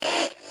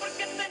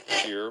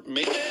here.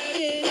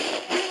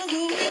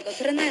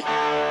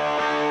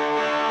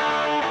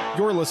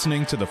 You're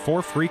listening to the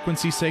For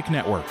Frequency's Sake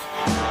Network.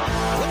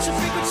 What's your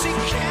frequency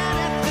can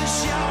at the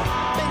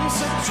shopping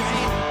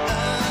subtrain?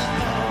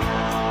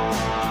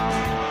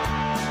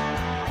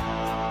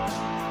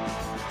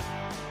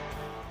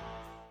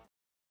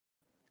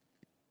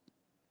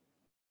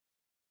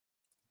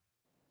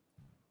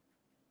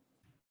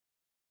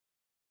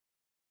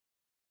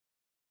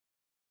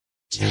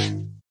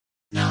 Ten,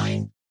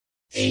 9,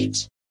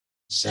 8,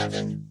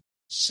 7,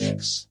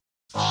 6,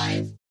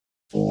 5,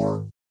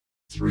 4,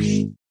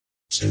 3,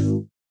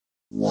 2,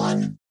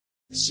 1,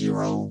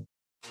 0.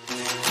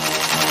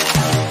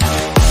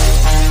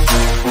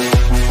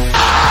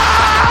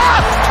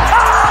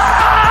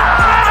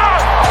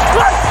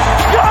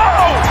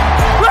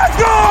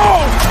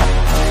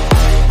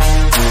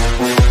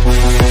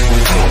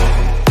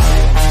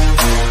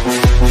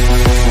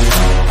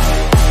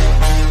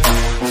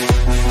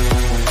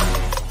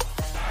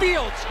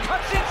 Fields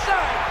cuts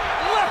inside,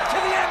 left to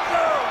the end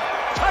zone,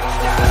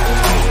 touchdown!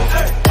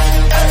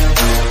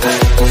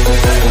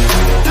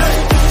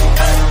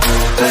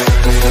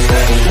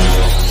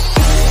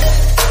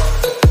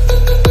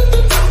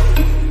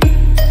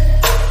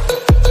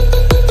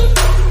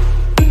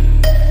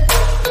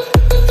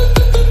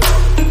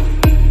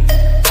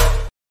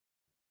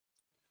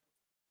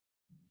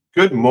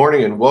 Good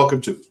morning and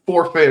welcome to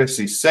For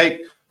Fantasy's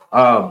Sake,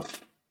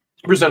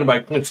 presented by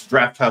Clint's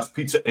Draft House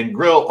Pizza and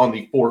Grill on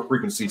the For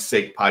Frequency's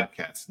Sake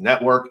Podcast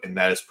Network, and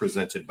that is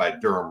presented by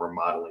Durham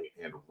Remodeling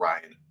and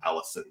Ryan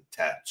Allison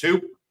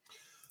Tattoo.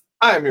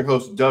 I am your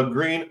host, Doug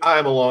Green.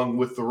 I'm along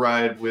with the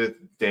ride with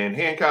Dan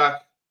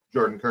Hancock,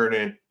 Jordan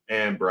Kernan,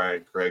 and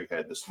Brian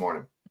Craighead this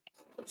morning.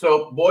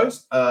 So,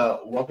 boys,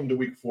 welcome to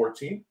Week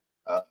 14.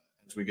 As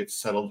we get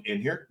settled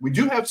in here, we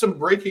do have some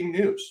breaking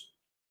news.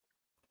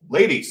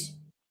 Ladies,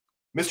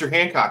 Mr.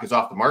 Hancock is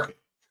off the market.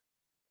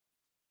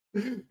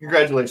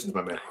 Congratulations,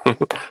 my man.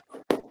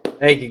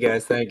 Thank you,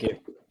 guys. Thank you.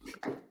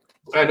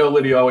 I know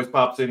Lydia always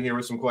pops in here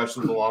with some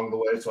questions along the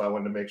way, so I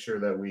wanted to make sure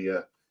that we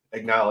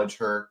acknowledge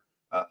her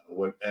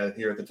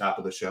here at the top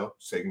of the show.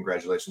 Say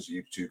congratulations to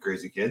you two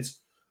crazy kids.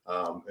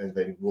 And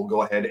then we'll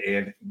go ahead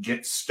and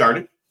get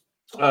started.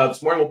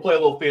 This morning we'll play a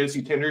little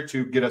Fantasy Tinder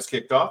to get us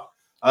kicked off.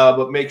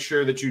 But make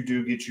sure that you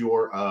do get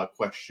your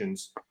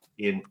questions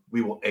in.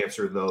 We will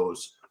answer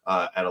those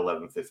at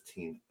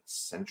 11:15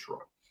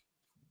 Central.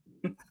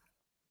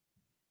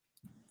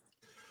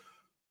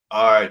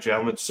 All right,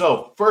 gentlemen.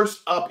 So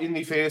first up in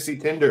the Fantasy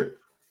Tinder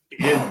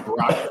is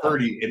Brock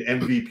Purdy, an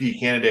MVP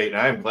candidate.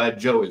 And I am glad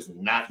Joe is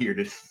not here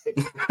today.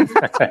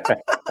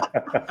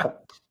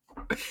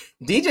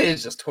 DJ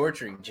is just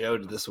torturing Joe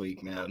this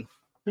week, man.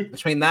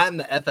 Between that and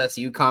the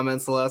FSU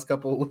comments the last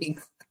couple of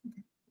weeks.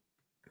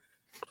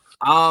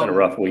 It's been a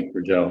rough week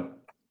for Joe.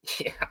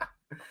 Yeah.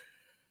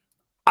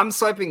 I'm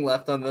swiping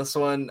left on this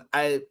one.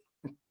 I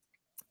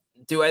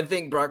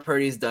think Brock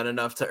Purdy's done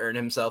enough to earn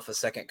himself a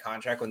second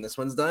contract when this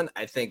one's done?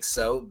 I think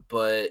so,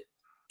 but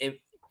it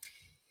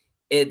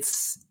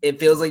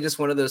feels like just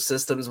one of those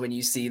systems when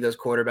you see those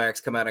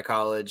quarterbacks come out of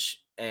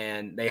college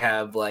and they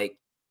have like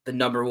the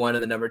number 1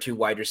 and the number 2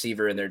 wide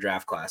receiver in their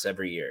draft class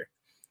every year.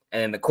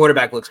 And the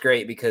quarterback looks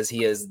great because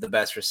he is the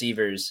best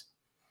receivers,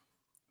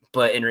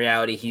 but in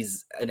reality,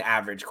 he's an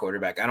average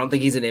quarterback. I don't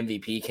think he's an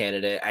MVP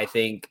candidate. I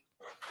think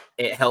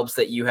it helps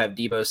that you have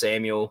Deebo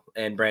Samuel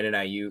and Brandon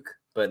Ayuk.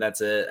 But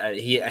that's it.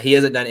 He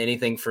hasn't done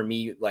anything for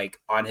me like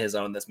on his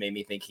own that's made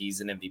me think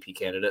he's an MVP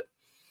candidate.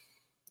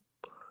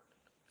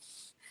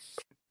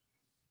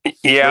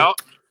 Yeah,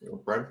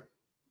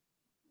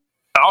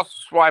 I'll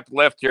swipe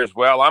left here as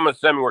well. I'm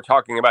assuming we're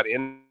talking about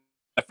NFL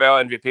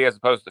MVP as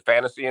opposed to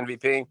fantasy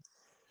MVP.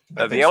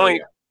 The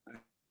only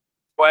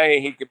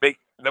way he could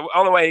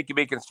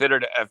be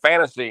considered a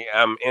fantasy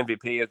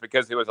MVP is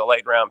because he was a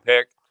late round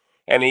pick,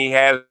 and he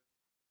has.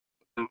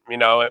 You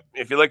know,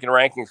 if you look in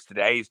rankings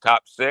today, he's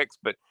top 6.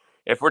 But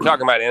if we're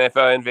talking about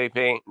NFL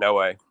MVP, no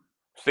way.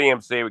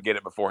 CMC would get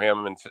it before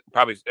him, and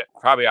probably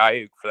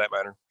Ayuk for that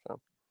matter.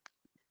 So.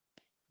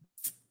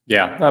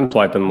 Yeah, I'm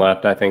swiping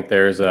left. I think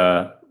there's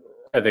a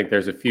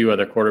few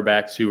other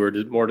quarterbacks who are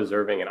more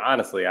deserving. And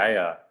honestly,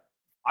 I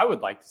would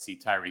like to see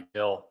Tyreek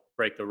Hill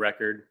break the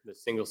record, the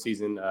single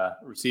season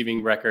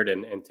receiving record,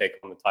 and take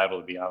home the title.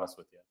 To be honest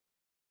with you,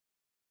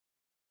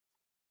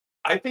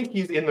 I think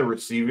he's in the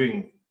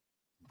receiving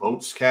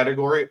votes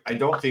category. I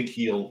don't think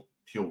he'll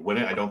win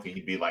it. I don't think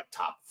he'd be like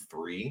top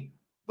 3,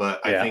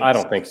 but I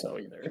don't think so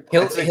either.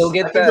 He'll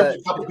get that. There's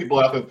a couple people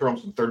out there throwing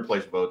some third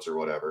place votes or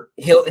whatever.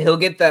 He'll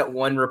get that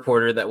one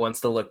reporter that wants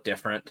to look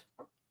different.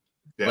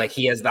 Yeah. Like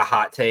he has the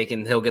hot take,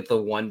 and he'll get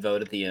the one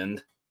vote at the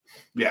end.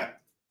 Yeah,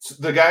 so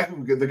the guy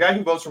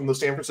who votes from the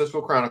San Francisco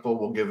Chronicle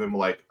will give him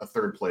like a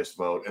third place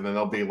vote, and then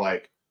there'll be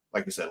like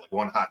you said, like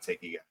one hot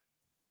take he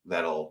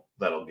that'll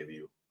give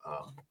you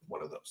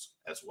one of those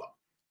as well.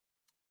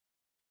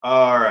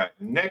 All right,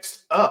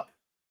 next up,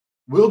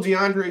 will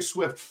DeAndre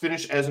Swift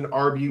finish as an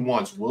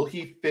RB1? Will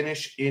he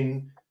finish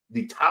in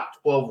the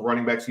top 12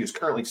 running backs? He is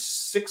currently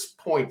 6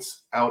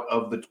 points out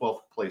of the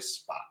 12th place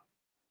spot.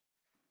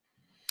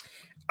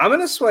 I'm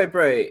gonna swipe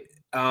right.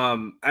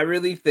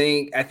 I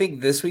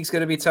think this week's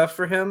gonna be tough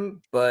for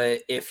him,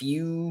 but if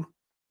you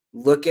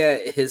look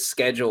at his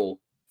schedule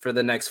for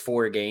the next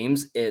 4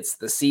 games, it's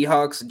the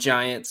Seahawks,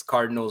 Giants,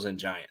 Cardinals, and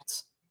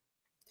Giants.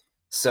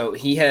 So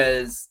he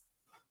has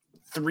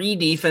 3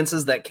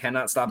 defenses that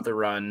cannot stop the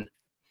run.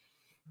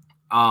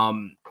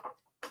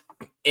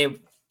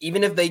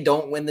 Even if they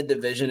don't win the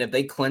division, if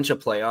they clinch a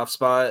playoff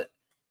spot,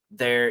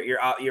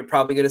 you're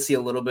probably going to see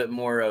a little bit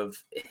more of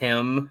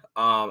him.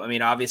 I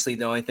mean, obviously,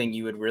 the only thing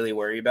you would really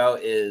worry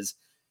about is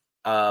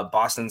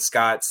Boston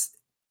Scott's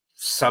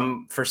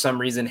for some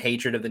reason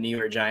hatred of the New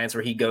York Giants,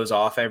 where he goes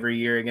off every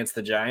year against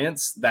the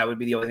Giants. That would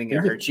be the only thing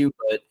that hurts you.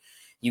 But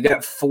you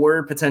got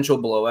 4 potential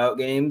blowout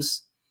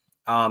games.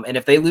 And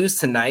if they lose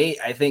tonight,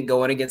 I think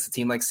going against a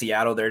team like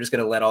Seattle, they're just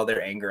going to let all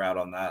their anger out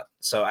on that.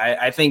 So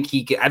I think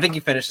he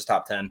finishes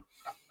top 10.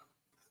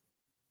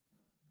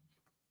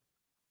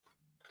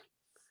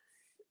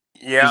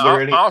 Yeah,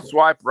 I'll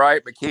swipe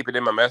right, but keep it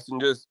in my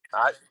messages.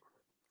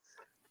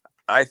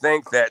 I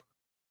think that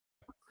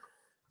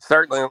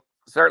certainly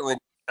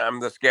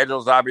the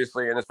schedule's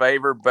obviously in his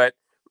favor, but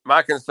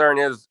my concern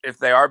is if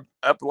they are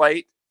up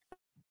late,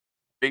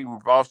 beating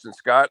Boston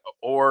Scott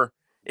or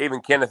even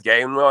Kenneth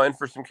Gainwell in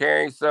for some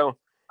carries. So,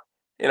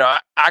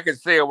 I could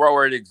see a world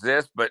where it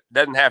exists, but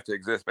doesn't have to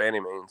exist by any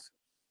means.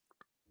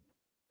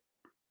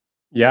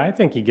 Yeah, I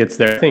think he gets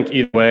there. I think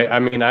either way. I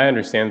mean, I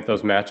understand that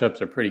those matchups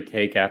are pretty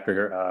cake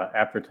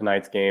after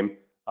tonight's game.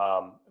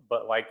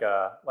 But like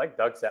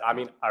Doug said,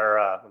 I'm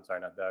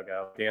sorry, not Doug.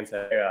 Dan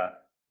said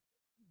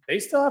they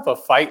still have a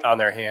fight on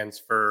their hands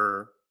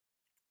for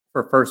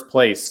first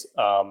place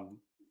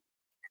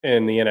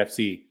in the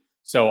NFC.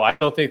 So I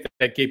don't think that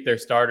they keep their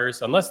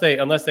starters unless they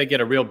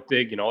get a real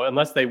big,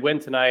 unless they win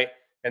tonight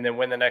and then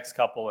win the next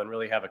couple and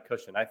really have a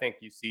cushion. I think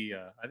you see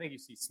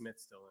Smith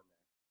still in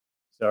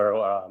there.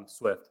 So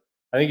Swift.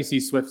 I think you see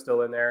Swift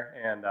still in there,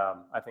 and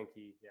I think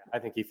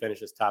he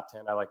finishes top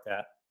 10. I like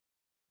that.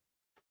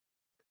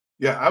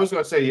 Yeah, I was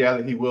going to say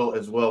that he will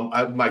as well.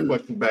 My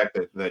question back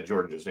that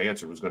Jordan just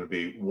answered was going to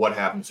be, what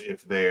happens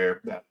if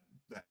they're that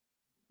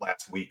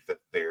last week that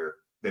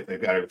they've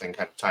got everything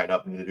kind of tied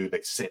up and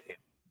they sit him,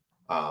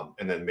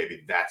 and then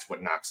maybe that's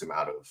what knocks him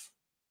out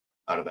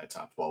of that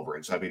top 12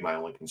 range. So that'd be my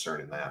only concern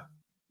in that.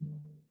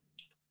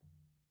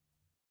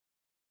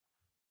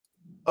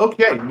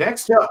 Okay,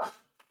 next up.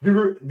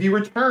 The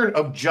return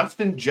of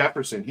Justin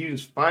Jefferson. He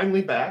is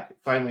finally back,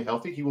 finally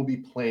healthy. He will be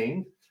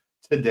playing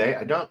today.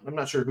 I'm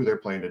not sure who they're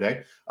playing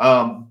today.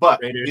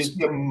 But Raiders. Is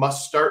he a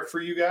must start for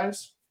you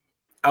guys?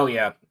 Oh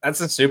yeah, that's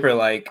a super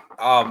I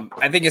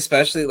think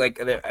especially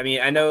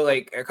I know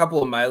a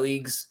couple of my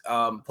leagues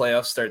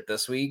playoffs start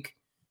this week,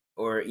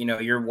 or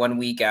you're 1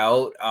 week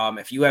out.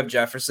 If you have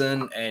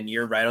Jefferson and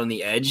you're right on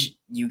the edge,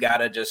 you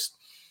gotta just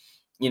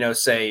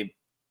say.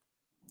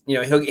 He's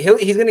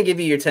going to give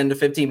you your 10 to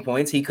 15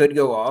 points. He could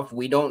go off.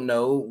 We don't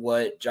know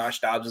what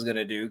Josh Dobbs is going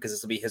to do because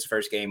this will be his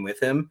first game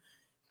with him.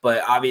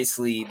 But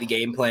obviously, the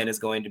game plan is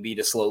going to be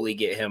to slowly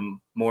get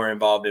him more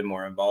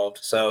involved.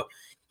 So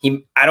I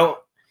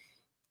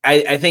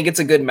think it's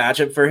a good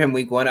matchup for him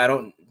week 1. I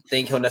don't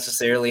think he'll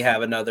necessarily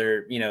have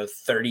another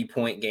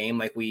 30-point game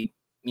like we've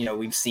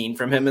seen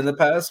from him in the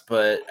past.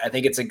 But I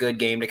think it's a good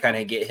game to kind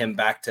of get him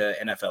back to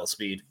NFL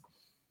speed.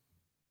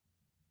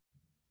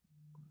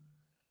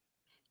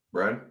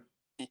 Brian?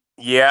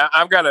 Yeah,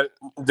 I've got to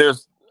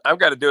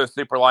do a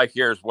super like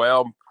here as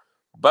well.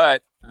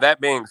 But that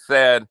being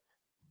said,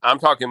 I'm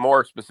talking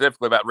more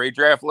specifically about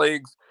redraft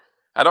leagues.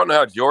 I don't know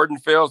how Jordan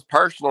feels.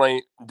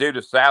 Personally, due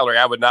to salary,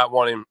 I would not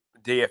want him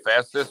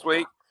DFS this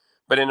week.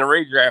 But in a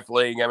redraft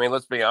league, I mean,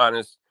 let's be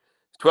honest,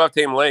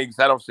 12-team leagues,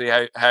 I don't see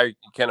how you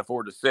can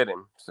afford to sit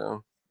him.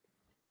 So,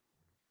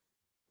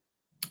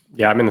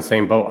 yeah, I'm in the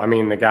same boat. I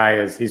mean, the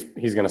guy he's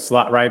going to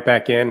slot right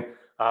back in.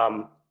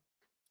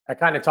 I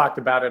kind of talked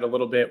about it a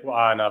little bit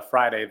on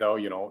Friday, though.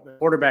 The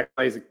quarterback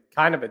plays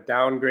kind of a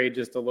downgrade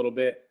just a little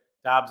bit.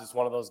 Dobbs is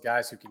one of those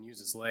guys who can use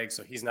his legs,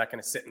 so he's not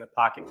going to sit in the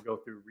pocket and go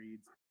through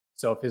reads.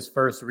 So if his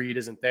first read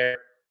isn't there,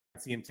 I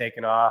see him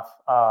taking off.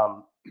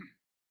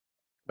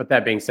 But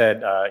that being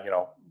said,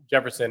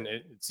 Jefferson,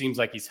 it seems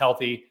like he's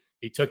healthy.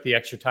 He took the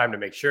extra time to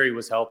make sure he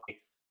was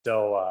healthy.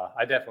 So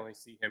I definitely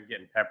see him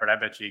getting peppered. I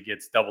bet you he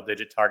gets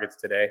double-digit targets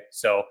today.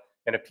 So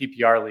in a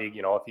PPR league,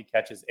 if he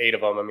catches 8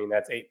 of them, I mean,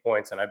 that's 8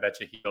 points, and I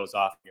bet you he goes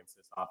off against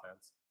this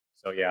offense.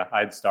 So, yeah,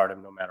 I'd start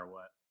him no matter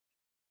what.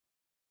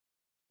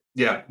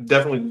 Yeah,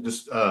 definitely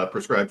just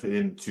prescribe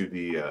into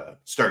the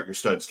start your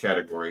studs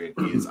category.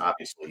 And he is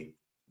obviously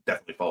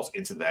definitely falls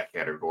into that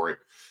category.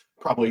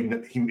 Probably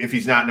if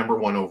he's not number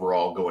 1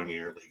 overall going in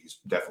your league, he's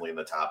definitely in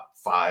the top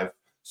 5.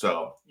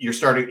 So you're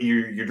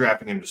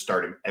drafting him to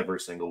start him every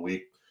single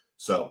week.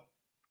 So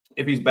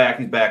if he's back,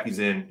 he's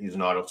in. He's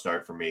an auto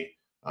start for me.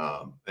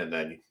 And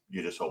then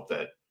you just hope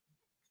that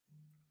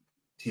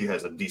he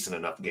has a decent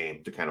enough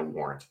game to kind of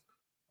warrant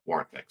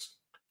things.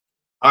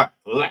 All right,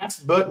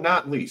 last but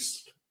not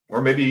least,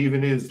 or maybe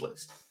even his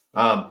list,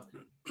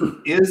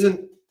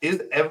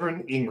 is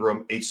Evan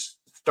Ingram a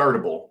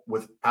startable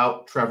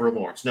without Trevor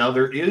Lawrence. Now,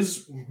 there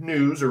is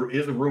news or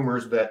is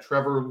rumors that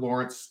Trevor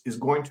Lawrence is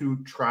going to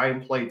try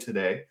and play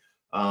today.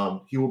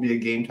 He will be a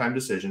game time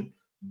decision.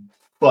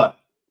 But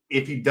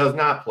if he does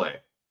not play,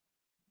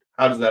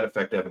 how does that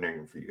affect Evan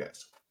Ingram for you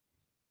guys?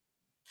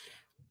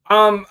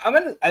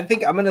 I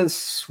think I'm gonna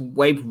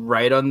swipe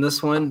right on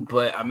this one,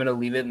 but I'm gonna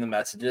leave it in the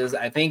messages.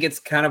 I think it's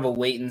kind of a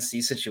wait and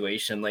see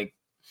situation. Like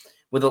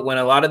when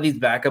a lot of these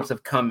backups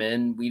have come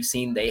in, we've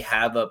seen they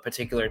have a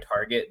particular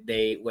target.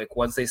 They like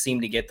once they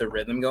seem to get the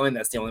rhythm going,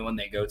 that's the only one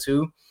they go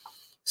to.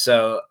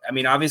 So I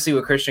mean, obviously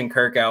with Christian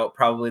Kirk out,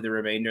 probably the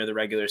remainder of the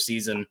regular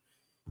season,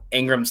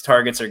 Ingram's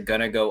targets are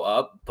gonna go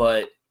up,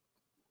 but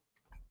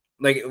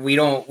like we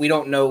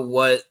don't know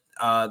what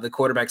the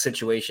quarterback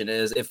situation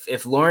is.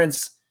 If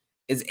Lawrence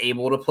is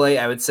able to play,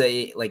 I would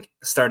say like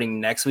starting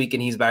next week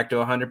and he's back to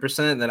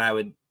 100%, then I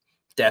would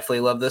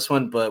definitely love this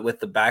one. But with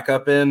the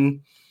backup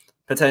in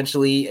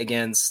potentially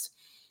against,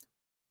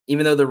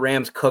 even though the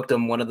Rams cooked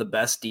them one of the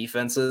best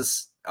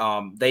defenses,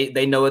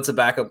 they know it's a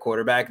backup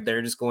quarterback.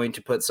 They're just going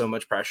to put so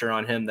much pressure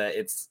on him that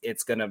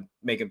it's going to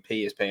make him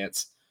pee his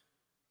pants.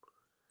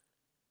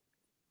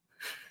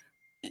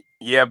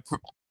 Yeah.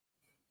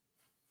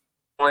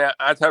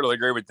 I totally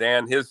agree with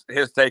Dan. His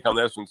take on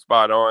this one's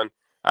spot on.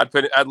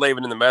 I'd leave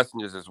it in the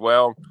messages as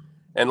well.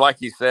 And like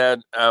he said,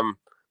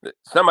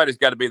 somebody's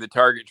got to be the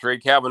target tree.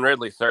 Calvin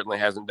Ridley certainly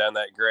hasn't done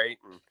that great.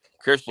 And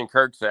Christian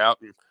Kirk's out.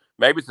 And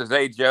maybe it's a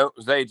Zay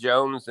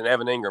Jones and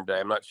Evan Ingram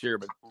day. I'm not sure,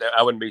 but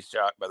I wouldn't be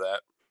shocked by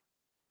that.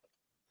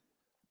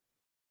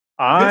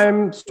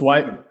 I'm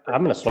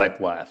going to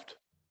swipe left.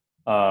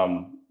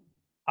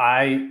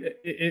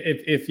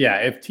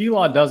 If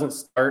T-Law doesn't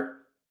start,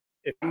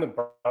 if I'm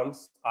the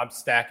Browns, I'm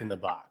stacking the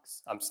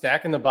box. I'm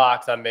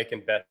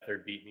making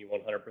Beathard beat me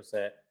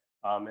 100%.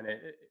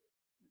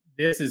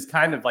 This is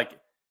kind of like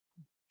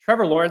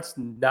Trevor Lawrence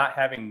not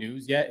having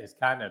news yet is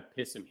kind of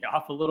pissing me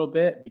off a little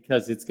bit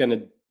because it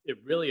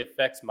really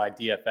affects my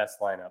DFS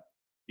lineup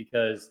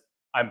because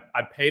I'm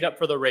paid up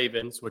for the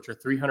Ravens, which are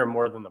 300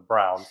 more than the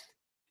Browns,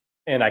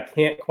 and I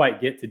can't quite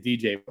get to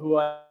DJ, who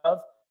I love.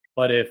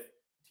 But if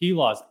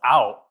T-Law's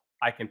out,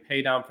 I can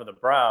pay down for the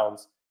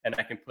Browns, and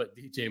I can put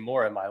DJ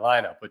Moore in my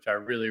lineup, which I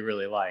really,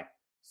 really like.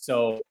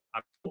 So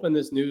I'm hoping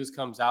this news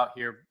comes out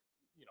here,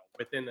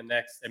 within the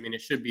next,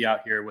 it should be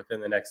out here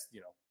within the next,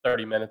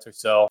 30 minutes or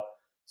so.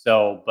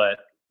 So, but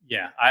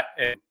yeah,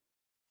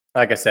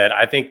 like I said,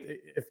 I think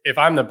if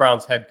I'm the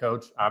Browns head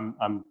coach,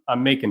 I'm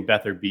making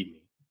Beathard beat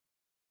me.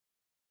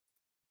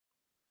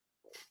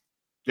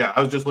 Yeah,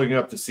 I was just looking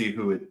up to see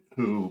who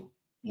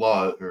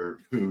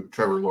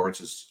Trevor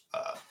Lawrence's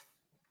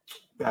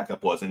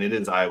backup was, and it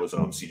is Iowa's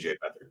own CJ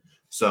Beathard.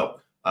 So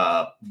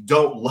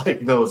don't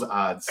like those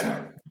odds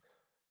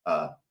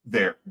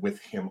there with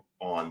him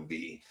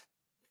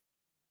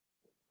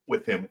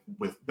with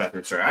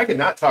Beathard. Sorry, I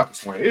cannot talk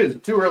this morning. It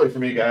is too early for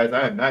me, guys.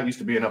 I am not used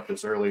to being up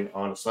this early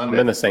on a Sunday.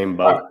 I'm in the same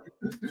boat.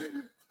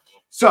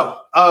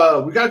 So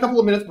we got a couple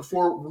of minutes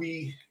before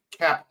we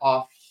cap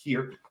off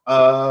here.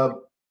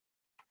 While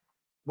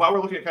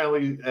we're looking at kind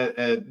of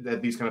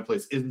at these kind of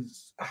plays,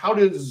 I'm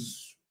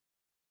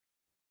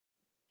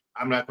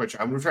not quite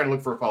sure. I'm trying to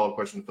look for a follow-up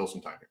question to fill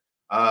some time here.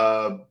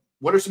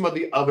 What are some of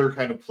the other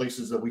kind of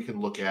places that we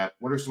can look at?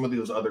 What are some of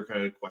those other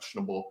kind of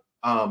questionable?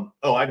 I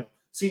know.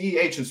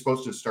 CEH is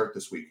supposed to start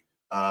this week.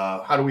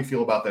 How do we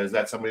feel about that? Is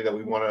that somebody that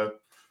we want to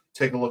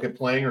take a look at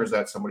playing, or is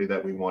that somebody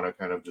that we want to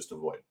kind of just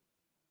avoid?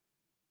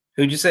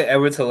 Who'd you say,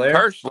 Edwards-Helaire?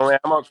 Personally,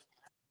 I'm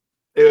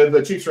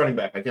the Chiefs running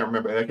back. I can't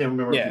remember.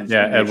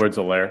 Yeah,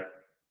 Edwards-Helaire.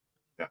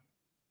 Yeah.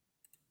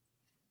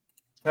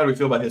 How do we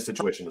feel about his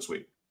situation this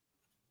week?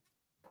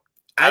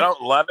 I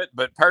don't love it,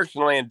 but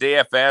personally in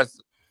DFS,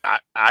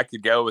 I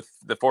could go with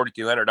the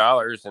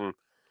 $4,200 and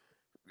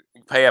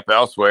pay up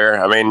elsewhere.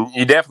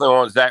 You definitely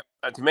want Zach.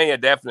 To me, a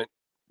definite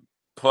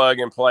plug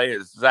and play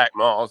is Zach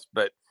Moss,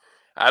 but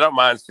I don't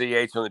mind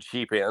CH on the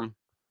cheap end.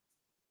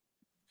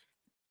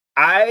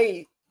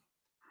 I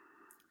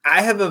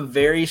have a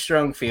very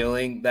strong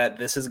feeling that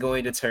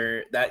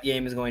that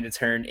game is going to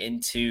turn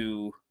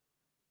into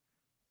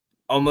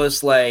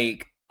almost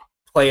like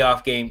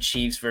playoff game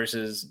Chiefs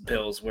versus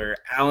Bills, where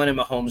Allen and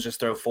Mahomes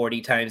just throw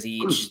 40 times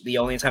each. The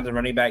only time the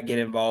running back get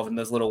involved in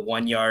those little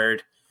 1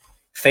 yard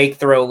fake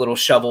throw, little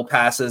shovel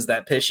passes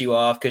that piss you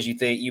off because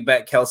you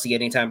bet Kelsey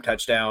anytime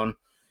touchdown,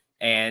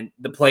 and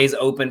the play's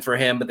open for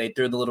him, but they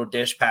threw the little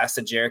dish pass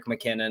to Jerick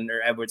McKinnon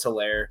or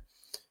Edwards-Helaire.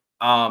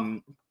 I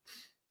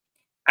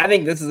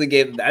think this is a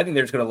game. I think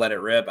they're just going to let it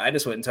rip. I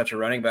just wouldn't touch a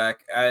running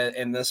back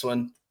in this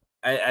one.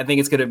 I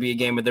think it's going to be a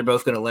game where they're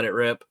both going to let it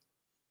rip.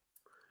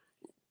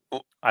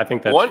 I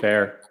think that's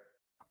fair.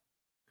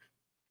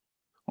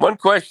 One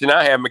question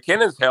I have: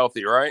 McKinnon's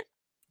healthy, right?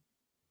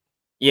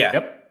 Yeah.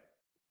 Yep.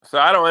 So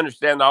I don't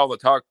understand all the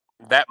talk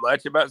that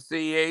much about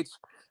CEH.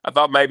 I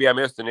thought maybe I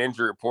missed an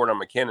injury report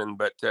on McKinnon,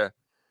 but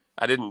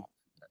I didn't.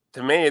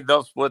 To me,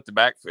 they'll split the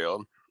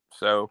backfield.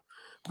 So,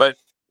 but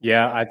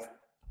yeah,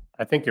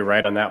 I think you're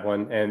right on that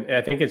one, and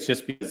I think it's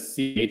just because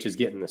CEH is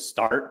getting the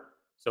start,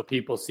 so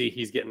people see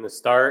he's getting the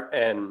start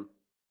and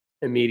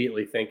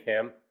immediately think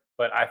him.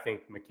 but I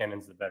think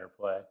McKinnon's the better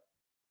play.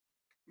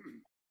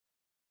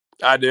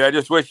 I do. I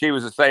just wish he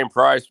was the same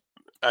price.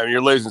 I mean, you're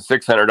losing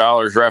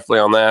 $600 roughly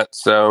on that.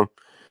 So,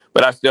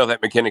 but I still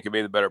think McKinnon could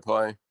be the better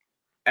play.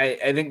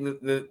 I think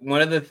the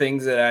one of the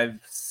things that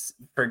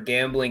for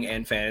gambling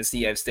and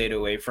fantasy I've stayed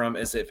away from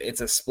is if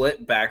it's a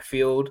split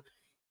backfield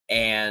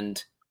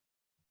and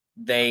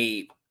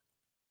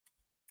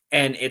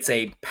it's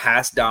a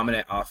pass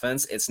dominant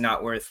offense, it's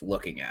not worth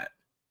looking at,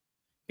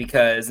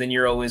 because then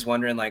you're always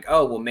wondering like,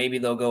 oh, well, maybe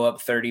they'll go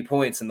up 30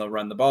 points and they'll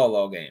run the ball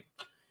all game.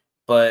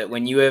 But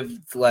when you have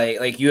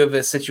like you have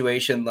a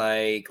situation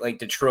like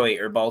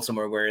Detroit or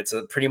Baltimore where it's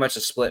pretty much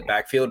a split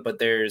backfield, but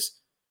there's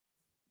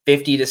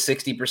 50 to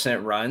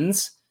 60%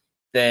 runs,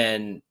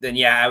 then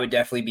yeah, I would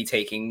definitely be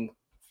taking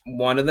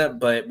one of them.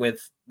 But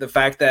with the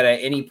fact that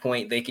at any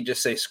point they could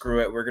just say,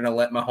 screw it, we're going to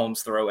let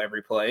Mahomes throw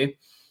every play,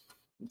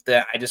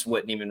 that I just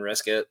wouldn't even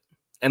risk it.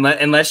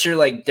 Unless you're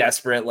like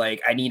desperate,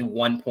 like I need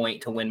 1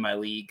 point to win my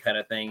league kind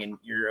of thing, and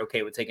you're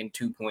okay with taking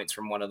 2 points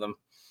from one of them.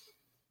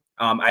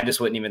 I just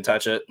wouldn't even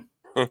touch it.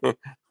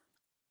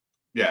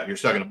 Yeah, if you're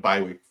stuck in a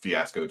bye week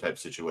fiasco type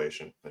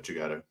situation that you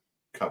got to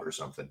cover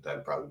something,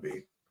 that'd probably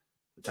be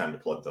the time to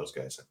plug those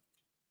guys in.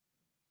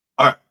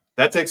 All right,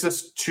 that takes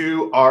us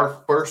to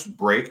our first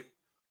break.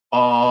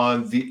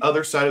 On the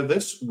other side of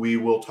this, we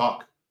will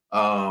talk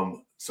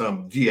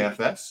some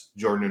DFS.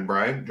 Jordan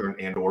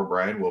and/or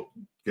Brian will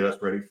get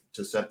us ready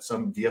to set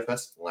some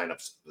DFS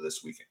lineups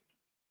this weekend.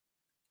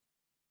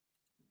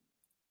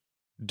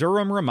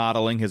 Durham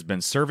Remodeling has been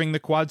serving the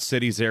Quad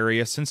Cities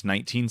area since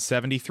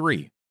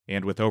 1973.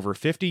 And with over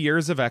 50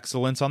 years of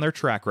excellence on their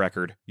track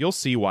record, you'll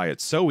see why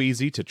it's so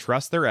easy to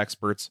trust their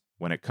experts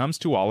when it comes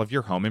to all of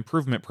your home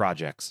improvement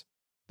projects.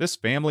 This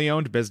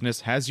family-owned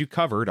business has you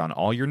covered on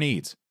all your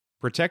needs.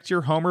 Protect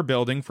your home or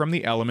building from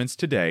the elements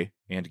today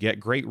and get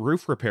great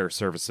roof repair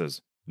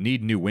services.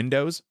 Need new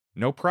windows?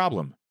 No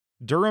problem.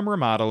 Durham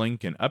Remodeling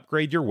can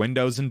upgrade your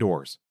windows and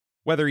doors.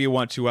 Whether you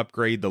want to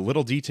upgrade the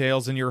little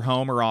details in your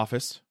home or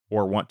office,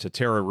 or want to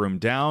tear a room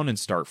down and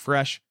start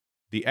fresh,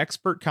 the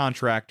expert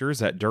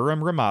contractors at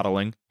Durham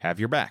Remodeling have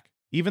your back.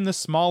 Even the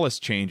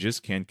smallest changes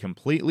can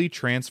completely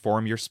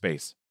transform your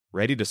space.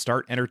 Ready to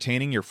start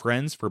entertaining your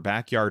friends for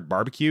backyard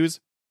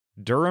barbecues?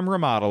 Durham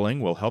Remodeling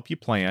will help you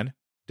plan,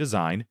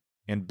 design,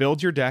 and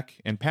build your deck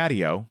and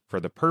patio for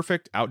the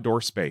perfect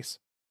outdoor space.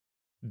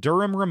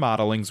 Durham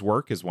Remodeling's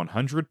work is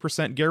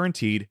 100%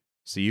 guaranteed,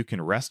 so you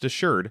can rest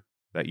assured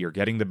that you're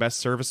getting the best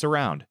service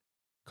around.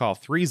 Call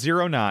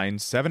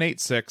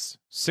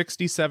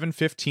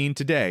 309-786-6715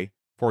 today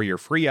for your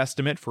free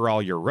estimate for all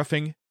your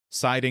roofing,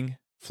 siding,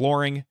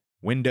 flooring,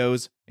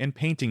 windows, and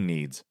painting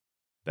needs.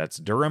 That's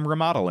Durham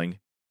Remodeling,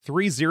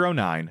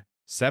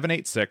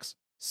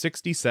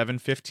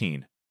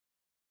 309-786-6715.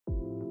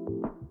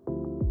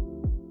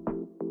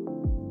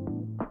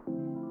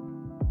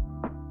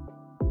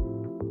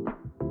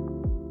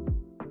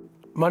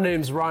 My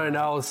name's Ryan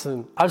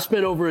Allison. I've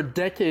spent over a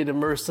decade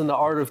immersed in the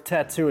art of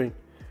tattooing.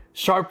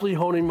 Sharply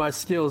honing my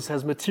skills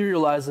has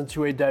materialized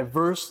into a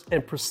diverse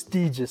and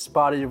prestigious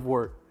body of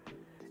work.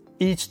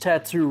 Each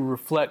tattoo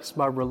reflects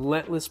my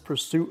relentless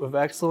pursuit of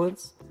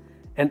excellence,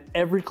 and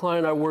every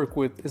client I work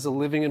with is a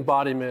living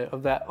embodiment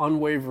of that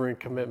unwavering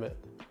commitment.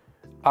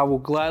 I will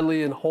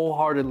gladly and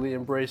wholeheartedly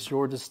embrace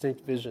your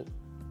distinct vision.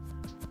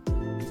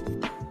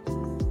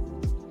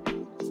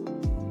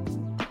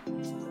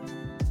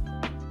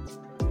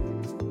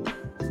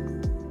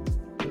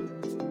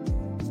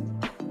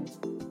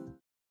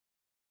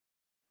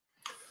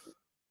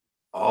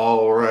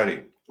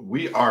 Alrighty,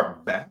 we are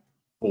back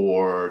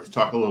to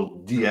talk a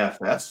little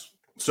DFS.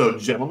 So,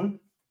 gentlemen,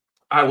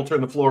 I will turn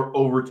the floor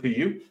over to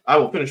you. I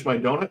will finish my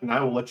donut, and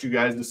I will let you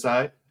guys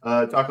decide.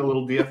 Talk a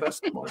little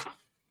DFS tomorrow.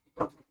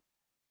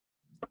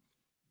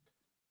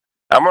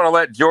 I'm going to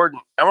let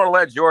Jordan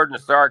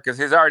start because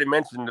he's already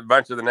mentioned a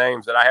bunch of the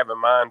names that I have in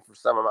mind for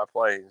some of my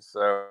plays.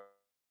 So,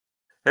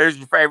 who's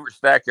your favorite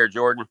stack there,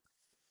 Jordan?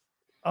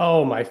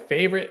 Oh, my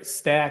favorite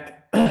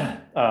stack.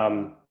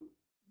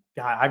 God,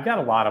 I've got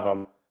a lot of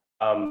them.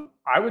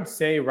 I would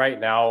say right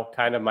now,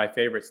 kind of my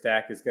favorite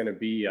stack is going to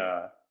be.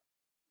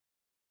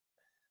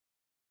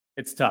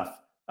 It's tough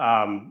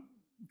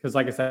because,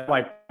 like I said, I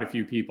like a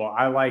few people.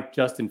 I like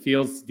Justin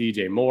Fields,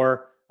 DJ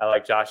Moore. I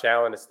like Josh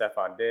Allen to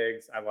Stephon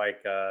Diggs. I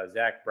like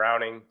Zach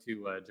Browning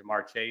to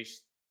Jamar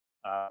Chase,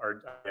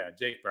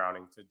 Jake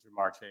Browning to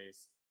Jamar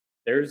Chase.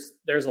 There's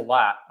a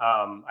lot.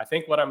 I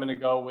think what I'm going to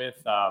go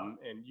with,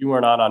 and you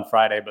weren't on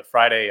Friday, but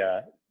Friday,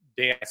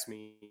 Dan asked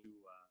me.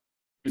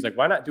 He was like,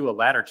 why not do a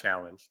ladder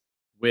challenge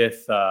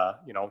with,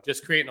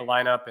 just creating a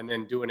lineup and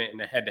then doing it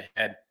in a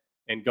head-to-head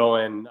and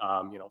going,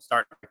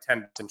 starting at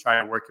 10 and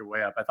trying to work your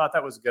way up. I thought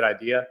that was a good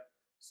idea.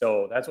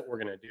 So that's what we're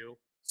going to do.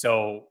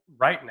 So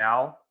right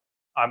now,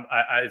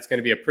 it's going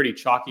to be a pretty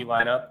chalky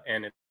lineup,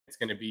 and it's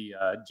going to be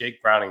Jake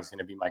Browning is going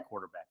to be my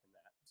quarterback in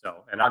that.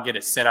 So, and I'll get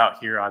it sent out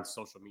here on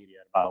social media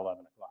at about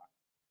 11 o'clock.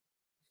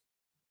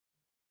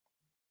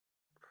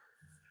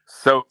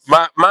 So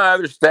my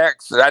other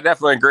stacks, I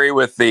definitely agree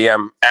with the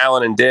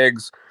Allen and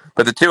Diggs,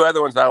 but the two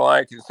other ones I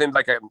like, it seems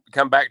like I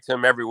come back to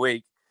them every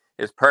week,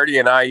 is Purdy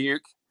and Ayuk,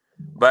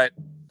 but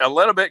a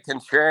little bit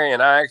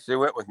contrarian. I actually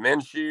went with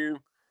Minshew,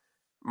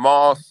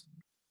 Moss,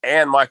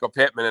 and Michael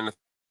Pittman in the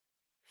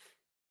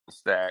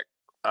stack.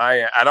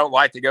 I don't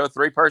like to go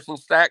 3-person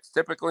stacks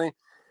typically,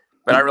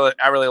 but I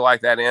really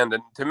like that end.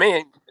 And to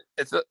me,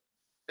 the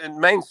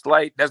main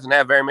slate doesn't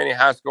have very many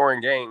high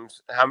scoring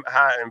games,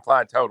 high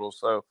implied totals.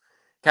 So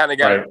kind of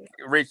got to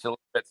reach a little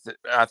bit,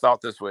 I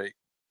thought, this week.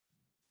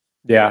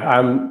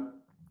 Yeah,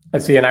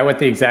 let's see, and I went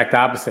the exact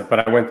opposite,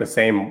 but I went the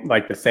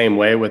same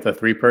way with a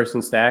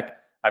 3-person stack.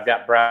 I've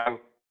got Brown,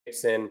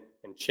 Gibson,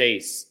 and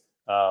Chase,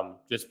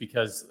 just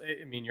because,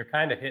 I mean, you're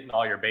kind of hitting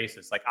all your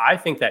bases. Like, I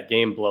think that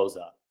game blows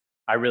up.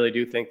 I really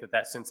do think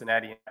that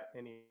Cincinnati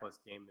Indianapolis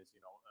game is,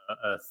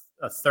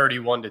 a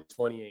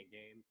 31-28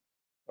 game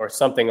or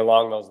something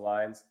along those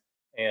lines.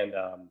 And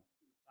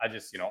I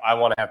just, I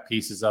want to have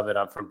pieces of it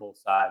up from both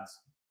sides.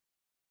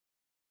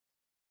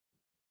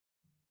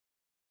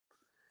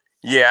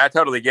 Yeah, I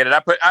totally get it.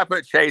 I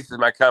put Chase as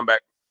my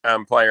comeback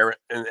player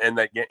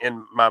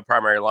in my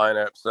primary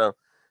lineup. So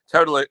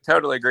totally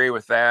agree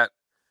with that.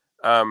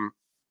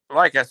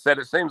 Like I said,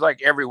 it seems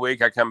like every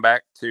week I come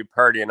back to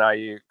Purdy and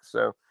Ayuk.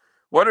 So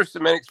what are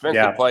some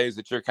inexpensive plays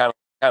that you're kind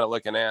of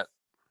looking at?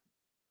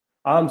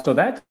 So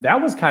that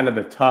was kind of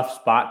the tough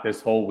spot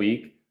this whole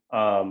week.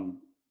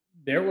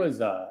 There was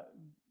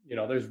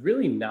there's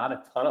really not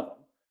a ton of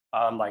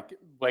them.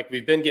 Like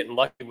we've been getting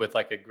lucky with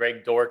like a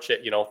Greg Dortch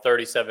at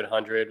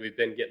 3,700. We've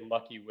been getting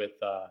lucky with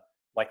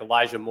like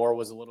Elijah Moore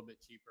was a little bit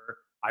cheaper.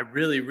 I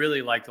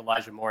really liked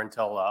Elijah Moore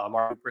until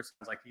Amari Cooper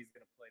sounds like he's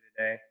going to play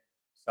today,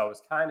 so I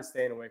was kind of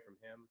staying away from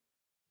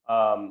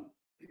him.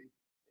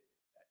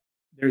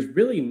 There's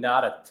really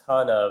not a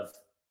ton of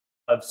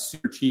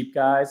super cheap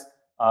guys.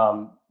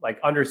 Like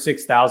under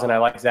 6,000, I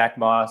like Zach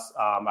Moss.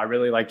 I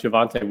really like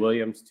Javonte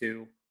Williams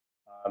too.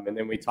 And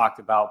then we talked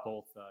about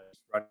both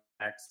running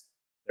backs.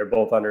 They're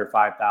both under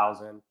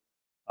 5,000.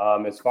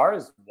 As far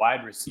as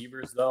wide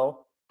receivers,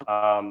 though,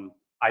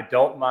 I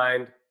don't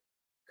mind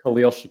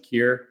Khalil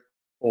Shakir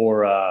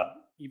or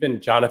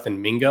even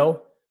Jonathan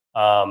Mingo.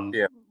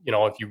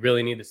 If you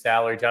really need the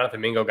salary,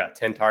 Jonathan Mingo got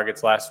 10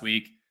 targets last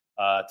week.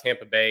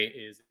 Tampa Bay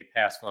is a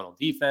pass funnel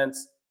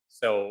defense.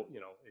 So,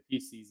 if he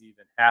sees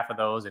even half of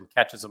those and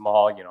catches them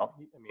all, at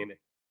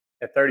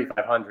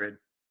 3,500,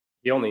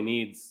 he only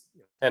needs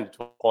 10 to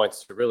 12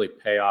 points to really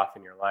pay off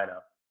in your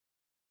lineup.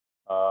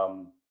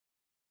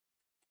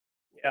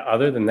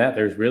 Other than that,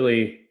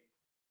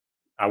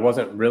 I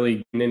wasn't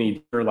really getting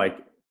any, like,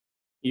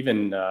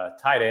 even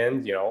tight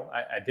ends.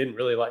 I didn't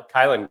really like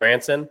Kylan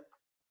Granson.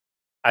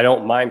 I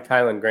don't mind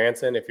Kylan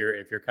Granson if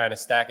you're kind of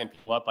stacking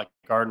people up like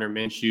Gardner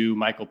Minshew,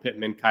 Michael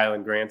Pittman,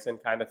 Kylan Granson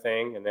kind of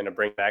thing, and then a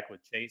bring back with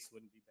Chase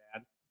wouldn't be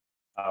bad.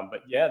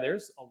 But yeah,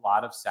 there's a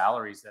lot of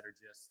salaries that are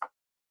just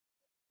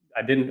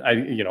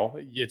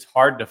it's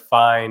hard to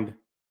find.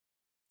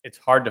 It's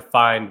hard to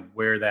find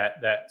where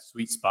that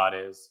sweet spot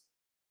is.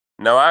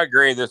 No, I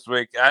agree this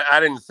week. I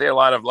didn't see a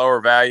lot of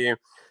lower value.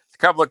 A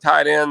couple of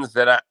tight ends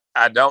that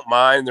I don't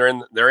mind. They're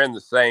in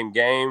the same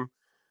game.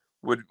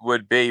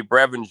 Would be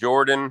Brevin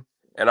Jordan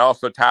and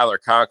also Tyler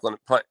Conklin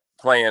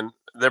playing.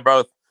 They're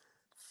both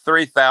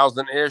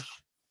 3,000-ish,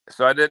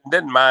 so I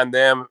didn't mind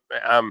them.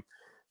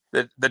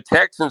 The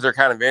Texans are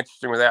kind of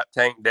interesting without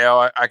Tank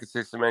Dell. I could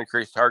see some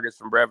increased targets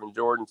from Brevin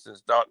Jordan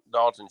since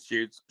Dalton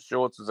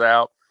Schultz is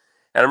out.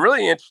 And I'm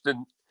really interested.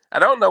 I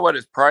don't know what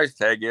his price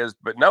tag is,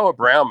 but Noah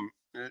Brown,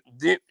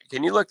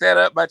 can you look that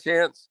up by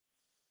chance?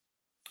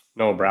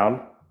 Noah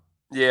Brown?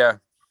 Yeah.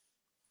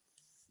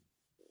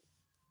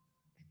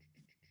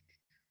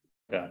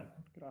 Yeah.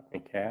 Get off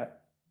me,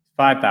 cat.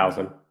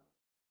 5,000.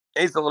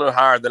 He's a little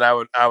higher than I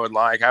would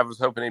like. I was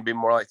hoping he'd be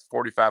more like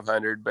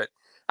 4,500, but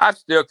I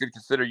still could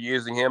consider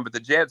using him. But the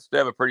Jets still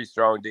have a pretty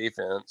strong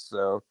defense,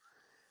 so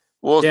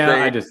we'll see.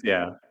 I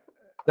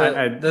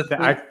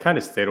kind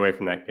of stayed away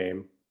from that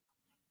game.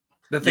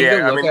 The thing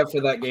to look at for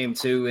that game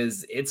too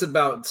is we're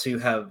about to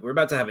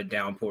have a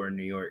downpour in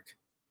New York.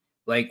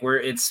 Like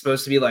it's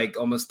supposed to be like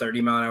almost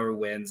 30-mile-an-hour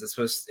winds. It's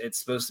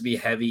supposed to be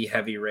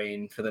heavy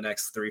rain for the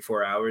next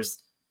 3-4 hours.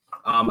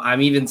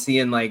 I'm even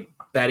seeing, like,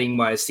 betting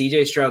wise,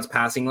 CJ Stroud's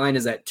passing line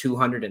is at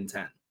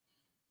 210.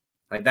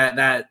 Like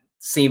that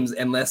seems,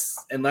 unless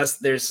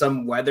there's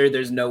some weather,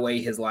 there's no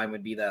way his line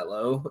would be that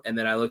low. And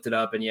then I looked it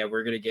up, and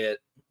we're gonna get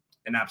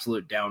an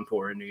absolute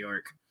downpour in New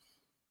York.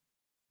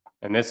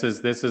 And this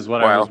is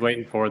what I was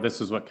waiting for.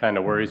 This is what kind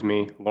of worries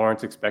me.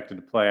 Lawrence expected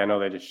to play. I know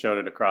they just showed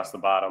it across the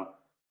bottom.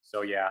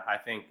 So yeah, I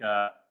think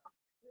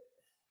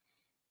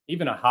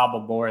even a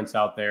hobbled Lawrence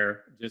out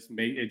there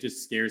it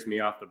just scares me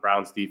off the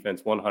Browns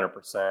defense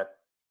 100%.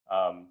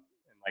 And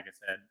like I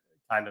said,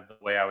 kind of the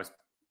way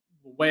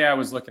I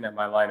was looking at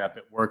my lineup,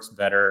 it works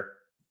better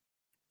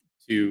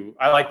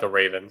I like the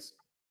Ravens.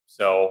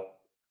 So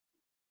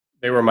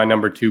they were my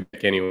number 2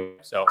 pick anyway.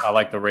 So I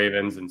like the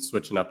Ravens and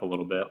switching up a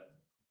little bit.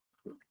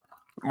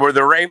 Were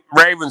the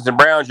Ravens and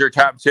Browns your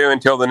top 2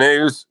 until the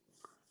news?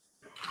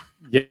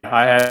 Yeah,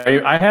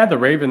 I had the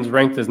Ravens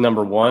ranked as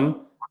number 1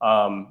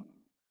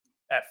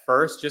 at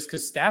first, just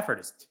because Stafford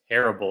is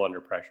terrible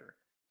under pressure.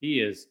 He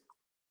is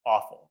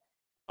awful.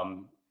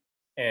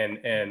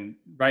 And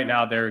right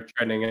now they're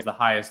trending as the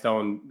highest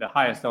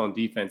owned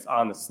defense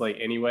on the slate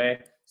anyway.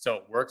 So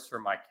it works for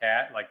my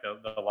cat, like the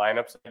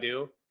lineups I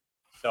do.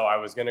 So I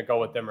was going to go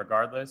with them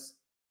regardless.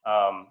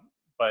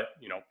 But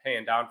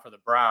paying down for the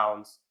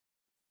Browns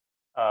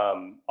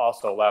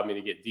also allowed me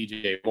to get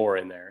DJ Moore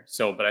in there.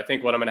 So, but I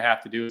think what I'm going to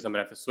have to do is I'm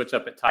going to have to switch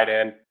up at tight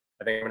end.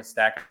 I think I'm going to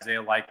stack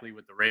Isaiah Likely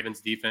with the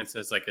Ravens defense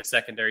as like a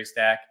secondary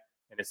stack,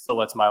 and it still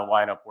lets my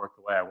lineup work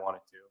the way I want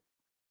it to.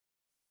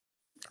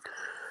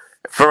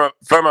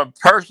 From a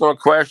personal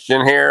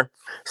question here,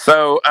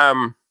 so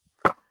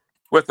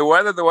with the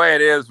weather the way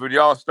it is, would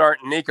y'all start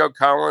Nico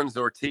Collins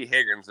or T.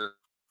 Higgins?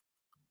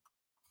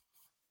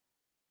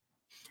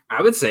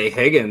 I would say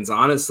Higgins,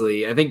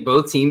 honestly. I think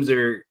both teams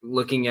are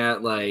looking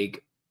at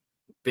like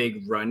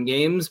big run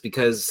games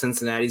because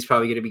Cincinnati's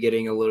probably going to be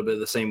getting a little bit of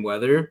the same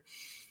weather.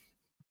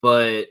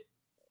 But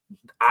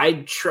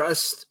I'd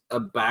trust a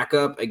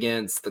backup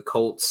against the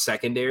Colts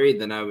secondary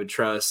than I would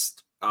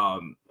trust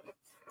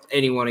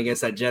anyone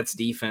against that Jets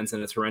defense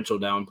in a torrential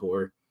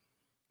downpour.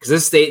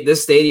 Because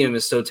this stadium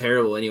is so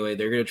terrible anyway.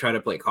 They're going to try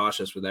to play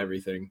cautious with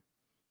everything.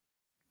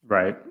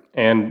 Right.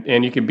 And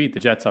you can beat the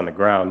Jets on the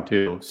ground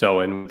too. So,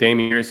 and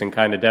Damian Pierce and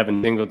kind of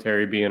Devin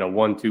Singletary being a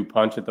 1-2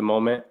 punch at the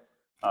moment,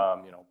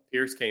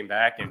 Pierce came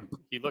back and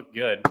he looked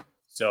good.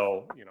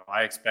 So,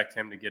 I expect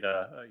him to get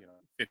a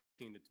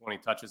 15 to 20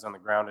 touches on the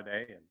ground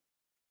today. And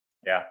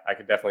yeah, I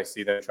could definitely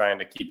see them trying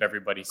to keep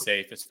everybody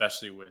safe,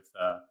 especially with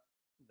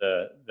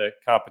the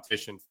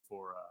competition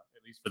for,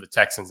 at least for the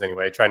Texans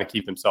anyway, trying to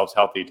keep themselves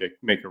healthy to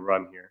make a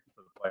run here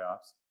for the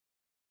playoffs.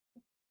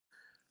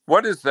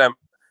 What is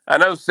I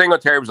know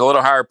Singletary was a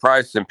little higher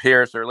price than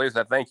Pierce, or at least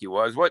I think he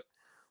was.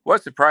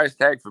 What's the price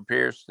tag for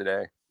Pierce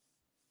today?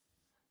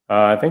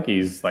 I think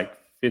he's like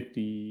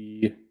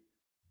 50.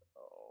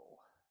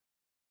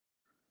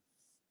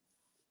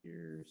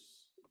 Here's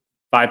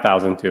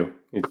 5,000 too.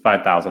 He's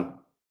 5,000.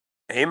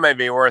 He may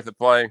be worth a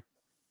play.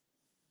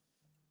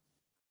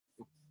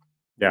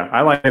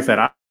 Yeah, like I said,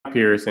 I like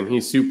Pierce, and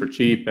he's super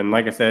cheap. And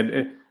like I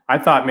said, I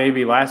thought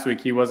maybe last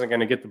week he wasn't going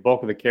to get the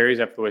bulk of the carries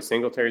after the way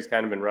Singletary's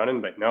kind of been running,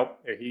 but nope,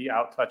 he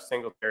out-touched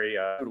Singletary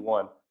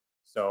 2-1.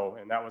 So,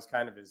 and that was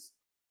kind of his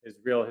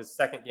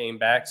second game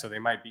back, so they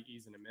might be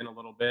easing him in a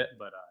little bit.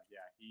 But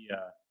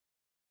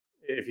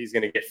if he's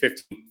going to get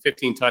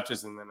 15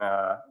 touches, and then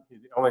the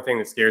only thing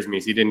that scares me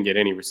is he didn't get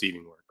any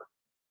receiving work.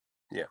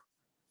 Yeah.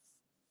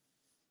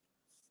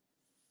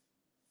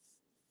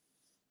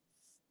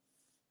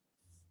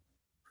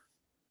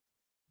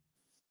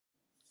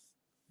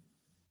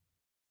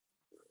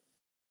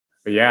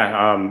 But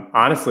yeah,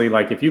 honestly,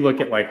 like if you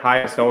look at like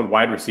highest owned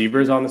wide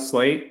receivers on the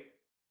slate,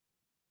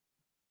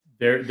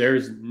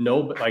 there's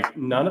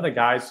none of the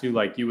guys who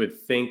like you would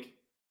think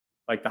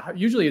like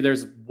usually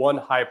there's one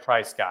high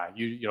price guy.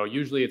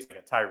 Usually it's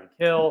like a Tyreek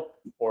Hill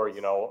or a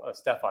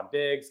Stephon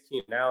Diggs,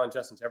 Keenan Allen,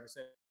 Justin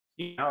Jefferson.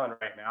 Keenan Allen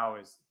right now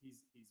he's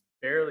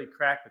barely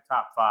cracked the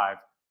top 5,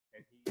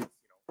 and he's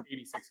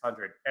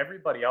 8,600.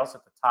 Everybody else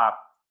at the top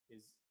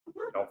is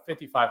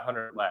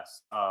 5,500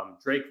 less.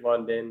 Drake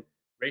London,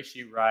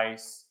 Rashee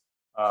Rice,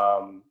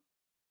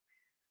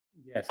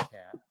 yes,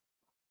 Cat,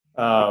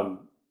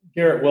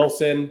 Garrett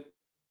Wilson.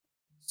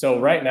 So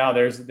right now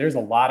there's a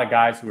lot of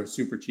guys who are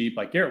super cheap,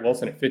 like Garrett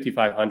Wilson at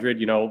 5,500.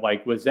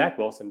 Like with Zach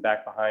Wilson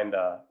back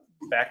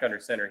under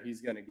center, he's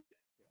going to get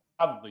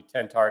probably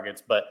 10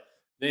 targets. But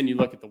then you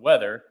look at the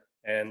weather,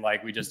 and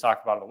like we just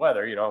talked about the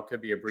weather, it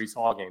could be a Breece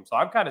Hall game. So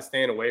I'm kind of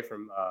staying away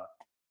from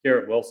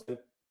Garrett Wilson.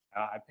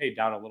 I paid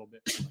down a little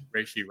bit for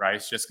Rashee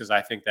Rice just because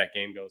I think that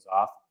game goes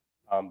off.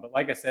 But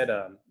like I said,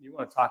 you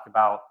want to talk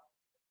about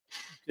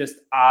just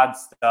odd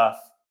stuff.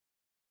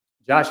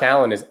 Josh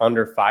Allen is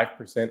under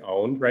 5%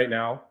 owned right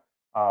now.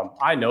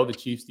 I know the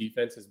Chiefs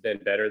defense has been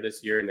better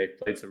this year, and they've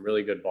played some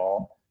really good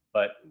ball.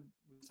 But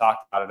we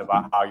talked about it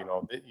about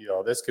how,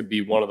 this could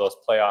be one of those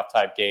playoff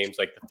type games,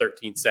 like the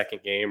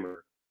 13-second game,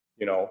 or,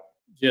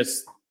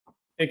 just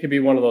it could be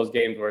one of those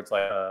games where it's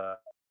like,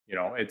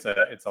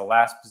 it's a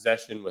last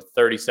possession with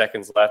 30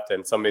 seconds left,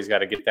 and somebody's got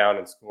to get down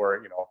and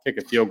score, kick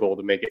a field goal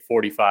to make it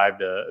 45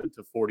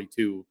 to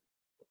 42.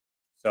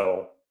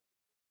 So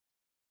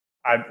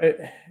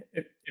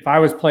if I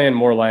was playing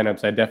more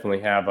lineups, I'd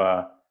definitely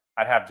I'd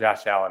have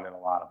Josh Allen in a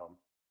lot of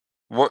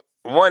them.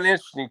 One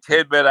interesting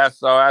tidbit I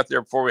saw out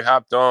there before we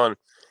hopped on,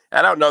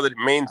 I don't know that it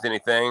means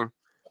anything,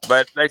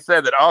 but they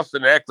said that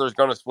Austin Eckler is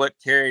going to split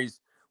carries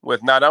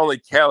with not only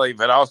Kelly,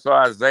 but also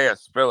Isaiah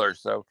Spiller.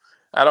 So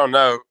I don't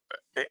know.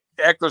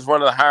 Eckler's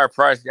one of the higher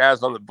priced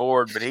guys on the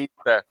board,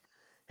 but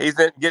he's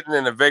getting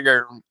in a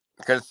bigger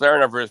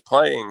concern over his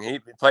playing. He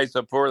played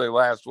so poorly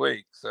last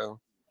week. So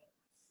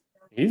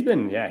he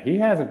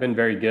hasn't been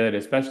very good,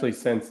 especially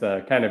since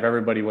kind of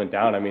everybody went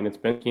down. I mean, it's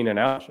been Keenan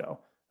Allen's show.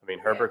 I mean,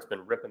 Herbert's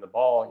been ripping the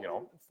ball,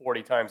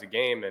 40 times a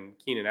game, and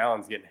Keenan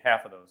Allen's getting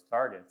half of those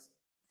targets.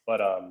 But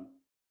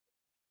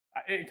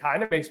it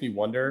kind of makes me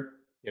wonder,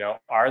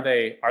 are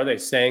they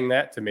saying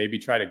that to maybe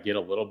try to get a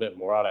little bit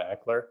more out of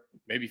Eckler,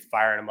 maybe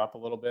firing him up a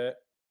little bit?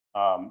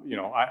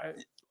 I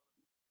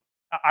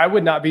I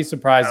would not be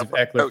surprised if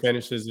Eckler Coach.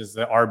 finishes as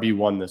the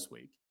RB1 this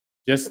week,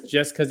 just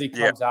because he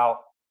comes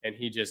out and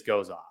he just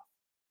goes off.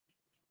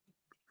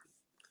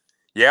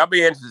 Yeah, I'll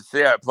be interested to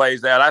see how it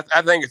plays out.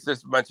 I think it's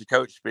just a bunch of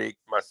coach speak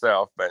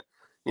myself, but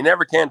you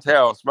never can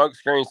tell. Smoke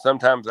screens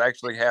sometimes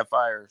actually have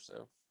fire.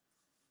 So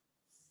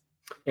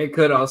it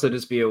could also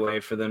just be a way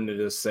for them to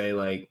just say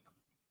like,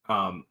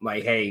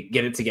 hey,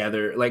 get it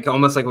together. Like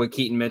almost like with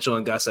Keaton Mitchell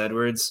and Gus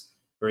Edwards,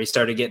 where he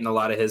started getting a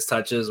lot of his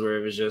touches, where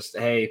it was just,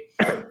 hey,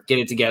 get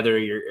it together.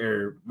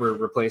 We're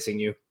replacing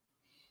you.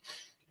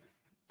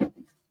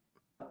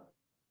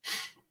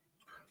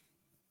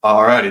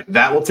 All righty.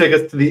 That will take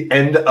us to the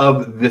end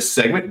of this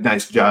segment.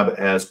 Nice job,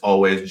 as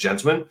always,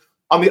 gentlemen.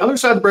 On the other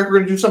side of the break, we're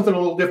going to do something a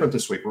little different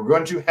this week. We're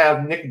going to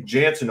have Nick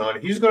Jansen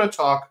on. He's going to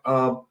talk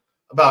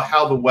about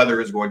how the weather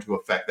is going to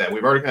affect that.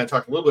 We've already kind of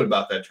talked a little bit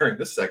about that during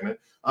this segment.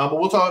 But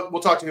we'll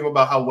talk to him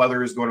about how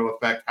weather is going to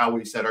affect how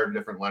we set our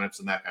different lineups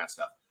and that kind of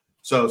stuff.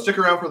 So stick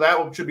around for that.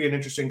 It should be an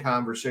interesting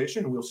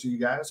conversation. We'll see you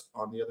guys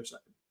on the other side.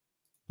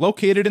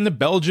 Located in the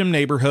Belgium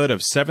neighborhood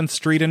of 7th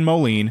Street in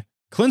Moline,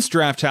 Clint's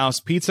Draft House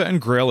Pizza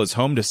and Grill is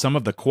home to some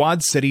of the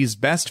Quad City's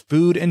best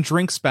food and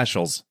drink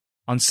specials.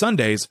 On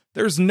Sundays,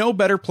 there's no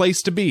better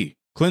place to be.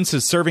 Clint's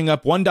is serving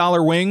up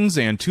 $1 wings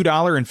and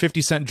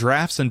 $2.50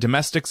 drafts and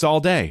domestics all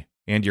day.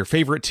 And your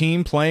favorite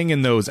team playing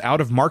in those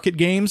out-of-market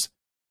games?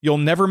 You'll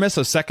never miss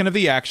a second of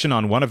the action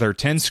on one of their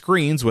 10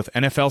 screens with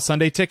NFL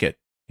Sunday Ticket.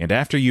 And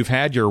after you've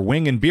had your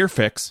wing and beer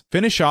fix,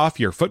 finish off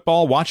your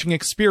football watching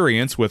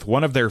experience with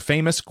one of their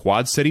famous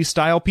Quad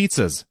City-style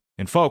pizzas.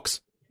 And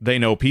folks, they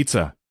know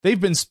pizza. They've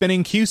been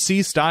spinning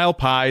QC-style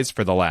pies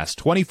for the last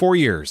 24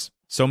 years.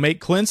 So make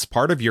Clint's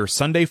part of your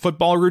Sunday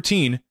football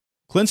routine.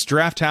 Clint's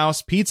Draft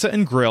House Pizza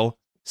and Grill,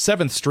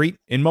 7th Street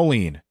in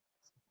Moline.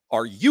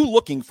 Are you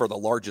looking for the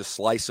largest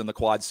slice in the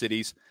Quad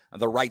Cities?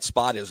 The right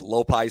spot is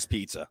Lopez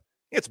Pizza.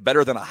 It's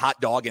better than a hot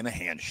dog and a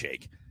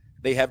handshake.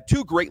 They have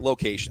 2 great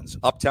locations,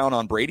 uptown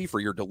on Brady for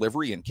your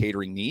delivery and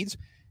catering needs,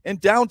 and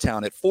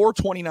downtown at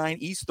 429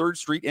 East 3rd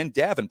Street in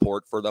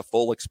Davenport for the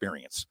full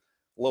experience.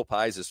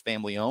 Lopez is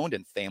family-owned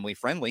and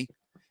family-friendly.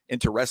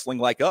 Into wrestling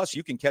like us,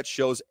 you can catch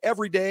shows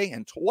every day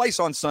and twice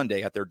on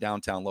Sunday at their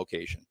downtown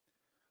location.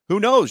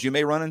 Who knows, you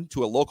may run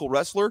into a local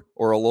wrestler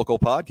or a local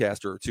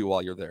podcaster or two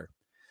while you're there.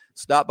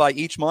 Stop by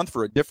each month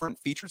for a different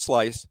featured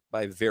slice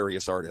by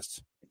various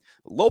artists.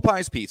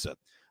 Lopez Pizza,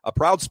 a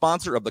proud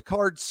sponsor of the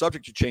Cards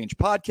Subject to Change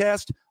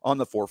podcast on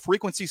the For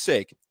Frequency's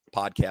Sake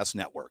podcast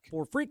network.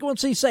 For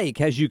Frequency's Sake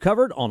has you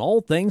covered on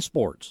all things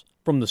sports.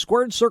 From the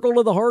squared circle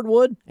to the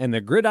hardwood and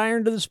the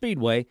gridiron to the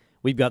speedway,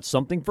 we've got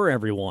something for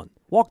everyone.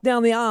 Walk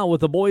down the aisle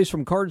with the boys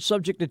from Cards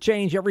Subject to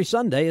Change every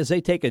Sunday as they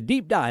take a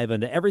deep dive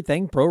into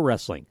everything pro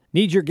wrestling.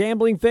 Need your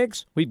gambling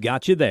fix? We've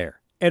got you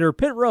there. Enter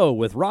Pit Row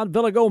with Rod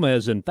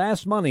Villagomez and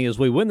Fast Money as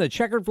we win the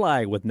checkered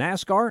flag with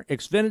NASCAR,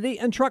 Xfinity,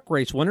 and truck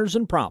race winners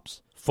and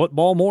props.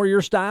 Football more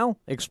your style?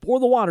 Explore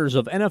the waters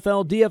of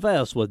NFL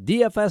DFS with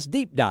DFS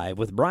Deep Dive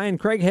with Brian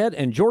Craighead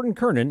and Jordan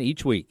Kernan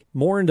each week.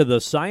 More into the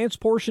science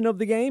portion of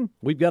the game?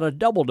 We've got a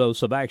double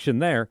dose of action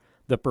there.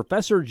 The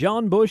Professor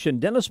John Bush and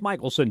Dennis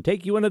Michelson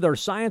take you into their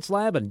science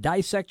lab and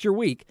dissect your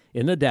week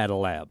in the data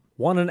lab.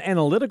 Want an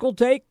analytical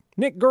take?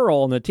 Nick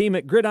Gurl and the team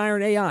at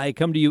Gridiron AI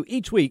come to you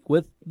each week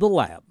with The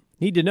Lab.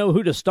 Need to know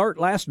who to start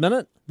last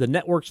minute? The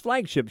network's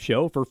flagship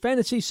show, For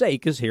Fantasy's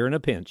Sake, is here in a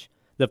pinch.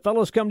 The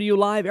fellas come to you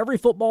live every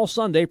football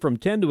Sunday from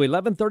 10 to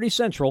 11:30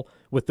 Central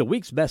with the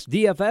week's best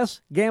DFS,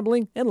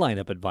 gambling, and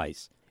lineup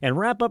advice. And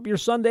wrap up your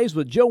Sundays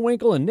with Joe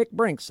Winkle and Nick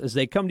Brinks as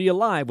they come to you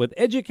live with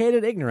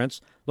educated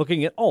ignorance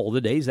looking at all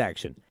the day's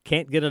action.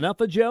 Can't get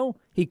enough of Joe?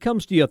 He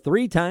comes to you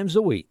 3 times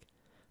a week.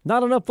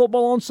 Not enough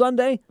football on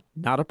Sunday?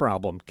 Not a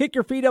problem. Kick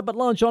your feet up at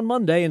lunch on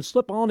Monday and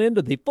slip on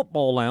into the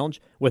football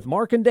lounge with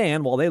Mark and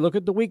Dan while they look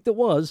at the week that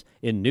was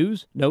in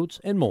news,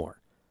 notes, and more.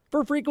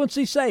 For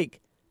frequency's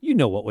sake, you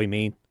know what we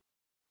mean.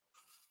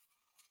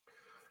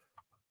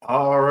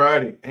 All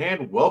righty,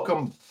 and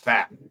welcome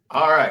back.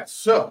 All right,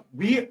 so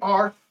we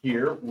are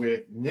here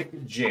with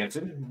Nick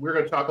Jansen. We're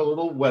going to talk a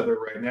little weather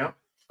right now.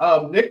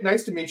 Nick,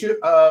 nice to meet you.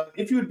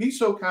 If you would be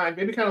so kind,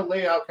 maybe kind of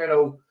lay out kind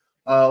of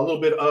a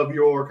little bit of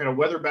your kind of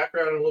weather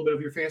background and a little bit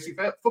of your fantasy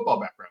football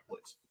background,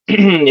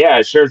 please.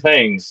 Yeah, sure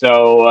thing.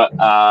 So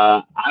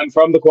I'm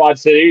from the Quad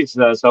Cities,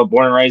 so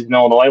born and raised in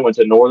Illinois, went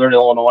to Northern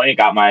Illinois,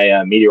 got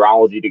my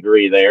meteorology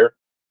degree there.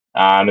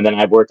 And then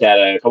I've worked at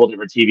a couple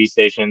different TV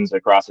stations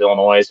across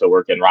Illinois. So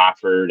worked in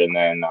Rockford and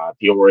then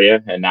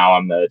Peoria. And now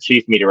I'm the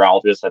chief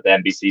meteorologist at the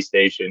NBC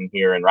station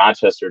here in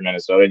Rochester,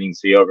 Minnesota. And you can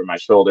see over my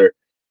shoulder,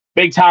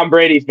 big Tom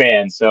Brady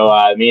fan. So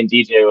me and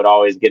DJ would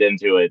always get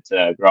into it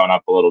growing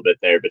up a little bit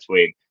there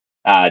between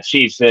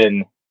Chiefs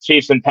and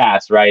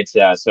Pats, right?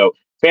 So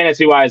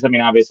fantasy wise, I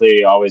mean,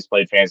 obviously always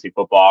played fantasy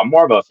football. I'm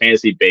more of a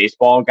fantasy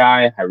baseball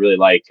guy. I really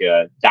like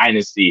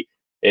Dynasty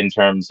in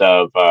terms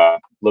of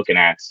looking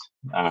at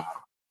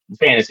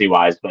fantasy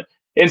wise, but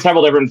in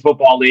several different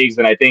football leagues.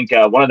 And I think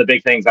one of the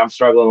big things I'm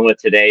struggling with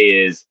today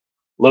is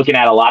looking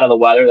at a lot of the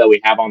weather that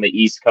we have on the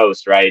East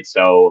Coast, right?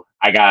 So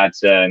I got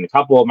in a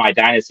couple of my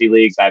dynasty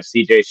leagues, I have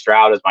CJ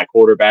Stroud as my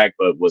quarterback,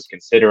 but was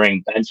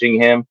considering benching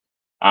him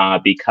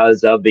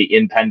because of the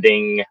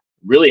impending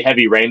really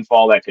heavy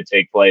rainfall that could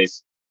take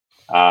place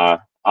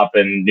up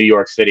in New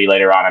York City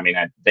later on. I mean,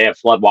 they have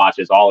flood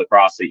watches all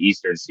across the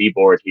eastern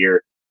seaboard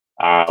here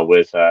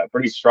with a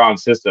pretty strong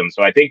system.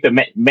 So I think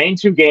the main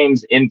two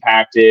games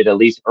impacted, at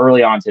least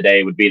early on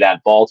today, would be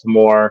that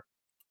Baltimore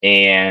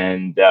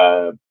and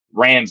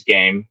Rams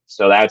game.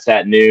 So that's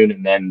at noon,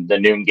 and then the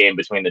noon game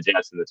between the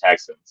Jets and the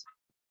Texans.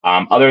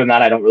 Other than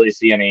that, I don't really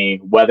see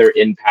any weather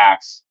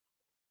impacts.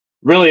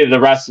 Really, the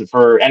rest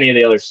for any of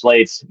the other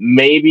slates,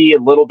 maybe a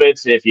little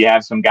bit if you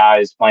have some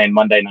guys playing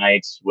Monday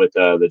nights with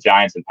the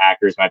Giants and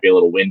Packers, might be a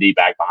little windy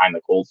back behind the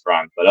cold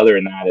front. But other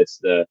than that,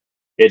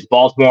 it's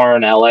Baltimore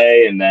and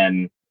LA, and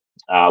then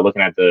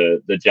looking at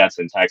the Jets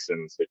and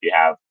Texans if you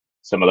have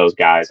some of those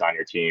guys on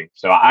your team.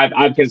 So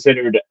I've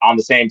considered on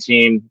the same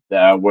team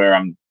where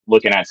I'm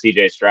looking at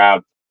CJ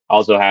Stroud,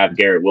 also have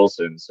Garrett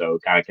Wilson. So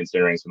kind of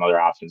considering some other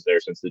options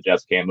there since the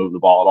Jets can't move the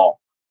ball at all.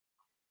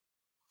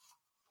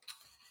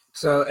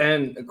 So,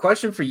 and a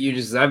question for you,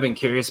 just I've been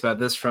curious about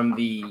this from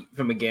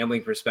a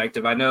gambling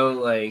perspective. I know,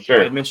 like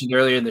I mentioned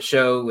earlier in the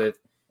show, with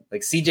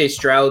like CJ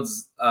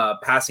Stroud's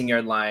passing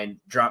yard line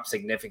dropped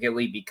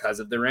significantly because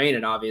of the rain,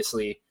 and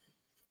obviously,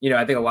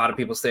 I think a lot of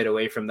people stayed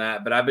away from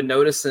that. But I've been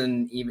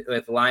noticing even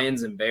with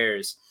Lions and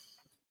Bears,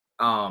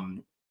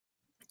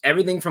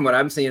 everything from what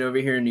I'm seeing over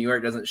here in New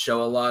York doesn't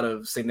show a lot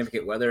of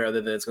significant weather,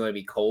 other than it's going to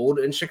be cold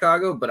in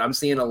Chicago. But I'm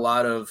seeing a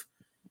lot of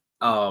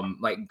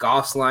like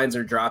Goff's lines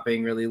are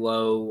dropping really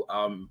low.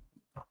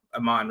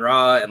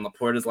 Amon-Ra and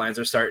Laporta's lines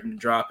are starting to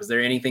drop. Is there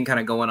anything kind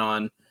of going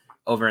on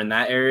over in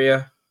that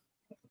area?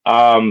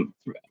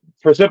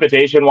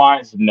 Precipitation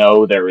wise,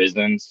 no, there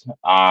isn't.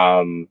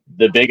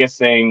 The biggest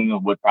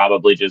thing would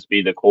probably just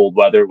be the cold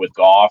weather with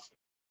Goff.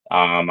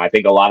 I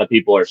think a lot of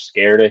people are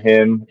scared of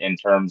him in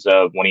terms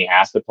of when he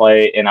has to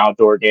play in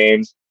outdoor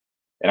games.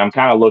 And I'm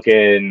kind of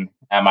looking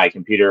at my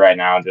computer right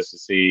now just to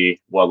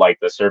see what like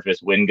the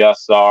surface wind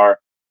gusts are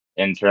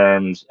in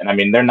terms, and I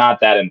mean, they're not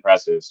that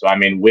impressive. So, I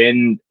mean,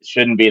 wind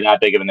shouldn't be that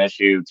big of an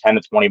issue, 10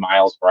 to 20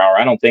 miles per hour.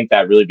 I don't think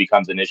that really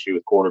becomes an issue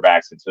with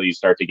quarterbacks until you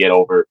start to get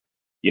over,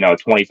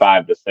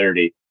 25 to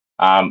 30.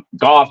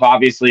 Goff,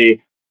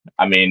 obviously,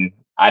 I mean,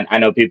 I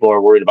know people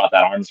are worried about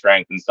that arm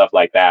strength and stuff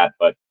like that,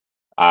 but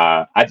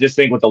I just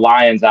think with the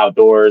Lions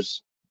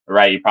outdoors,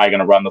 right, you're probably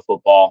going to run the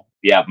football.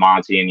 You have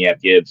Monty and you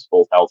have Gibbs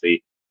both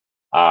healthy.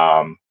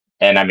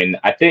 And I mean,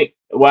 I think,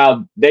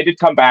 well, they did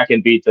come back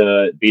and beat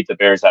the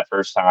Bears that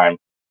first time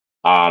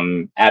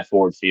at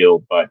Ford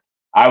Field, but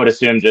I would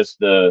assume just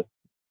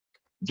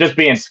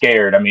being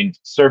scared. I mean,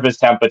 surface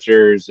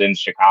temperatures in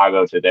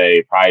Chicago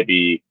today probably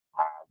be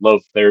low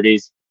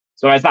 30s.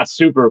 So it's not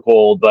super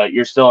cold, but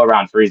you're still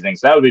around freezing.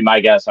 So that would be my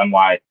guess on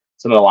why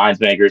some of the lines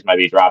makers might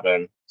be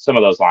dropping some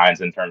of those lines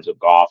in terms of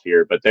Goff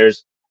here. But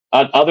there's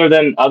other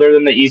than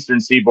the Eastern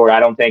Seaboard, I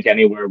don't think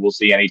anywhere we'll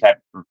see any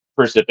type of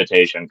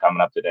precipitation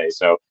coming up today.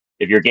 So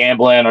if you're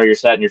gambling or you're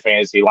setting your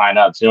fantasy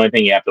lineups, the only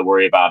thing you have to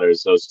worry about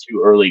is those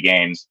two early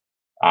games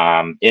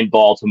in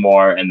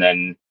Baltimore and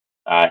then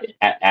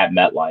at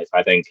MetLife,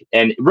 I think.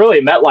 And really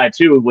MetLife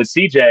too with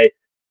CJ,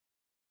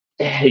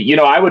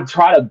 I would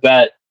try to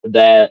bet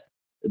that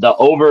the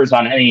overs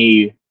on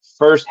any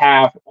first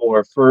half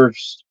or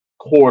first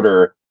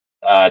quarter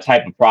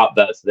type of prop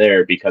bets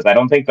there, because I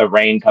don't think the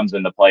rain comes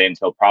into play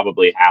until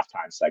probably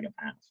halftime, second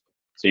half.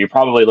 So you're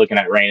probably looking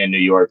at rain in New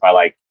York by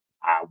like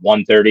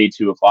 1:30,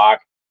 2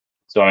 o'clock.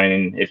 So, I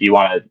mean, if you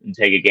want to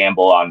take a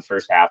gamble on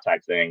first half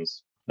type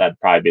things, that'd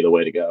probably be the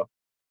way to go.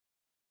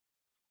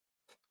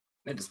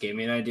 That just gave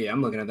me an idea.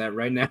 I'm looking at that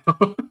right now.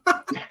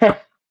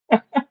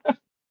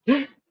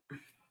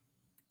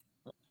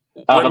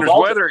 When there's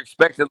weather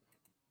expected,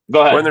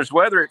 go ahead. When there's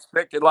weather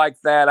expected like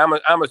that,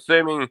 I'm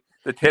assuming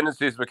the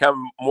tendencies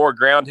become more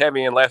ground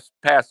heavy and less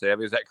pass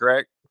heavy. Is that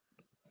correct?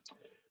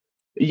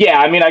 Yeah,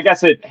 I mean, I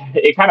guess it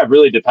kind of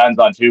really depends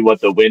on too what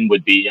the wind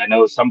would be. I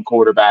know some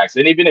quarterbacks,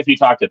 and even if you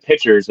talk to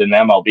pitchers in the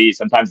MLB,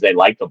 sometimes they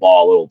like the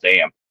ball a little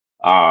damp.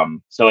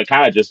 So it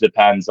kind of just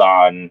depends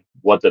on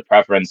what the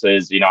preference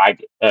is. I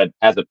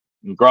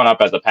growing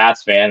up as a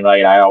Pats fan,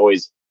 right, I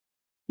always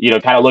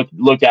kind of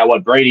looked at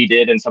what Brady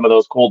did in some of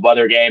those cold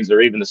weather games,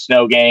 or even the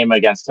snow game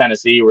against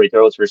Tennessee where he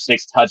throws for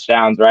 6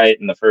 touchdowns right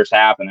in the first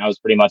half, and that was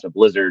pretty much a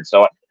blizzard.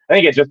 So I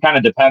think it just kind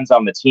of depends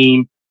on the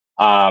team.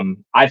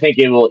 I think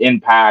it will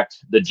impact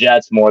the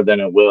Jets more than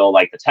it will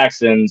like the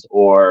Texans,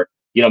 or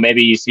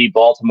maybe you see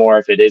Baltimore.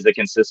 If it is a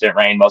consistent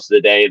rain most of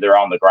the day, they're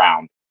on the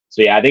ground.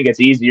 So yeah, I think it's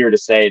easier to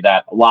say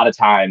that a lot of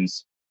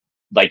times,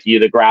 like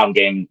the ground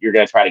game, you're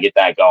going to try to get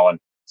that going,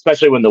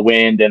 especially when the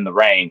wind and the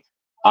rain.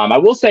 I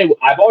will say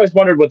I've always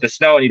wondered with the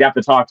snow, and you'd have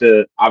to talk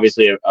to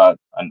obviously a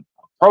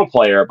pro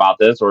player about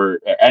this, or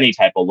any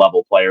type of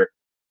level player.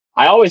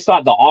 I always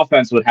thought the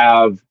offense would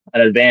have an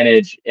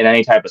advantage in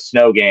any type of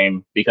snow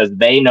game because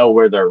they know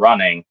where they're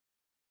running,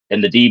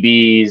 and the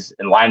DBs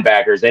and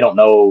linebackers, they don't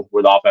know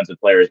where the offensive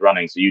player is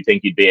running. So you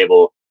think you'd be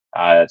able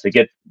to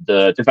get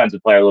the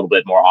defensive player a little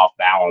bit more off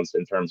balance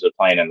in terms of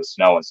playing in the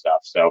snow and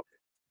stuff. So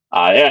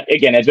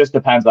Again, it just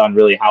depends on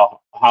really how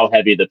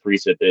heavy the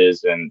precip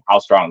is and how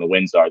strong the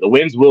winds are. The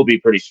winds will be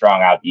pretty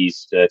strong out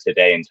east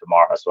today and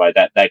tomorrow, so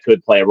that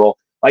could play a role.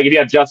 Like if you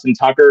have Justin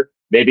Tucker,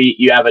 maybe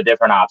you have a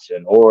different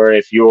option. Or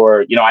if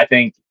you're, I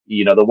think,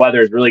 the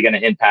weather is really going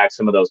to impact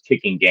some of those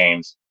kicking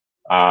games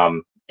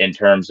in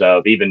terms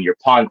of even your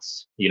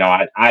punts.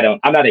 I'm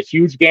not a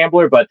huge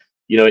gambler, but,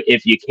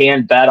 if you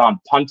can bet on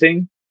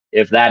punting,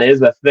 if that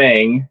is a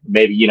thing,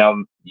 maybe,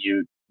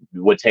 you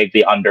would take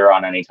the under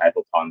on any type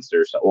of punts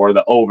or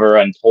the over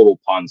on total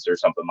punts or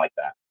something like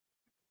that.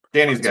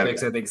 Danny's got it.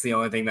 I think it's the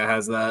only thing that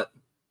has that.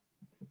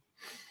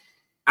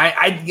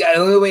 The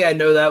only way I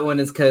know that one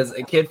is because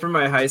a kid from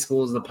my high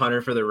school is the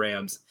punter for the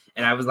Rams,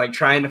 and I was like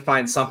trying to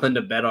find something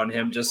to bet on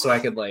him just so I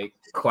could like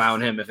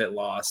clown him if it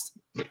lost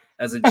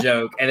as a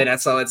joke. And then I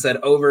saw it said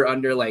over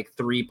under like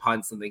 3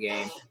 punts in the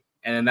game,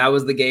 and then that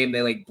was the game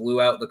they like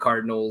blew out the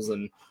Cardinals,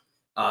 and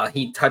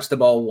he touched the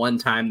ball 1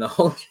 time the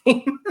whole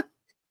game.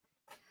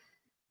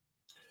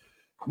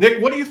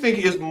 Nick, what do you think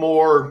is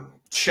more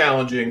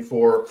challenging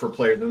for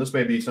players? And this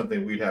may be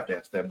something we'd have to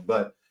ask them,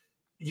 but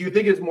you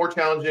think it's more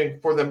challenging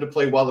for them to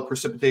play while the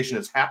precipitation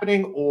is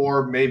happening,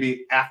 or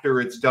maybe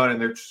after it's done and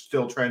they're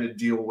still trying to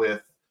deal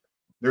with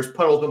there's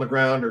puddles on the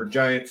ground or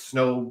giant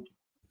snow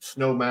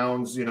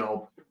mounds,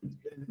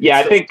 Yeah,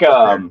 I think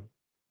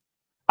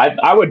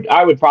I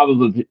would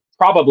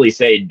probably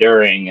say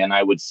during, and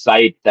I would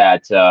cite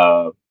that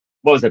what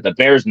was it, the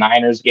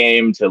Bears-Niners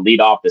game to lead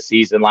off the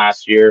season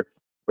last year,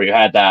 where you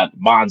had that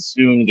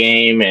monsoon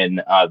game and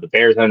the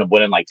Bears ended up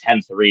winning like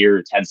 10-3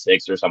 or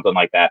 10-6 or something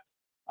like that.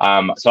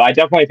 So I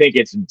definitely think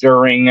it's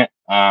during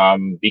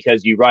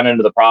because you run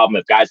into the problem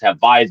if guys have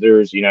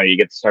visors, you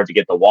get to start to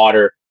get the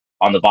water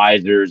on the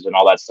visors and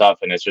all that stuff.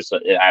 And it's just,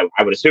 I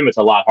would assume it's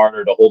a lot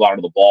harder to hold on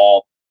to the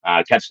ball,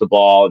 catch the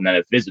ball. And then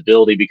if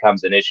visibility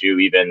becomes an issue,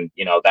 even,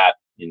 even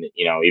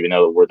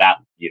though we're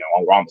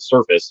on the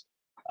surface,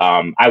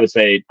 I would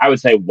say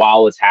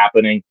while it's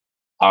happening,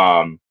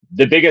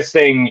 the biggest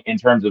thing in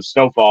terms of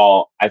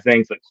snowfall, I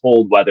think the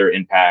cold weather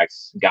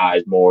impacts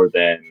guys more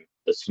than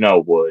the snow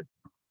would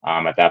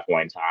at that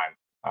point in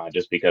time.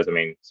 Just because,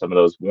 some of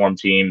those warm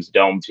teams,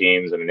 dome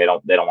teams, they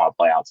don't want to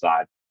play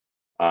outside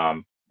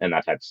and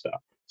that type of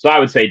stuff. So I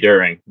would say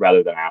during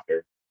rather than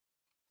after.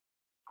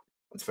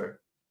 That's fair.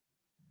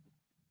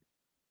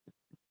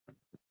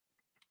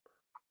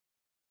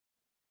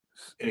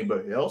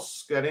 Anybody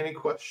else got any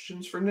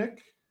questions for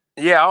Nick?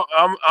 Yeah,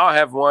 I'll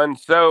have one.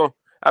 So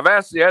I've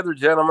asked the other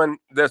gentleman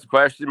this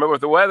question, but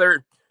with the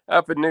weather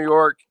up in New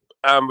York,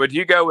 would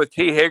you go with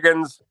T.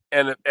 Higgins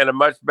and a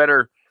much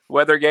better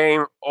weather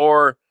game,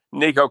 or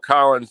Nico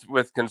Collins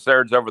with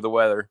concerns over the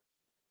weather?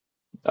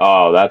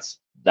 Oh, that's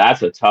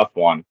a tough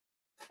one.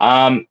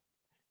 I'm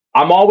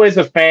always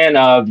a fan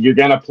of you're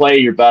going to play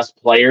your best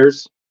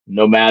players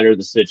no matter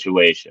the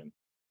situation.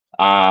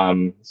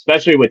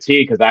 Especially with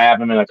T, because I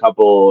have him in a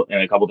couple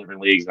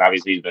different leagues, and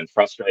obviously he's been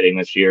frustrating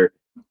this year,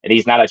 and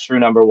he's not a true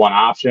number one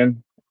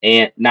option.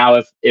 And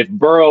now if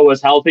Burrow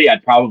was healthy,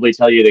 I'd probably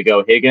tell you to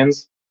go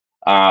Higgins.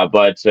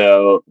 But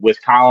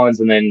with Collins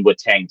and then with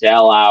Tank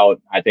Dell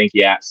out, I think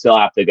you still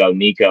have to go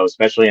Nico,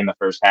 especially in the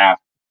first half.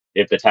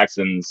 If the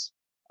Texans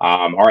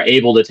are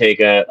able to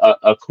take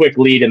a quick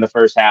lead in the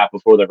first half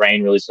before the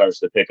rain really starts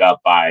to pick up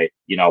by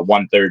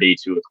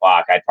 1:30, 2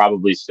 o'clock, I'd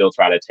probably still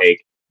try to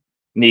take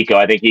Nico.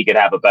 I think he could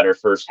have a better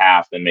first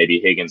half than maybe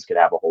Higgins could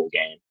have a whole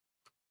game.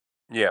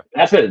 Yeah,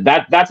 that's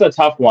a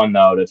tough one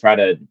though to try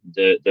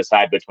to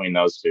decide between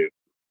those two.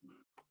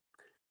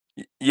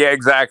 Yeah,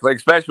 exactly.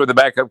 Especially with the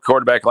backup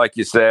quarterback, like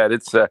you said,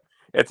 it's a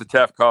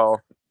tough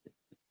call.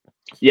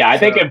 Yeah, I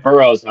think if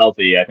Burrow's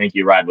healthy, I think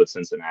you ride with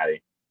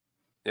Cincinnati.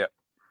 Yeah.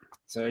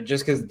 So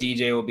just because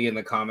DJ will be in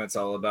the comments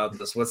all about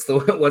this, what's the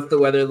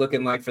weather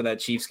looking like for that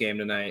Chiefs game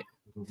tonight?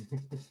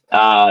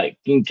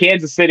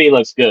 Kansas City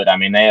looks good.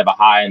 They have a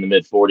high in the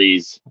mid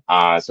 40s,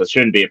 so it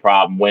shouldn't be a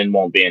problem. Wind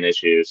won't be an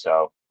issue.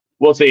 So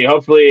we'll see.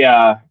 Hopefully,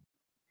 a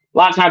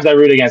lot of times I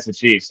root against the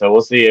Chiefs, so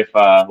we'll see if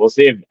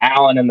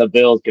Allen and the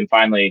Bills can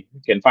finally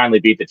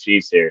beat the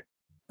Chiefs here.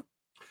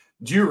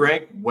 Do you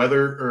rank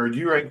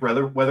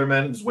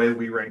weathermen the way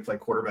we rank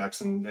like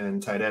quarterbacks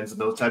and tight ends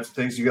and those types of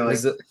things? You go like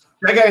that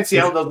guy in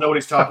Seattle doesn't know what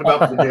he's talking about.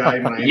 But the guy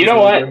in Miami, you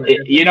know what?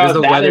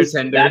 That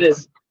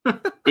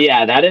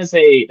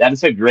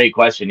is a great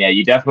question. Yeah,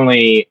 you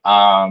definitely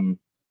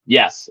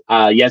yes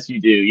you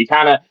do. You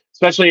kind of,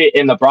 especially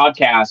in the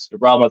broadcast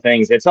realm of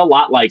things, it's a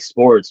lot like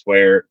sports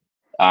where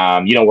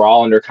we're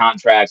all under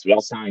contracts. We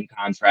all sign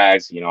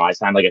contracts. I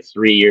signed like a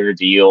 3-year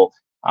deal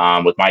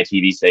with my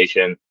TV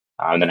station.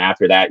 And then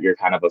after that, you're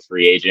kind of a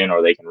free agent,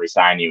 or they can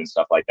resign you and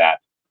stuff like that.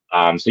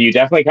 So you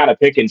definitely kind of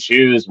pick and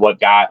choose what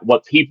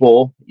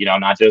people,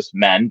 not just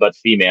men, but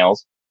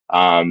females,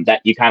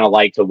 that you kind of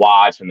like to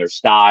watch and their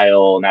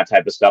style and that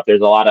type of stuff.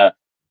 There's a lot of,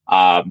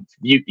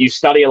 you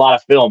study a lot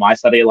of film. I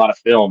study a lot of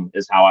film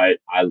is how I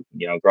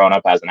growing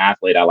up as an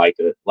athlete, I like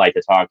to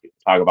talk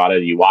about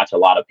it. You watch a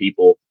lot of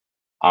people,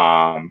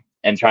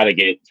 and try to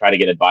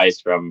get advice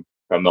from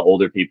the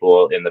older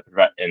people in the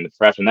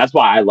profession. That's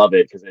why I love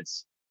it,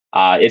 because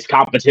it's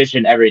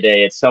competition every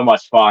day. It's so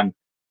much fun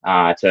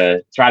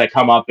to try to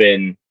come up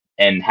and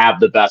have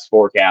the best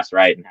forecast,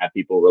 right, and have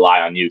people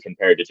rely on you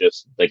compared to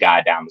just the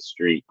guy down the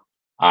street.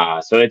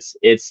 So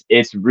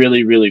it's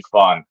really, really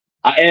fun.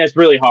 And it's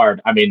really hard.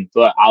 I mean,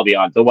 I'll be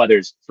honest, the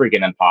weather's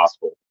freaking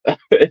impossible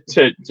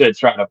to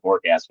try to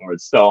forecast for.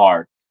 It's so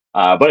hard.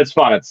 But it's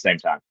fun at the same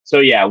time. So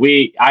yeah,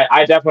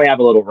 I definitely have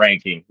a little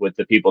ranking with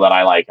the people that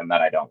I like and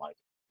that I don't like.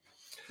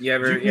 You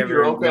ever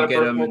your own kind of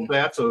personal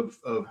stats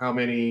of how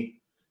many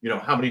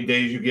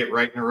days you get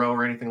right in a row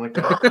or anything like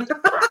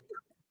that?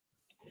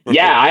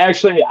 Yeah,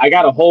 I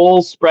got a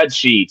whole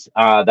spreadsheet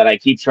that I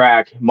keep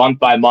track month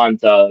by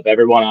month of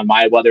everyone on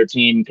my weather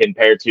team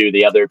compared to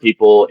the other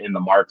people in the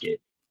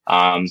market.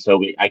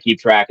 I keep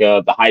track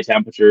of the high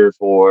temperature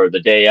for the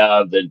day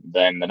of,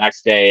 then the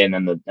next day, and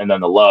then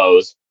the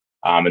lows.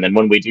 And then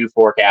when we do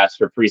forecast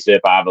for precip,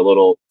 I have a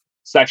little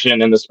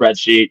section in the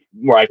spreadsheet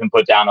where I can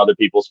put down other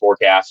people's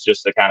forecasts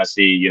just to kind of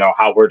see,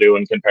 how we're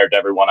doing compared to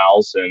everyone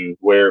else and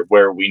where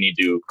we need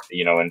to,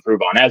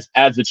 improve on.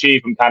 As the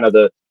chief,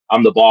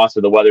 I'm the boss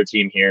of the weather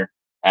team here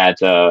at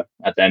the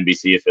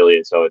NBC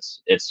affiliate. So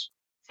it's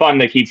fun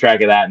to keep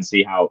track of that and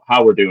see how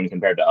we're doing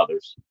compared to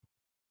others.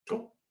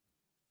 Cool.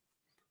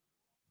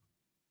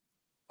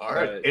 All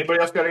right. Anybody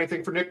else got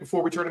anything for Nick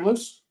before we turn him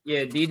loose?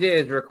 Yeah, DJ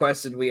has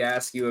requested we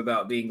ask you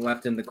about being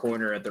left in the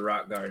corner at the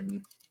Rock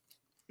Garden.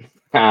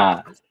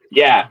 Yeah,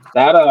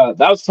 that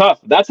was tough.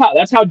 That's how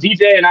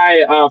DJ and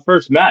I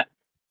first met.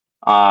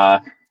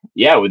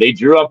 They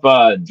drew up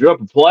a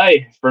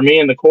play for me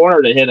in the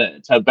corner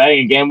to bang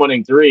a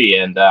game-winning three,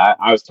 and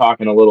I was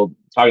talking a little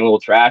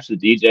trash to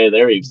DJ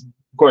there. He was,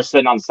 of course,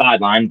 sitting on the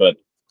sideline, but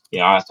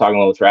I was talking a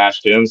little trash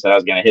to him, so I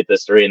was going to hit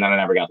this three, and then I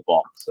never got the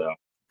ball. So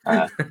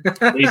at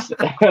least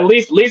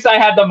I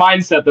had the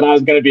mindset that I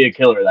was going to be a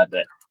killer that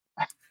day.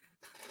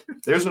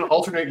 There's an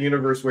alternate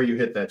universe where you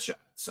hit that shot.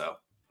 So.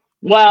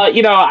 Well,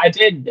 I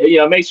did,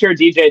 make sure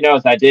DJ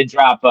knows I did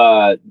drop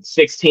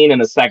 16 in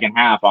the second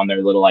half on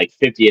their little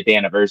 50th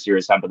anniversary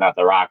or something at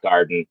the Rock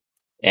Garden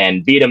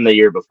and beat them the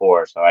year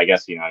before. So I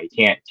guess, you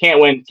can't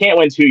win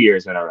 2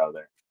 years in a row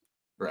there.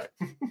 Right.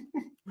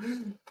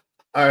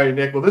 All right,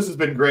 Nick. Well, this has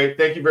been great.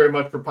 Thank you very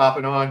much for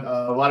popping on.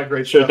 A lot of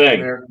great stuff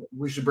in there.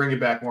 We should bring you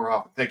back more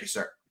often. Thank you,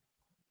 sir.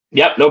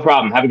 Yep, no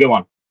problem. Have a good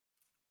one.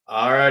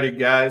 All righty,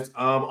 guys.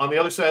 On the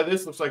other side of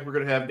this, looks like we're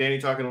going to have Danny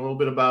talking a little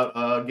bit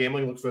about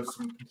gambling. Looks like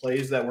some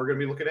plays that we're going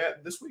to be looking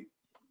at this week.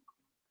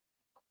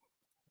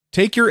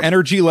 Take your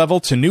energy level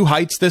to new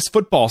heights this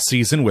football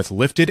season with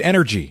Lifted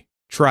Energy.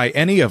 Try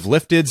any of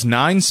Lifted's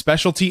 9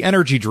 specialty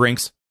energy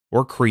drinks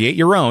or create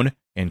your own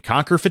and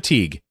conquer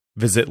fatigue.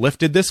 Visit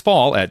Lifted this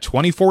fall at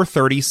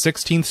 2430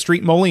 16th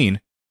Street, Moline,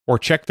 or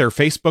check their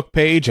Facebook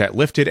page at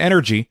Lifted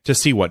Energy to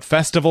see what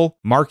festival,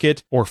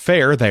 market, or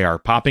fair they are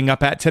popping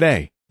up at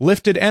today.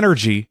 Lifted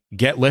Energy,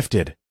 get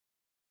lifted.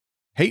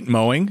 Hate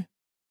mowing?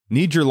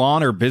 Need your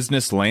lawn or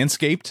business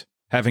landscaped?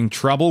 Having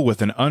trouble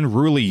with an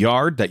unruly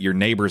yard that your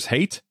neighbors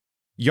hate?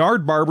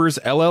 Yard Barbers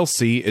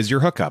LLC is your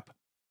hookup.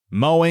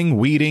 Mowing,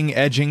 weeding,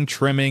 edging,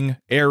 trimming,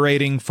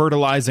 aerating,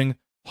 fertilizing,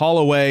 haul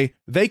away,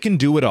 they can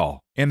do it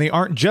all. And they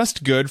aren't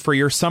just good for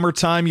your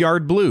summertime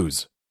yard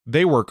blues.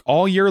 They work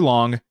all year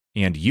long,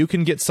 and you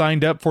can get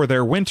signed up for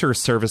their winter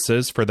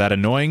services for that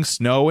annoying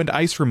snow and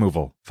ice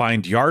removal.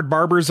 Find Yard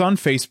Barbers on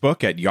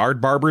Facebook at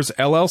Yard Barbers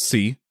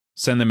LLC,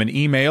 send them an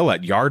email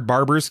at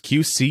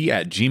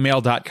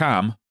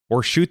yardbarbersqc@gmail.com,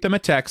 or shoot them a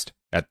text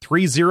at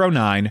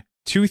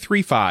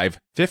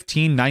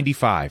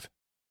 309-235-1595.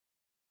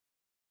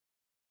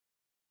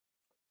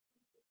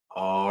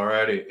 All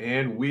righty,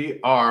 and we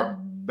are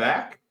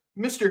back.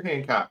 Mr.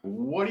 Hancock,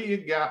 what do you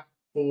got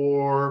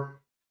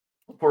for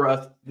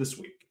us this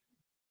week?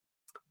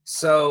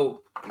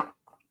 So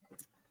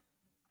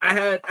I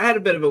had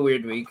a bit of a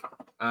weird week,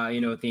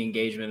 with the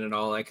engagement and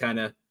all. I kind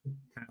of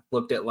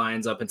looked at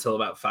lines up until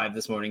about 5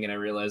 this morning, and I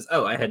realized,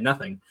 I had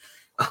nothing.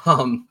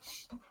 But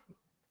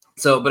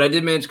I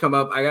did manage to come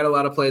up. I got a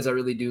lot of plays I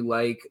really do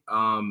like.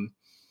 And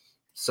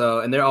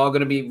they're all going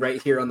to be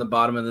right here on the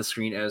bottom of the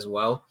screen as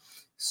well.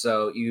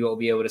 So you will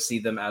be able to see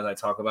them as I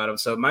talk about them.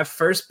 So my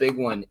first big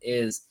one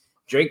is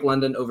Drake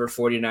London over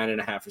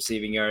 49.5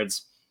 receiving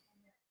yards.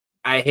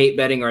 I hate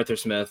betting Arthur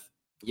Smith.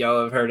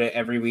 Y'all have heard it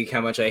every week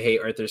how much I hate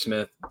Arthur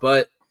Smith,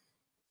 but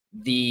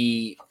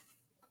the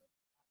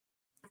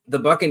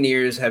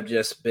Buccaneers have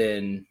just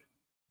been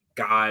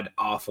god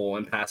awful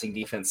in passing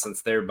defense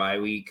since their bye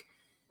week.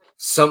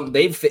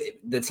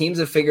 The teams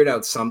have figured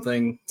out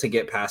something to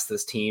get past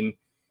this team.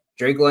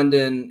 Drake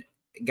London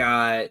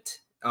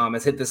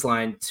has hit this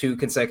line 2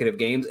 consecutive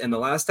games, and the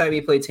last time he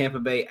played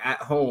Tampa Bay at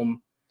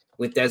home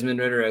with Desmond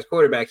Ridder as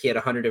quarterback, he had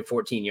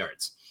 114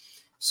 yards.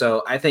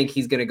 So I think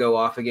he's going to go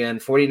off again.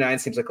 49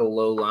 seems like a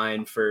low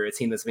line for a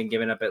team that's been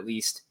giving up at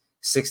least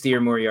 60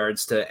 or more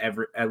yards to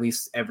at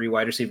least every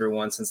wide receiver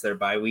one since their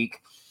bye week.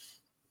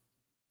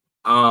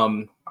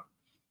 So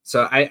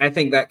I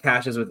think that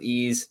cashes with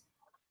ease.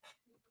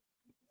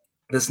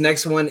 This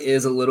next one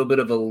is a little bit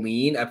of a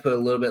lean. I put a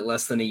little bit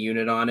less than a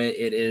unit on it.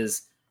 It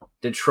is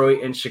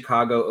Detroit and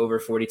Chicago over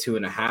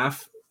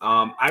 42.5.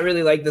 I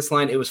really like this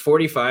line. It was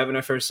 45 when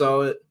I first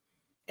saw it,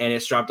 and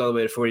it's dropped all the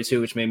way to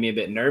 42, which made me a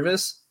bit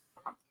nervous.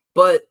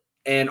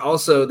 And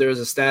also there was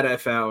a stat I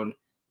found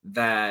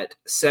that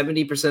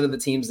 70% of the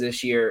teams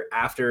this year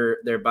after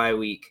their bye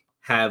week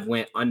have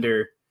went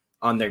under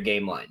on their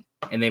game line,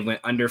 and they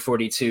went under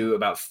 42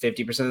 about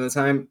 50% of the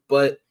time.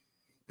 But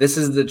this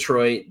is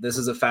Detroit. This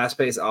is a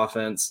fast-paced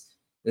offense.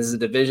 This is a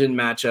division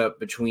matchup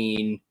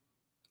between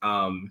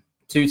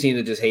two teams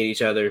that just hate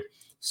each other.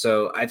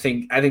 So I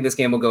think this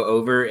game will go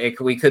over.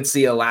 We could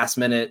see a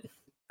last-minute,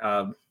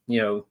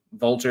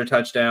 vulture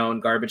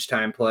touchdown, garbage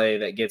time play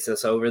that gets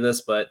us over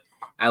this, but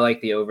I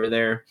like the over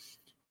there.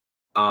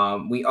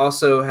 We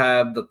also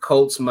have the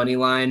Colts money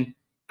line.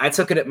 I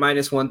took it at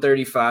minus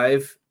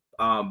 135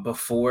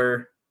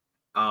 before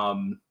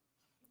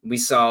we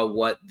saw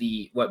what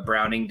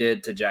Browning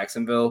did to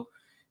Jacksonville,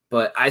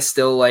 but I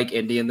still like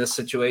Indy in this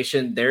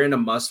situation. They're in a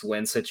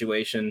must-win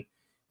situation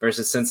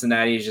versus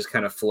Cincinnati is just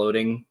kind of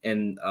floating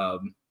in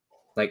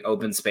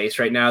open space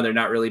right now. They're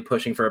not really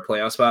pushing for a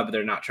playoff spot, but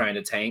they're not trying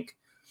to tank.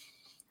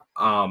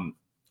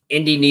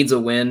 Indy needs a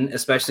win,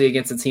 especially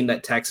against a team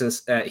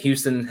that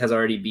Houston has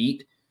already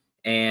beat.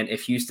 And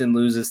if Houston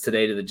loses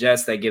today to the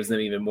Jets, that gives them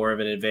even more of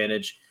an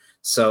advantage.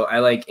 So I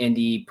like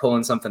Indy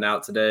pulling something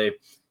out today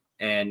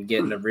and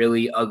getting a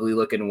really ugly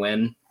looking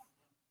win.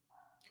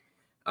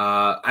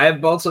 I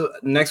have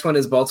next one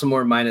is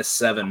Baltimore minus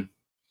 7.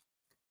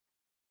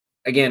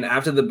 Again,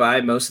 after the bye,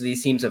 most of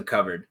these teams have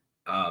covered.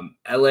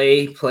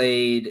 LA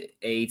played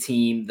a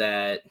team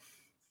that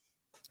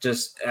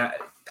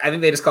I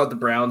think they just called the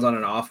Browns on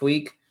an off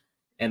week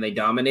and they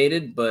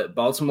dominated, but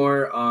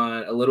Baltimore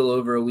on a little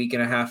over a week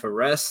and a half of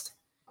rest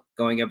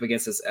going up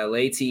against this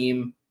LA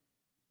team.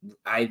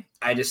 I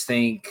just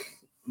think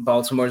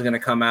Baltimore is going to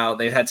come out.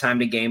 They've had time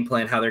to game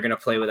plan how they're going to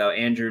play without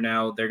Andrew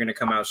now. They're going to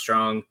come out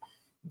strong.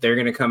 They're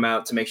going to come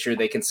out to make sure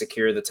they can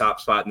secure the top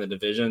spot in the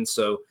division.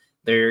 So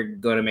they're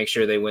going to make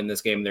sure they win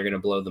this game. They're going to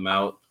blow them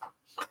out.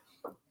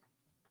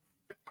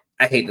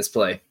 I hate this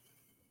play.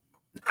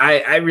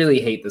 I really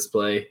hate this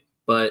play,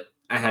 but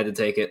I had to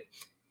take it.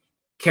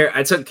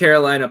 I took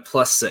Carolina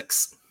plus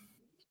 6.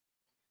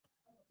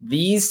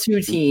 These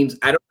two teams,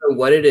 I don't know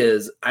what it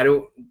is.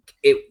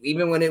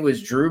 Even when it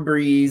was Drew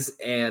Brees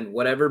and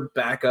whatever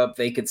backup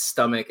they could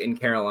stomach in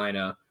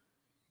Carolina,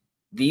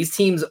 these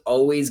teams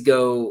always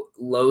go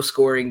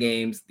low-scoring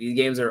games. These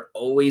games are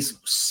always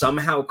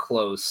somehow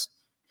close.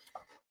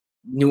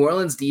 New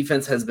Orleans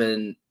defense has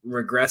been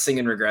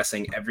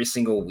regressing every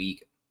single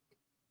week.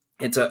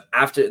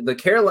 After the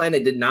Carolina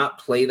did not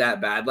play that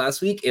bad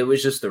last week, it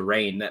was just the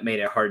rain that made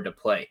it hard to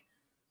play.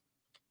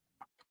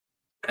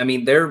 I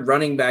mean, their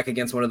running back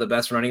against one of the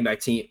best running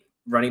back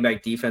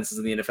defenses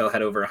in the NFL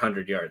had over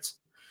 100 yards.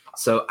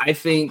 So I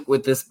think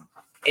with this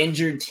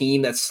injured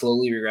team that's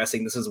slowly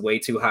regressing, this is way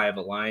too high of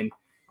a line.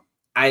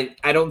 I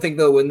don't think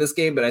they'll win this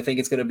game, but I think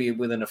it's going to be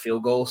within a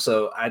field goal.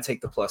 So I take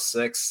the plus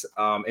 6.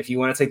 If you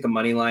want to take the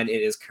money line,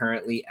 it is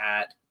currently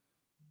at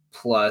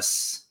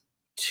plus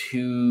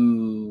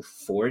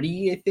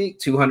 240, I think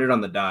 200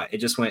 on the dot.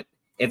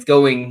 It's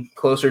going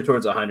closer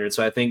towards 100.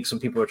 So I think some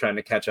people are trying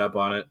to catch up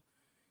on it,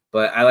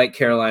 but I like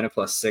Carolina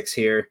plus 6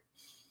 here.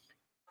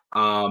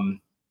 And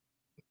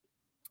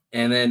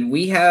then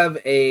we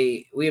have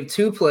 2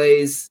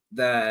 plays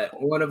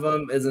that one of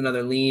them is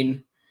another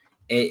lean.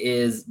 It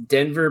is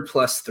Denver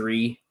plus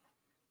 3.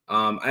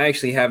 I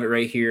actually have it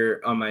right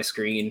here on my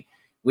screen.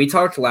 We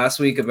talked last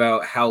week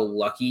about how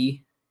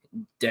lucky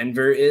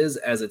Denver is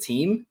as a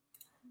team.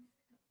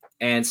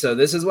 And so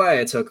this is why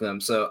I took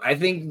them. So I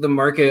think the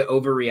market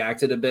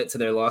overreacted a bit to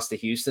their loss to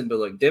Houston. But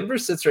look, Denver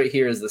sits right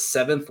here as the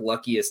 7th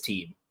luckiest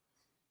team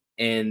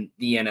in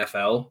the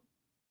NFL.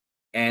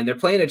 And they're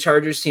playing a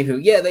Chargers team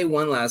who, they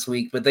won last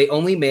week, but they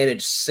only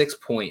managed 6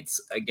 points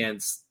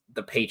against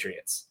the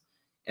Patriots.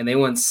 And they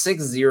won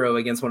 6-0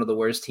 against one of the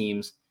worst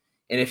teams.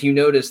 And if you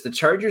notice, the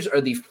Chargers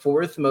are the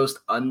 4th most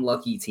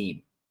unlucky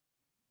team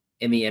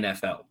in the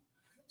NFL.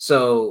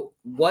 So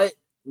what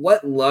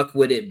luck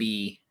would it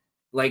be?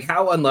 Like,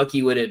 how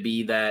unlucky would it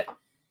be that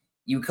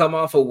you come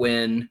off a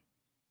win,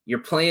 you're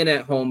playing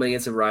at home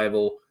against a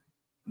rival,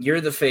 you're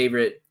the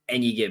favorite,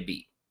 and you get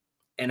beat?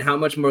 And how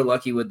much more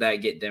lucky would that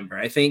get Denver?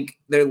 I think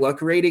their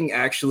luck rating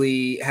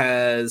actually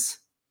has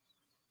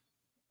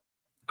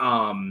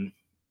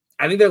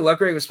I think their luck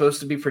rate was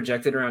supposed to be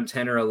projected around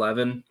 10 or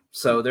 11.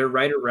 So they're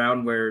right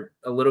around where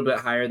a little bit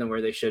higher than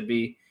where they should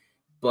be.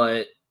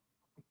 But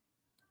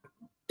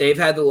they've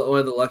had one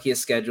of the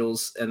luckiest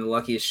schedules and the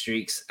luckiest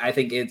streaks. I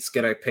think it's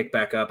going to pick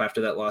back up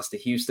after that loss to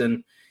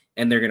Houston,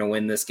 and they're going to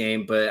win this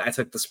game. But I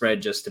took the spread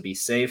just to be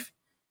safe.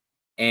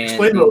 And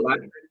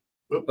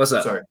what's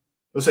up? Sorry.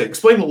 Let's say,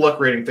 explain the luck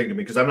rating thing to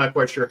me, because I'm not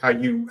quite sure how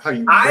you.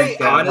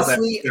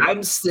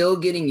 I'm still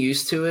getting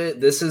used to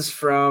it. This is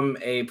from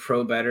a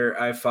pro bettor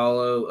I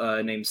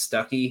follow named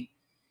Stuckey.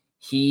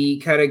 He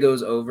kind of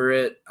goes over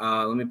it.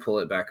 Let me pull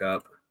it back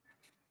up.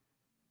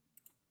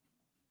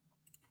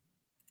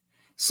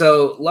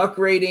 So luck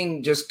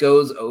rating just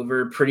goes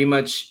over pretty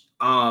much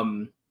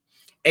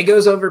it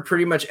goes over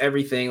pretty much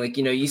everything. Like,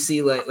 you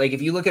see like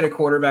if you look at a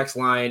quarterback's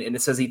line and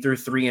it says he threw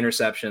 3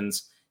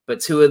 interceptions, but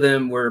 2 of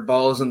them were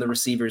balls in the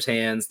receiver's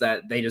hands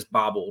that they just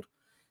bobbled.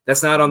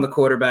 That's not on the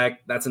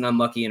quarterback. That's an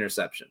unlucky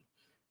interception,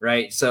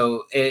 right?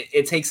 So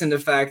it takes into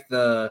fact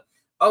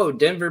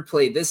Denver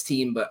played this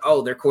team, but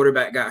their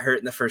quarterback got hurt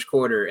in the first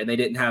quarter and they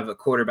didn't have a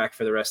quarterback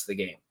for the rest of the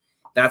game.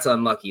 That's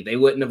unlucky. They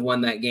wouldn't have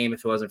won that game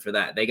if it wasn't for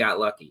that. They got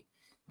lucky.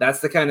 That's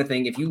the kind of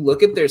thing. If you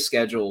look at their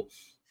schedule,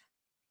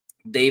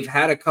 they've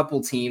had a couple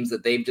teams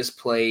that they've just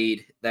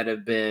played that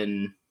have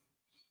been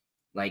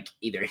like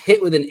either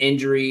hit with an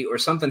injury or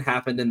something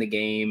happened in the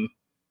game.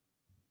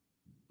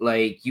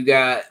 Like you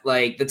got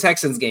like the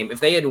Texans game. If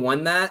they had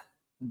won that,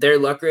 their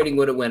luck rating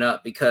would have went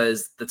up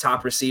because the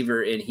top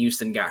receiver in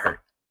Houston got hurt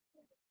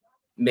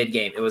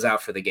mid-game. It was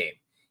out for the game.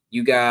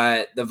 You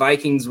got the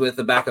Vikings with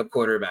a backup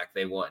quarterback.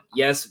 They won.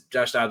 Yes,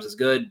 Josh Dobbs is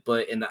good,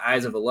 but in the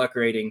eyes of a luck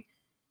rating,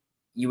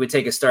 you would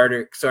take a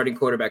starting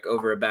quarterback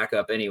over a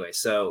backup anyway.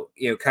 So,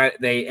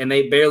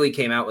 they barely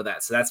came out with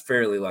that. So that's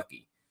fairly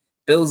lucky.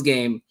 Bills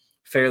game,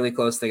 fairly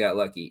close. They got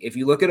lucky. If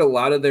you look at a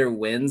lot of their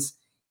wins,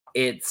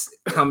 it's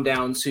come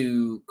down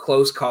to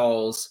close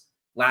calls,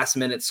 last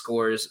minute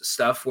scores,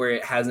 stuff where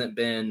it hasn't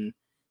been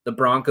the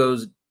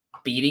Broncos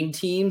beating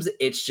teams.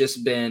 It's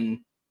just been,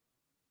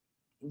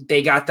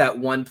 they got that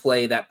one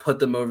play that put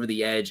them over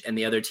the edge and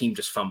the other team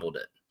just fumbled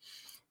it.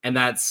 And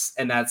that's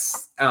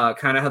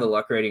kind of how the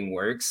luck rating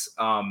works.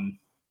 I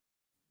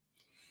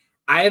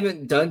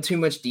haven't done too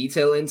much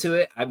detail into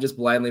it. I've just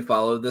blindly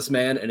followed this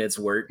man and it's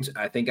worked.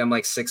 I think I'm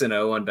like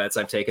 6-0 on bets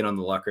I've taken on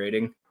the luck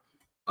rating.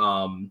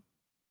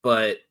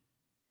 But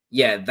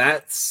yeah,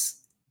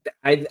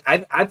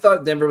 I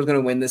thought Denver was going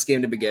to win this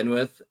game to begin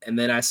with. And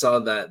then I saw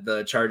that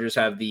the Chargers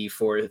have the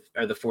fourth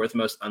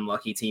most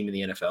unlucky team in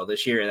the NFL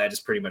this year. And that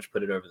just pretty much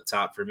put it over the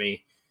top for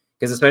me.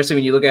 Because especially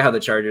when you look at how the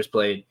Chargers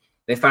played,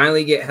 they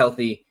finally get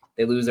healthy.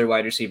 They lose their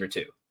wide receiver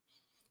too.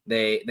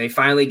 They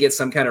finally get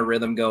some kind of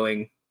rhythm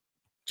going.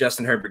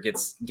 Justin Herbert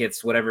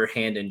gets whatever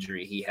hand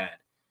injury he had.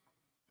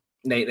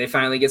 They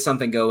finally get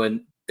something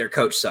going. Their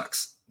coach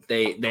sucks.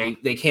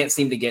 They can't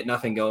seem to get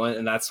nothing going,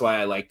 and that's why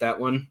I like that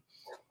one.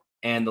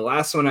 And the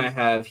last one I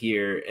have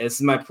here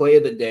is my play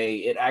of the day.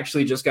 It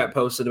actually just got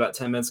posted about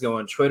 10 minutes ago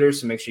on Twitter,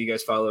 so make sure you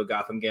guys follow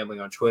Gotham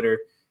Gambling on Twitter.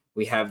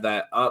 We have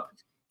that up.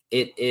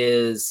 It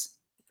is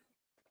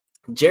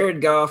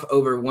Jared Goff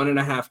over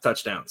 1.5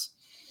 touchdowns.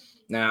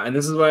 Now, and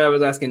this is why I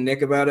was asking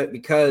Nick about it,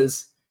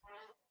 because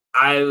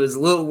I was a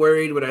little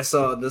worried when I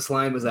saw this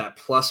line was at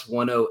plus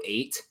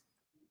 108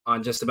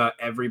 on just about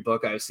every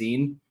book I've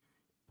seen.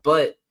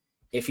 But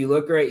if you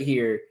look right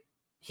here,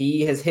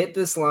 he has hit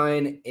this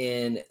line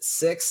in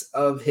 6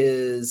 of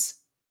his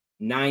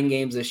 9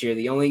 games this year.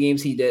 The only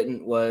games he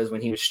didn't was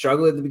when he was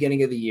struggling at the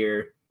beginning of the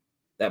year,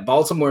 that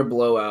Baltimore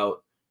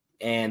blowout,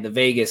 and the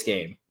Vegas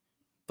game.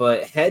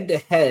 But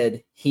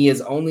head-to-head, he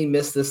has only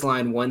missed this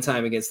line one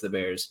time against the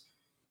Bears.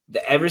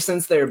 Ever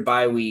since their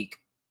bye week,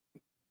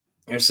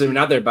 ever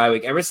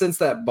since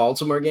that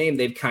Baltimore game,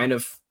 they've kind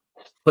of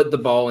put the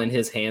ball in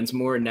his hands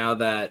more. Now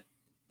that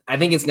I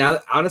think it's now,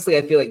 honestly,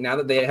 I feel like now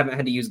that they haven't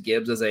had to use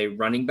Gibbs as a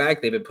running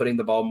back, they've been putting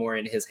the ball more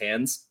in his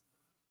hands.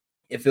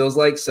 It feels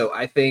like. So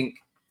I think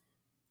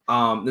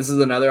this is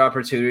another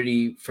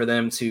opportunity for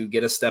them to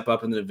get a step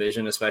up in the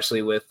division,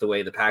 especially with the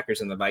way the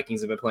Packers and the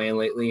Vikings have been playing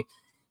lately.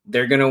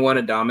 They're going to want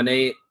to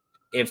dominate.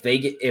 If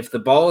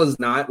the ball is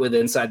not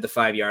within inside the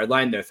 5-yard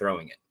line, they're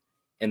throwing it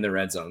in the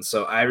red zone.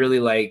 So I really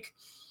like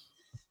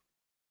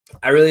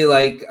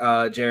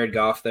Jared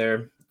Goff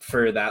there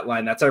for that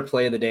line. That's our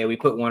play of the day. We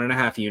put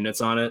 1.5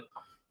 units on it.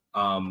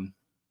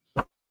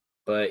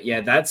 But yeah,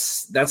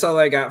 that's all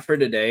I got for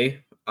today.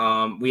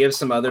 We have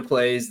some other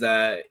plays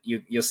that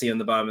you'll see on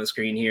the bottom of the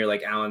screen here,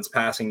 like Allen's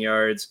passing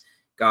yards,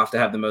 Goff to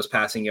have the most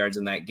passing yards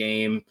in that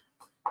game.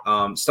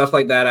 Stuff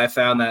like that. I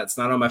found that it's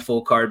not on my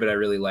full card, but I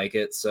really like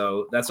it.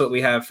 So that's what we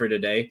have for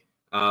today.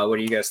 What are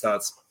you guys'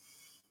 thoughts?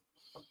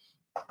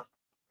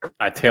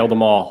 I tailed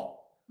them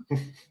all.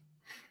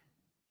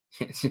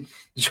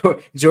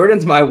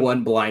 Jordan's my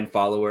one blind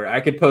follower.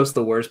 I could post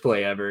the worst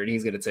play ever, and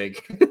he's going to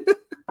take.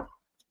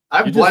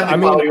 I'm blindly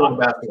following you on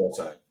the basketball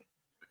side.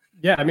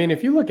 Yeah, I mean,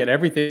 if you look at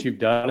everything you've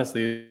done,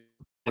 honestly,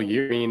 all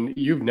year, I mean,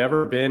 you've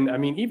never been. I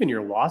mean, even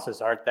your losses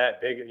aren't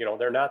that big. You know,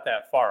 they're not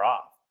that far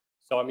off.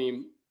 So, I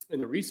mean,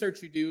 in the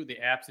research you do, the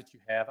apps that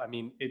you have, I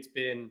mean, it's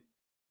been.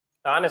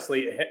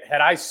 Honestly, had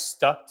I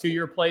stuck to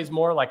your plays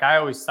more, like I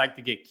always like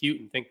to get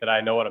cute and think that I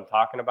know what I'm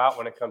talking about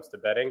when it comes to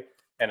betting,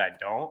 and I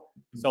don't.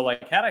 So,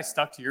 like, had I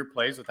stuck to your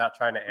plays without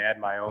trying to add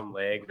my own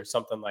leg or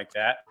something like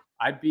that,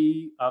 I'd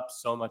be up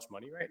so much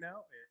money right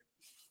now.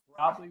 It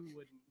probably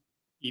wouldn't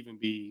even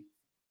be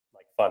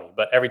like funny.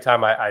 But every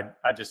time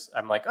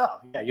I'm like, oh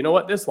yeah, you know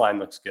what? This line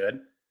looks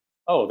good.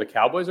 Oh, the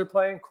Cowboys are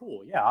playing?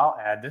 Cool. Yeah, I'll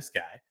add this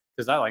guy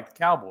because I like the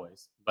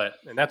Cowboys.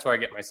 And that's where I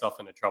get myself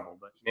into trouble.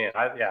 But man,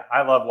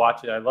 I love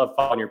watching. I love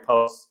following your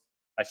posts.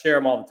 I share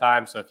them all the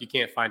time. So if you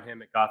can't find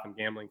him at Gotham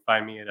Gambling,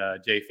 find me at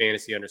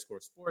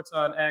jfantasy_sports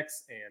on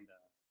X, and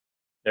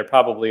they're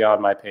probably on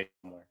my page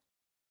somewhere.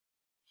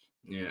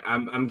 Yeah,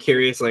 I'm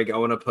curious. Like, I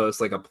want to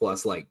post like a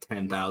plus like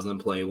 10,000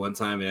 play one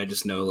time, and I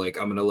just know like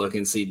I'm gonna look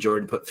and see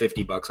Jordan put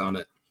 $50 on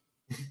it.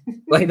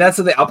 Like that's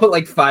the thing. I'll put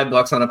like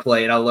 $5 on a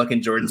play, and I'll look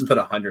and Jordan's put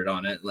 100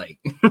 on it. Like,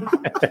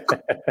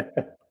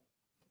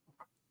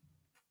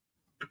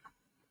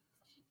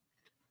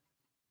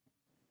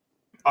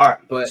 all right.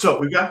 But So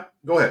we got.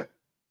 Go ahead.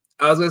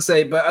 I was gonna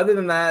say, but other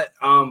than that,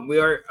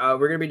 we're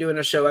gonna be doing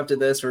a show after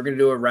this. We're gonna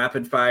do a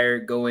rapid fire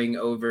going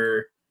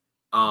over,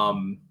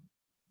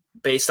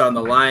 based on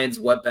the lines,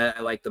 what bet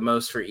I like the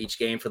most for each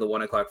game for the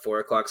 1 o'clock, 4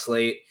 o'clock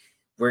slate.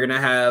 We're gonna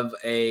have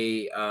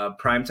a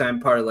primetime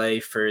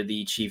parlay for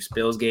the Chiefs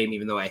Bills game,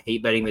 even though I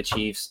hate betting the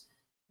Chiefs.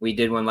 We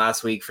did one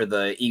last week for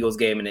the Eagles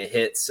game and it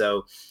hit,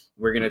 so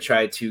we're gonna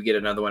try to get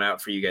another one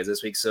out for you guys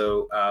this week.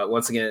 So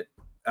once again,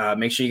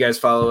 make sure you guys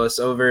follow us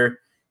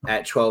over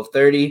at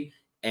 12:30.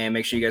 And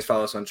make sure you guys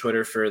follow us on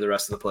Twitter for the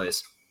rest of the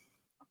plays.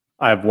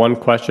 I have one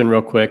question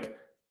real quick.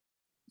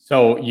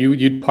 So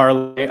you'd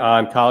parlay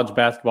on college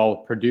basketball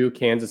with Purdue,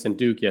 Kansas, and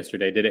Duke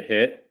yesterday. Did it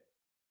hit?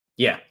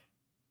 Yeah.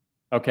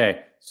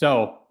 Okay.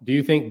 So do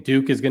you think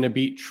Duke is going to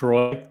beat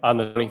Troy on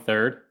the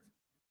 23rd?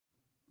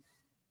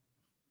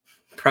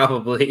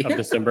 Probably. Of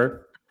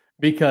December?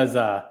 Because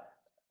I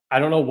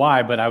don't know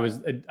why, but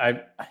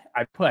I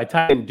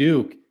typed in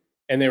Duke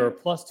and they were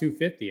plus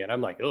 250. And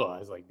I'm like, oh, I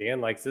was like,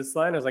 Dan likes this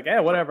line. I was like, yeah,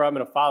 whatever. I'm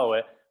going to follow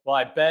it. Well,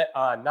 I bet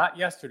on not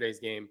yesterday's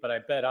game, but I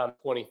bet on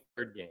the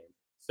 23rd game.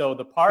 So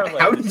the parlay.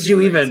 How did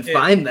you even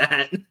find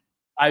that?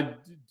 I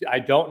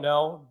don't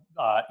know.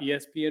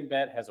 ESPN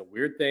Bet has a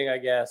weird thing, I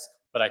guess.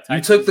 But I typed.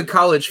 You took the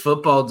college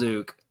football,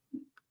 Duke.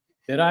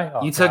 Did I?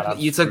 Oh,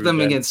 you took them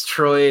against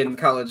Troy in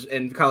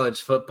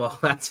college football.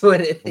 That's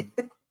what it is.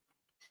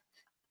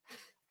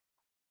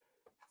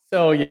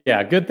 So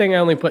yeah, good thing I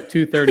only put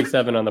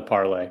 237 on the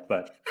parlay,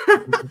 but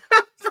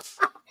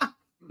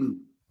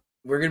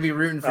we're gonna be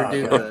rooting for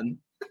Duke then.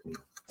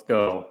 Let's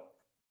go.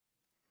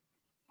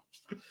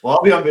 Well,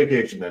 I'll be on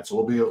vacation then,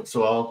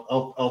 so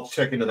I'll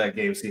check into that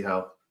game, see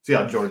how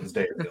Jordan's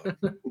day is going.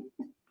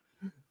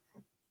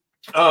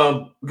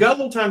 We got a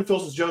little time to fill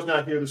since Joe's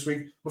not here this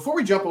week. Before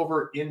we jump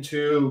over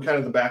into kind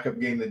of the backup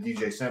game that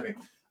DJ sent me,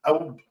 I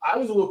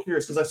was a little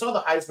curious because I saw the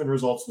Heisman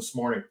results this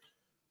morning.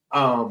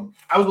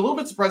 I was a little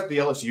bit surprised that the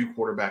LSU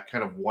quarterback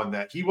kind of won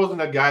that. He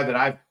wasn't a guy that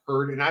I've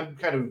heard, and I'm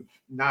kind of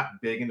not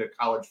big into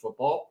college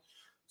football.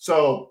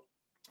 So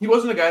he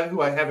wasn't a guy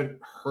who I haven't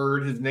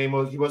heard his name.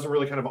 He wasn't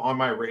really kind of on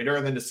my radar.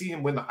 And then to see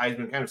him win the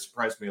Heisman kind of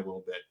surprised me a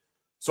little bit.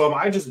 So am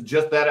I just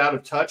that out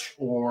of touch,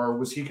 or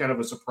was he kind of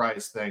a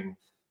surprise thing,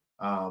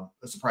 a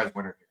surprise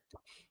winner here?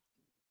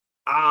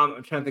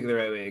 I'm trying to think of the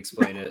right way to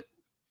explain it.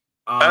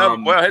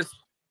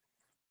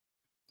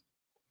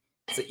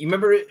 So you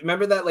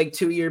remember that like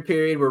 2-year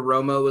period where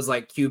Romo was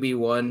like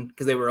QB1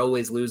 because they were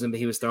always losing, but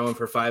he was throwing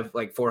for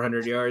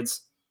 400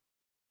 yards,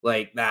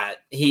 like that.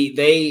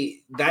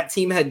 That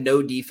team had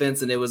no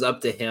defense, and it was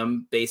up to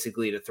him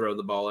basically to throw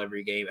the ball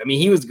every game. I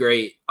mean, he was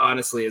great,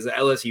 honestly. As an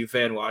LSU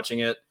fan watching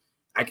it,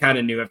 I kind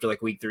of knew after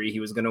like week 3 he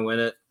was going to win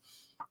it,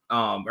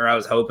 or I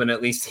was hoping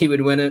at least he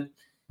would win it.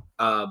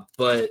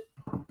 But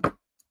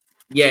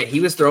yeah, he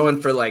was throwing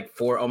for like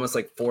almost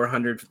like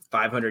 400,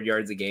 500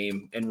 yards a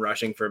game and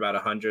rushing for about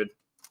 100.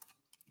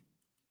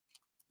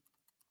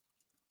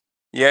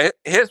 Yeah,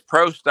 his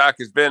pro stock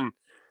has been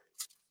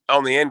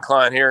on the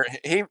incline here.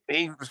 He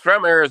was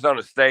from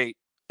Arizona State,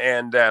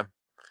 and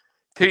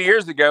 2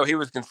 years ago he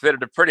was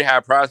considered a pretty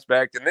high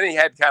prospect, and then he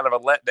had kind of a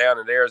letdown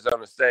at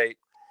Arizona State.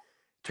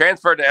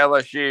 Transferred to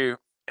LSU.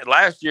 And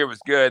last year was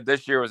good.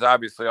 This year was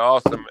obviously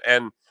awesome.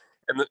 And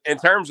in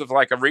terms of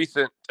like a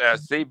recent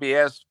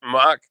CBS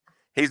mock,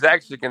 he's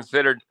actually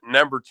considered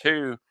number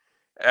 2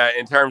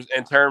 in terms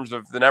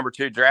of the number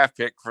 2 draft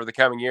pick for the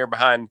coming year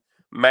behind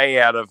May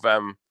out of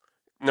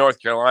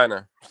North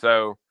Carolina.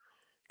 So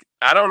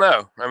I don't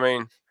know. I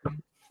mean,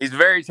 he's a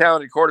very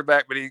talented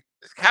quarterback, but he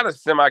kind of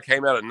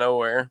came out of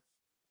nowhere.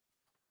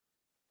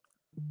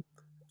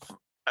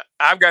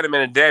 I've got him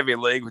in a Devy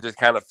league, which is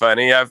kind of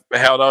funny. I've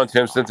held on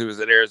to him since he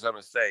was at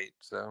Arizona State.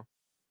 So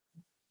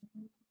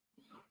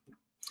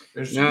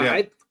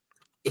no,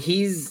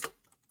 he's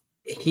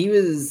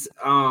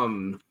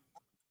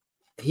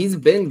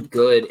been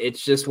good.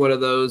 It's just one of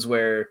those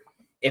where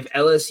if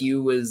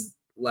LSU was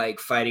like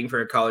fighting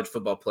for a college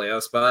football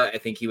playoff spot, I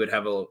think I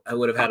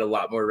would have had a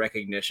lot more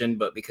recognition.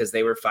 But because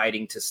they were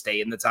fighting to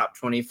stay in the top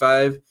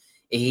 25,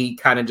 he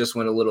kind of just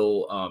went a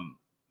little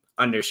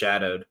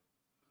undershadowed.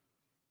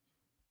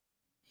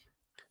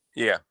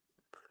 Yeah.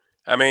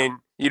 I mean,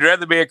 you'd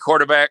rather be a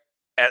quarterback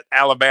at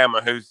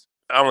Alabama who's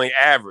only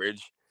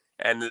average,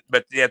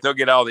 but yet they'll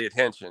get all the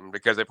attention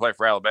because they play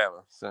for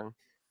Alabama. So,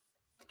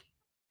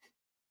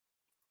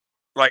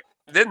 like,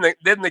 didn't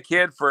the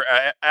kid for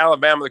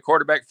Alabama, the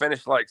quarterback,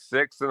 finish like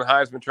 6th in the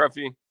Heisman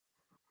Trophy?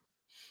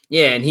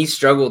 Yeah, and he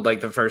struggled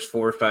like the first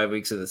 4 or 5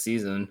 weeks of the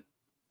season.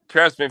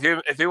 Trust me,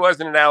 if he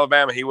wasn't in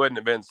Alabama, he wouldn't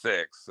have been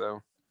 6th.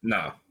 So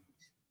no.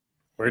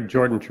 Where'd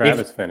Jordan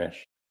Travis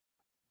finish?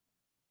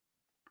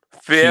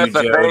 5th,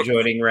 I think.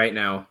 Joining right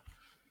now.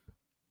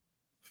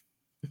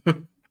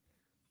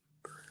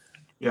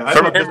 Yeah, I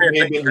thought this may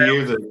have been the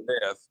year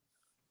that.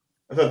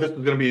 I thought this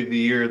was going to be the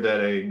year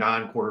that a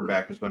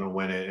non-quarterback was going to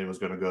win it and it was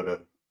going to go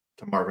to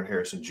Marvin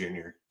Harrison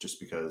Jr.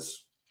 just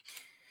because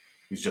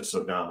he's just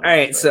so dominant. All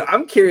right, so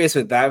I'm curious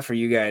with that for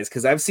you guys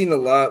because I've seen a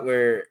lot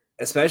where,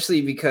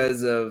 especially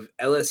because of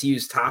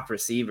LSU's top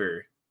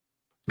receiver,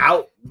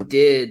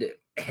 outdid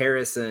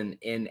Harrison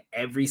in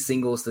every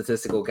single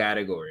statistical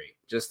category,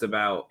 just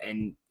about.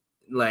 And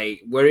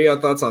like, what are your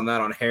thoughts on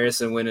that? On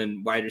Harrison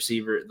winning wide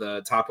receiver,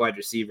 the top wide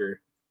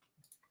receiver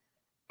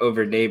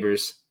over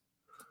Neighbors?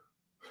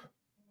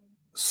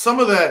 Some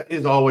of that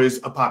is always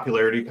a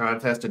popularity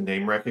contest and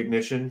name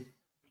recognition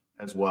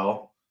as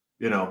well.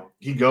 You know,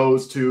 he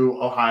goes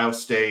to Ohio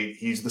State.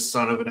 He's the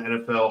son of an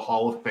NFL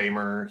Hall of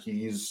Famer.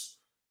 He's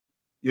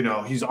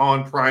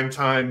on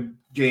primetime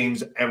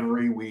games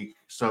every week.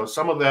 So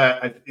some of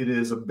that, it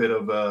is a bit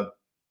of a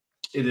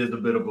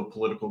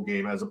political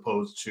game as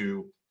opposed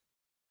to,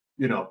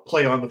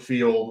 play on the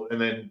field and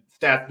then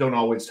stats don't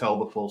always tell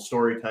the full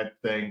story type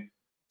thing.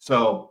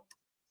 So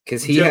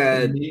because he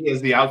had me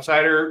as the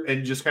outsider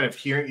and just kind of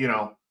hearing,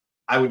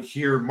 I would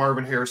hear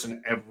Marvin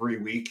Harrison every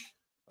week,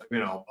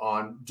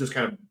 on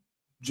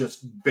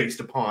just based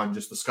upon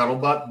just the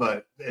scuttlebutt,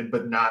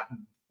 but not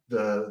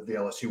the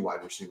LSU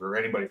wide receiver or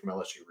anybody from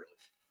LSU really.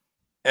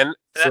 And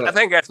I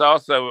think that's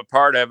also a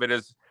part of it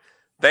is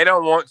they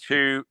don't want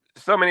to,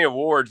 so many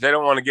awards, they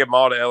don't want to give them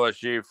all to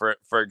LSU,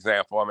 for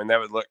example. I mean, that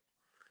would look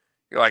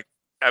like,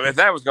 if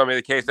that was going to be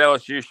the case,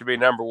 LSU should be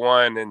number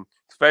one, and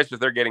especially if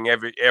they're getting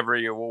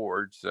every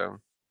award. So,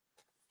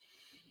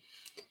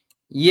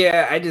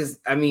 yeah,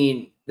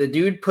 the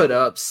dude put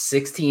up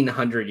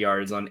 1,600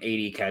 yards on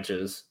 80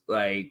 catches.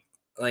 They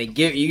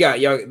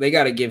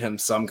got to give him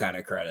some kind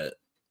of credit.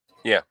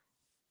 Yeah.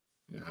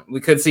 We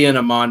could see an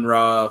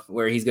Amon-Ra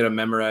where he's going to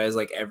memorize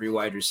like every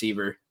wide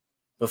receiver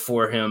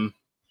before him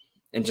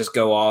and just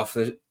go off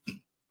in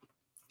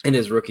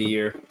his rookie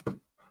year.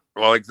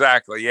 Well,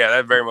 exactly. Yeah,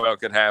 that very well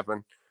could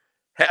happen.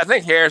 I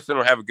think Harrison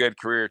will have a good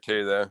career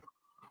too, though.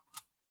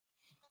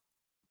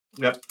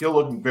 Yeah, he'll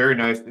look very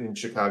nice in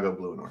Chicago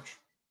blue and orange.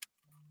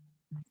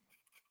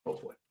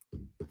 Hopefully.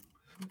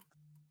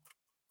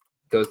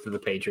 Goes to the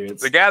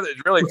Patriots. The guy that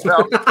really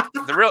fell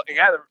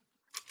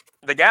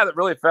the guy that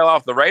really fell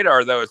off the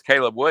radar though is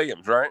Caleb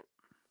Williams, right?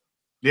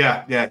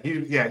 Yeah,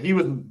 he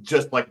was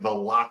just like the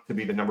lock to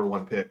be the number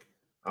one pick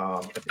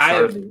at the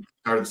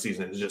start of the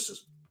season. It's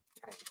just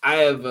I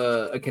have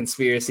a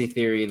conspiracy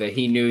theory that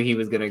he knew he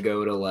was going to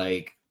go to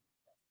like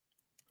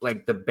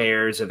the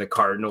Bears or the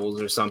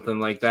Cardinals or something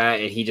like that,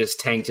 and he just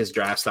tanked his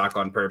draft stock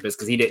on purpose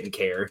because he didn't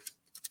care.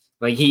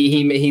 Like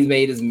he's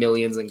made his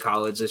millions in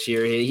college this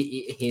year.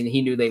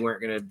 He knew they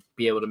weren't going to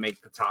be able to make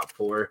the top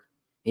four.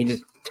 He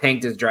just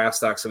tanked his draft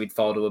stock so he'd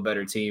fall to a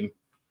better team.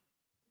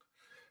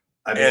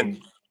 I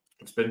mean,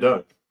 it's been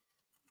done.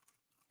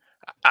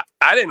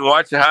 I didn't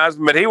watch the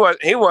Heisman, but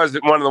he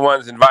wasn't one of the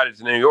ones invited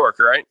to New York,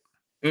 right?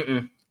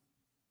 Mm-mm.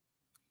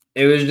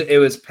 It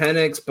was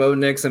Penix, Bo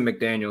Nix, and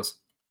McDaniels.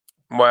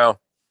 Wow.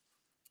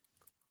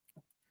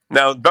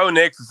 Now Bo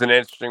Nix is an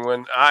interesting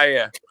one.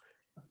 I'm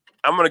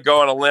going to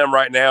go on a limb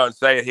right now and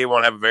say he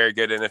won't have a very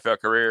good NFL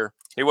career.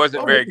 He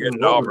wasn't very good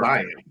at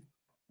Auburn.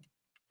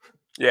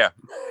 Yeah.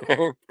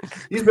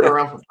 He's been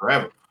around for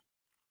forever.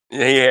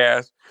 Yeah, he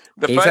has.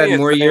 He's had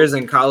more years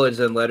in college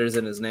than letters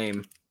in his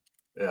name.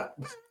 Yeah.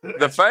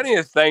 The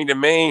funniest thing to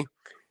me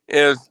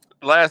is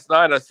last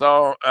night I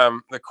saw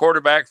the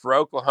quarterback for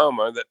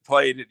Oklahoma that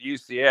played at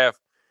UCF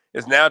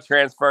is now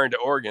transferring to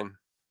Oregon.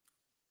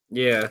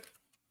 Yeah.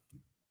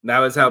 That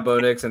was how Bo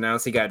Nix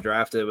announced he got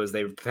drafted. Was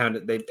they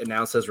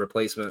announced his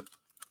replacement.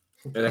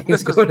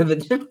 He's going to the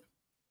gym.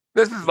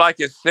 This is like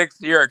his 6th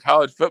year of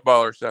college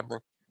football or something.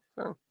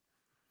 So.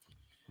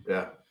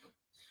 Yeah.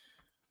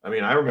 I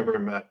mean, I remember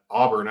him at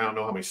Auburn. I don't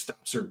know how many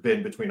stops there have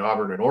been between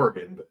Auburn and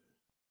Oregon, but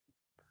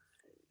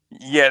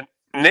yeah,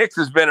 Nix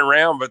has been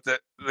around, but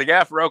the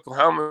guy for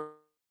Oklahoma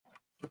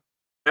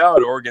at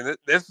Oregon,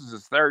 this is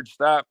his 3rd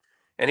stop,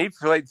 and he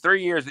played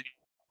 3 years at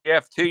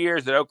UCF, 2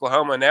 years at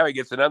Oklahoma, and now he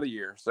gets another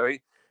year. So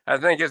I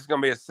think it's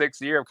going to be his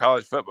 6th year of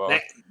college football.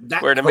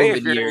 That where to me,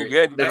 if you're doing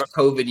good, that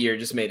COVID year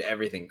just made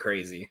everything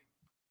crazy.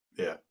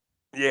 Yeah.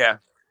 Yeah.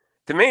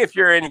 To me, if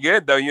you're any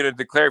good, though, you'd have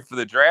declared for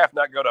the draft,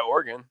 not go to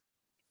Oregon.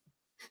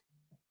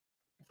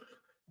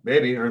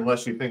 Maybe, or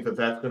unless you think that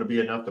that's going to be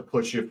enough to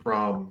push you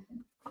from,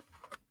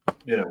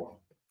 a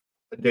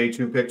day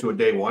 2 pick to a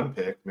day 1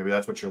 pick. Maybe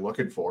that's what you're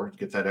looking for to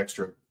get that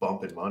extra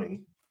bump in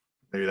money.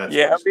 Maybe that's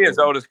I'll be as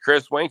old as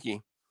Chris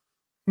Winkie.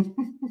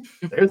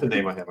 There's a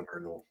name I haven't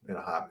heard in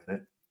a hot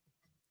minute.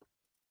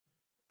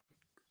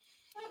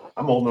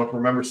 I'm old enough to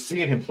remember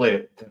seeing him play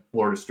at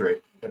Florida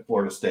State.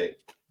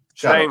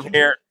 Same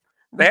here.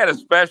 They had a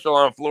special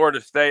on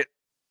Florida State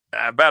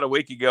about a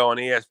week ago on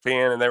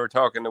ESPN, and they were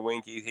talking to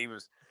Winkie. He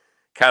was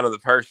kind of the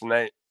person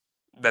that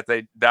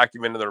they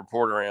documented the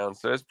report around.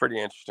 So it's pretty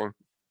interesting.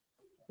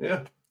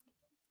 Yeah.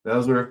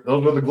 Those were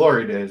the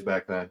glory days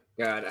back then.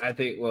 God, I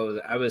think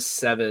I was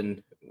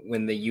 7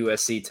 when the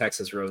USC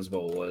Texas Rose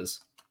Bowl was.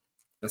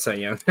 That's how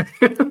young.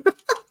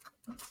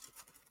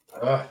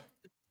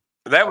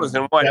 That was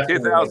in what,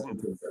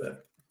 2000?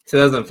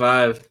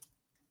 2005.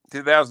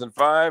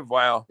 2005?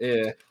 Wow.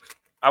 Yeah.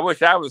 I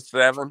wish I was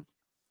 7.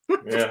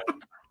 Yeah.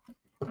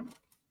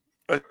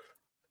 But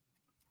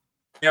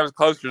I was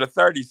closer to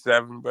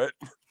 37, but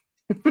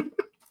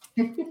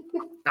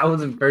I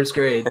was in first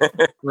grade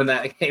when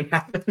that game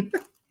happened.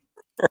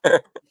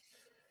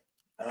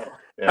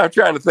 I'm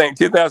trying to think.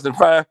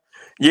 2005.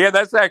 Yeah,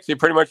 that's actually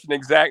pretty much an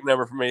exact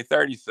number for me.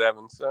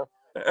 37. So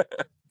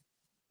that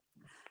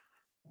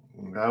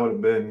would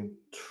have been,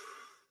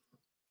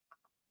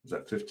 was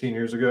that 15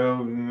 years ago?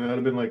 That would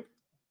have been like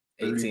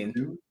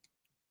 18.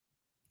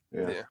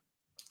 Yeah.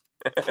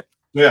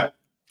 Yeah.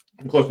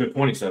 I'm closer to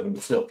 27,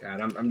 but still.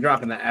 God, I'm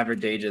dropping the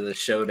average age of the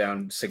show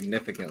down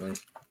significantly.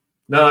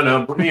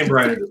 No, me and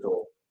Brian are just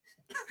old.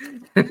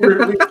 we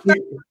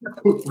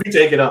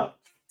take it up.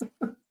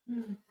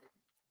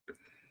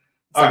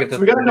 All right, so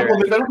we got a couple of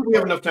minutes. I don't think we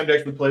have enough time to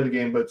actually play the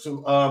game, but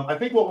so I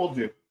think what we'll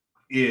do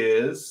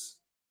is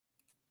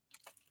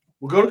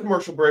we'll go to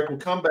commercial break. We'll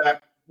come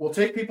back. We'll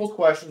take people's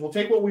questions. We'll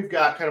take what we've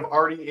got kind of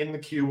already in the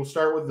queue. We'll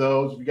start with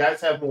those. If you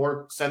guys have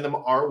more, send them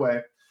our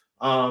way.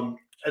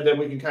 And then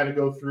we can kind of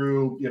go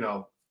through,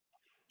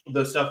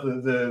 the stuff,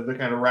 the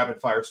kind of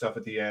rapid fire stuff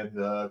at the end,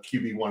 the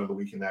QB1 of the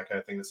week and that kind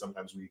of thing that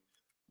sometimes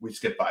we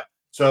skip by.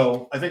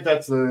 So I think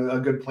that's a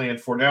good plan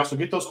for now. So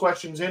get those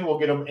questions in. We'll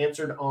get them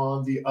answered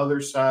on the other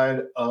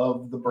side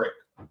of the break.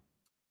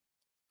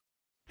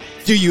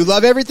 Do you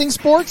love everything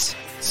sports?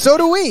 So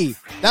do we.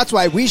 That's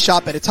why we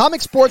shop at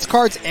Atomic Sports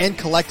Cards and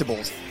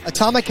Collectibles.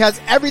 Atomic has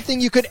everything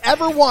you could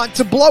ever want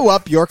to blow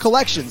up your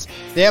collections.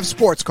 They have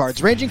sports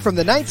cards ranging from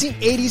the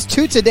 1980s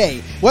to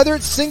today, whether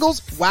it's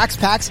singles, wax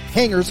packs,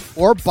 hangers,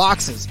 or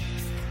boxes.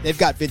 They've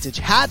got vintage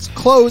hats,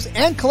 clothes,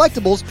 and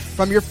collectibles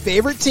from your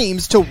favorite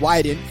teams to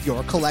widen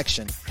your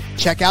collection.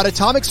 Check out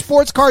Atomic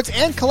Sports Cards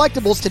and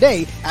Collectibles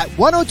today at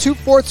 102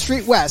 4th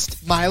Street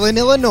West, Milan,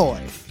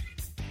 Illinois.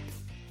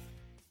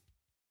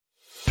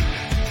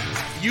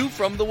 View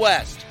from the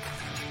West,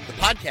 the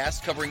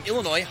podcast covering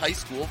Illinois high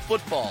school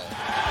football.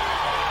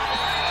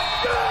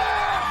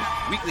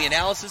 Weekly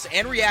analysis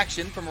and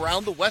reaction from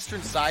around the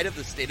western side of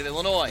the state of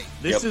Illinois.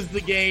 This is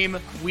the game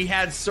we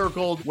had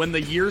circled when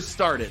the year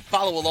started.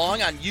 Follow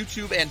along on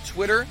YouTube and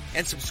Twitter,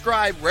 and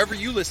subscribe wherever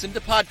you listen to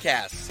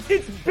podcasts.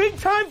 It's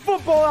big-time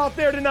football out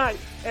there tonight,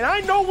 and I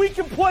know we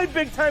can play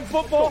big-time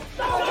football.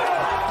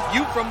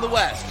 View from the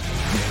West.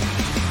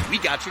 We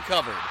got you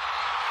covered.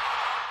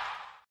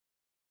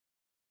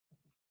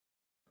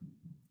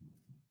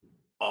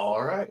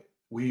 All right.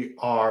 We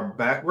are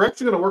back. We're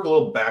actually going to work a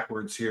little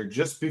backwards here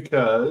just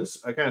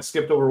because I kind of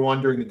skipped over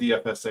one during the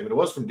DFS segment. It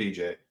was from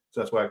DJ, so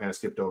that's why I kind of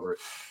skipped over it.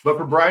 But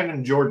for Brian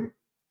and Jordan,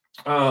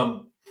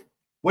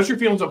 what's your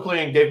feelings on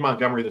playing Dave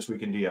Montgomery this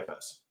week in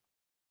DFS?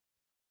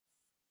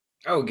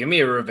 Oh, give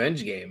me a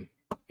revenge game.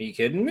 Are you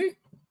kidding me?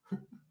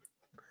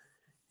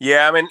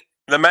 yeah, I mean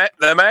the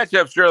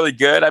matchup's really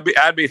good.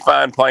 I'd be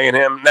fine playing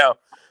him. Now,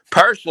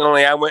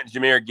 personally, I went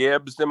Jahmyr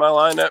Gibbs in my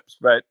lineups,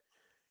 but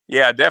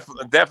yeah,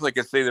 definitely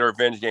could see the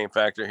revenge game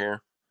factor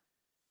here.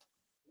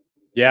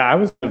 Yeah, I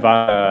was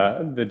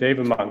the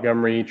David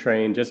Montgomery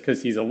train just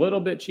because he's a little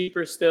bit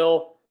cheaper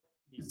still.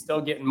 He's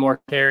still getting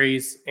more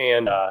carries,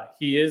 and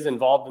he is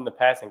involved in the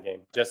passing game.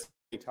 Just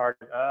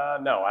target.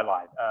 No, I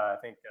lied. I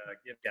think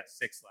Gibbs got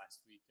 6 last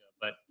week,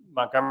 but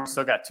Montgomery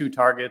still got 2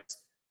 targets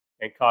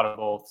and caught them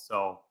both.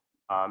 So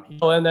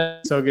he'll end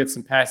up still get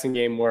some passing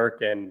game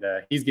work, and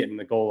he's getting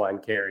the goal line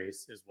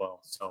carries as well.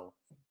 So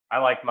I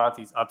like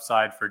Monty's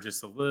upside for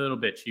just a little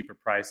bit cheaper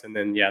price, and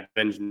then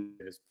Benjamin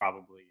is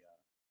probably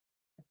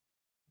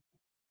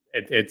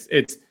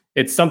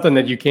it's something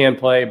that you can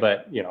play,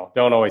 but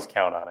don't always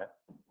count on it.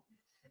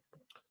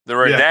 The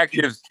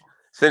redactives,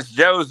 since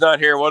Joe's not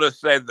here, we'll just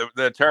say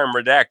the term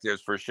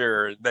redactives for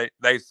sure.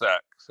 They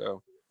suck.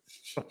 So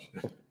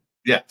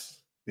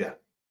yes, yeah.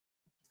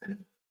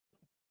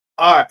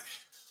 All right,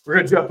 we're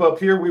gonna jump up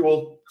here. We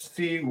will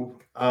see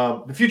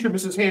the future.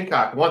 Mrs.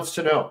 Hancock wants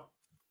to know.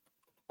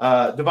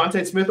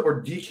 Devontae Smith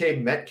or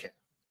DK Metcalf?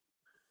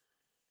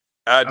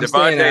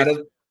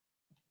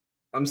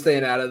 I'm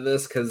staying out of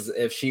this because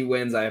if she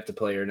wins, I have to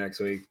play her next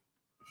week.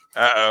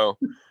 Well,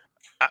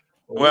 I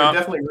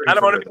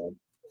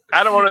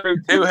don't want to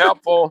be too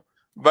helpful,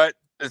 but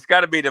it's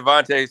got to be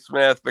Devontae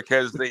Smith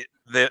because the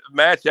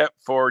matchup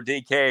for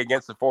DK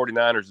against the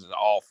 49ers is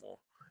awful.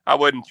 I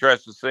wouldn't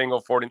trust a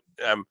single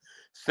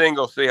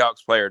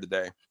Seahawks player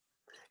today.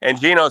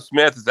 And Geno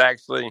Smith is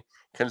actually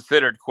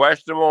considered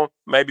questionable,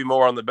 maybe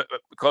more on the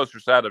closer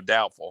side of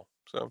doubtful.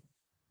 So,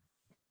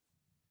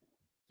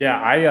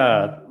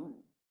 yeah,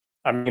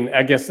 I mean,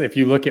 I guess if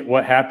you look at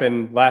what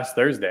happened last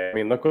Thursday, I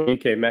mean, look what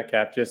DK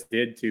Metcalf just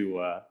did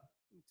to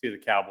the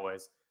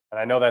Cowboys. And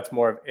I know that's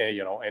more of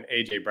an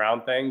AJ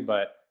Brown thing,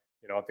 but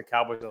if the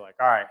Cowboys are like,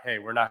 all right, hey,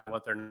 we're not going to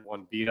let their number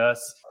one beat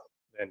us,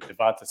 then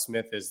Devonta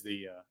Smith is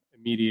the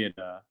immediate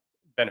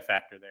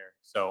benefactor there.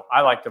 So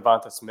I like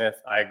Devonta Smith.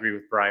 I agree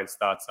with Brian's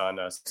thoughts on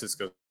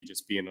Cisco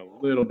just being a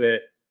little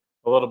bit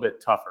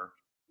tougher.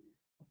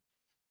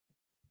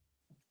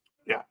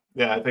 Yeah,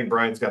 Yeah, I think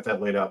Brian's got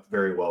that laid out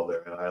very well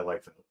there, and I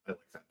like that. I like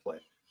that play.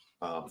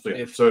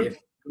 If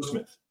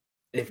Smith.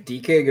 If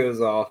DK goes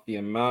off, the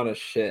amount of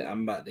shit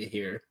I'm about to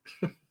hear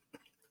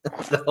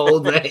the whole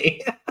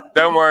day.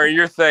 Don't worry,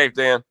 you're safe,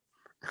 Dan.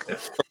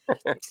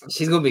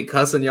 She's gonna be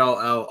cussing y'all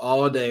out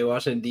all day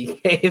watching DK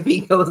if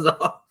he goes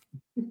off.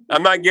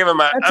 I'm not giving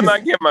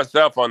my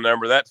cell phone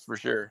number. That's for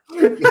sure.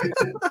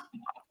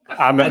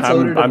 I'm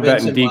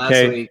betting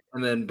DK week,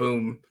 and then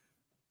boom.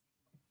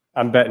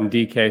 I'm betting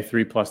DK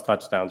 3+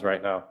 touchdowns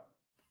right now.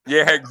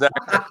 Yeah,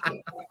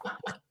 exactly.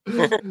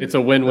 It's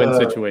a win-win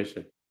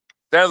situation.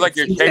 Sounds like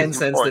you're 10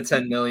 cents to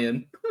 10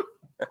 million.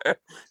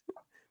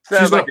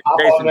 Sounds like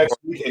you're chasing next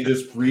week and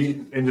just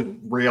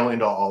rail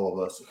into all of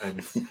us,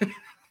 and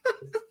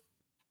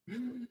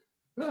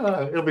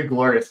it'll be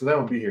glorious. So that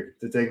will be here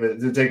to take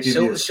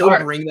the. She'll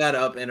bring that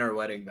up in our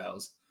wedding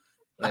vows.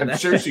 I'm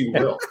sure she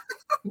will.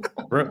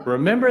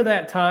 Remember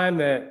that time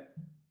that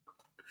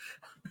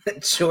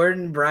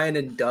Jordan, Brian,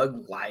 and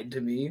Doug lied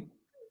to me?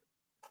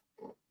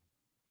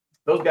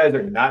 Those guys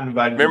are not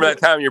invited. Remember that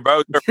time you're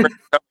both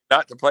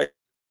not to play?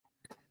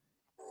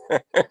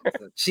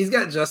 She's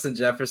got Justin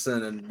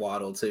Jefferson and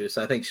Waddle too,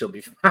 so I think she'll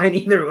be fine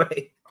either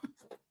way.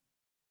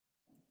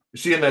 Is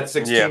she in that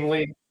 6-team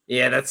league?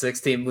 Yeah, that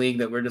 6-team league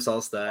that we're just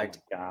all stacked.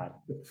 Oh God,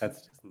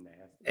 that's just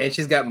nasty. And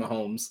she's got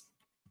Mahomes.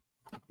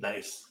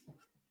 Nice.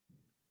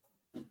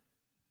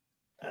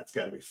 That's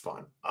got to be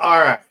fun. All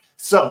right,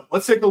 so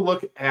let's take a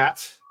look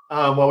at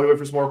while we wait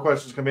for some more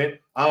questions to come in.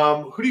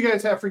 Who do you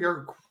guys have for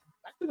your?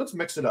 Actually, let's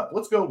mix it up.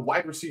 Let's go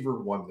wide receiver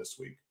 1 this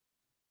week.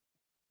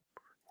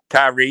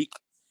 Tyreek.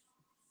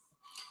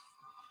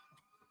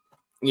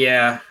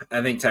 Yeah,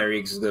 I think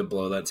Tyreek is going to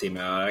blow that team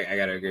out. I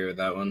got to agree with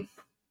that one.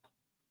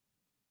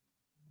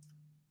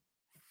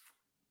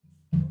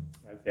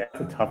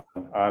 That's a tough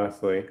one,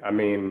 honestly. I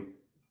mean,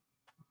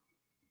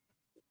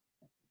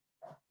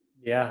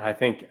 yeah, I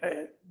think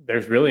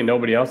there's really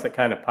nobody else that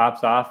kind of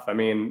pops off. I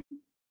mean,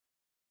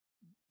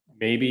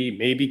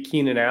 maybe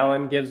Keenan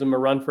Allen gives him a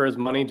run for his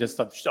money just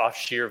off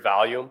sheer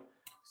volume.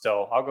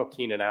 So I'll go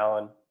Keenan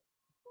Allen.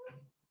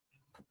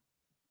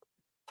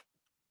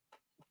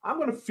 I'm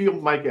going to feel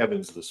Mike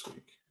Evans this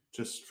week,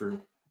 just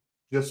for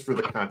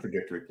the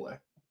contradictory play.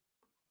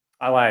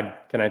 I lied.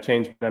 Can I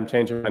change? I'm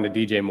changing mine to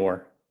DJ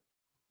Moore.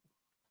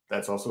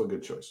 That's also a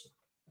good choice.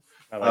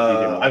 I like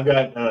DJ Moore. I've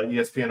got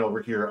ESPN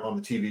over here on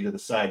the TV to the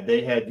side.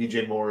 They had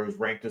DJ Moore who's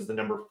ranked as the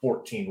number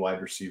 14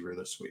 wide receiver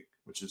this week,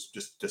 which is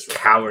just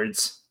disrespectful.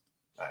 Cowards.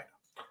 I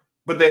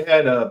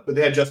know. But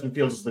they had Justin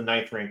Fields as the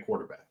 9th ranked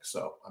quarterback,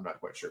 so I'm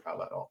not quite sure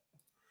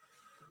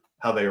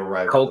how they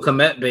arrived. Cole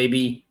Kmet,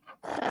 baby.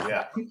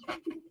 Yeah.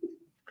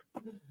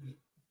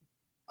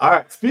 All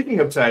right.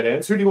 Speaking of tight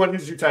ends, who do you want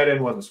as your tight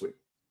end 1 this week?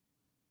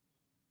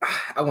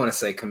 I want to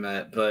say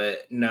Kmet,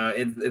 but no,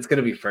 it's going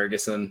to be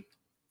Ferguson.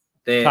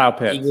 Kyle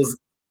Pitts.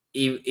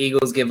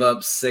 Eagles give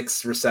up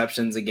 6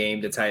 receptions a game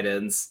to tight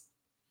ends.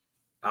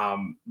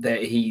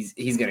 That he's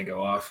going to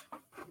go off.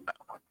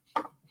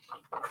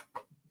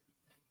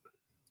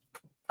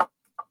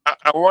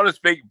 I want to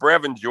speak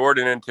Brevin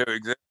Jordan into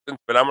existence,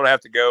 but I'm going to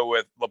have to go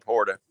with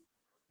Laporta.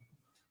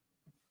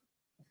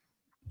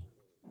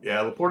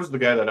 Yeah, Laporta's the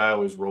guy that I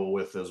always roll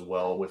with as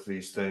well with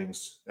these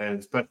things, and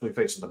especially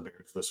facing the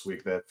Bears this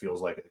week. That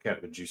feels like kind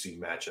of a juicy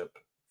matchup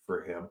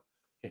for him.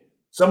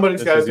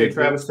 Somebody's got to take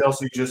Travis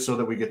Kelce just so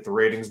that we get the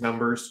ratings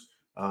numbers.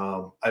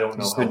 I don't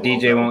know. So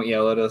DJ won't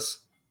yell at us.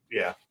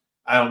 Yeah,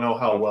 I don't know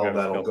how well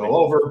that'll go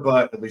over,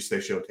 but at least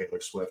they show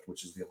Taylor Swift,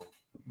 which is the only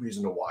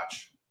reason to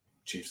watch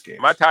Chiefs games.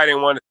 My tight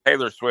end 1 is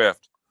Taylor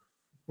Swift.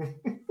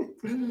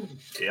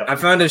 Yep. I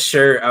found a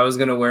shirt I was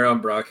gonna wear on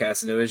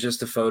broadcast, and it was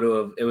just a photo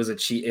of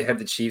it had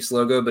the Chiefs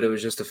logo, but it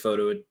was just a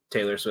photo of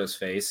Taylor Swift's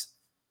face.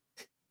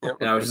 Yep.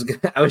 And I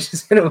was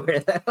just gonna wear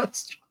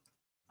that.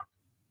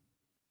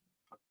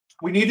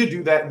 We need to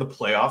do that in the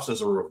playoffs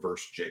as a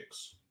reverse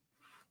jinx.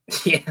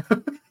 Yeah.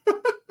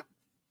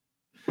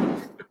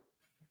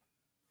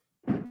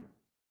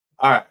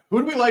 All right.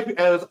 Who do we like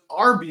as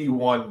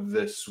RB1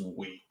 this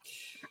week?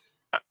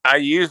 I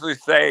usually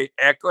say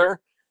Eckler,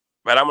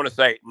 but I'm going to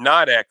say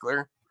not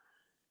Eckler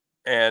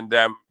and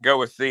go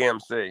with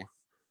CMC.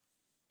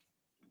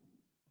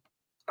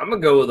 I'm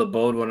going to go with a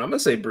bold one. I'm going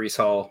to say Breece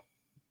Hall.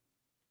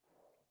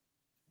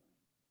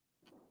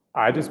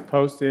 I just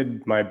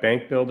posted my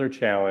bank builder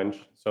challenge.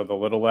 So the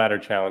little ladder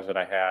challenge that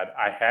I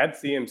had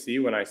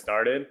CMC when I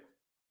started,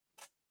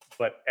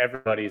 but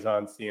everybody's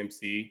on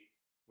CMC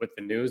with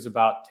the news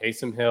about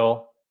Taysom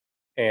Hill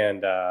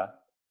and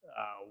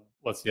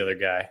what's the other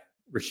guy?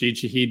 Rashid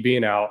Shaheed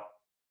being out,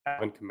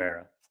 Alvin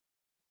Kamara.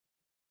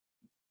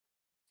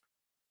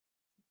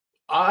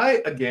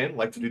 I, again,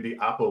 like to do the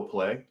Oppo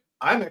play.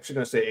 I'm actually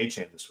going to say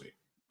A-Chain this week.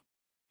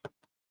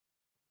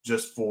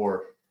 Just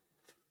for,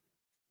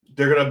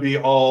 they're going to be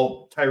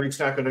all, Tyreek's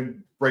not going to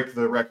break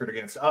the record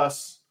against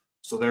us,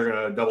 so they're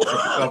going to double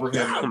cover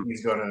him, and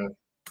he's going to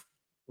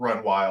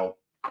run wild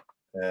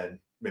and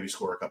maybe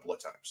score a couple of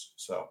times.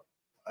 So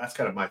that's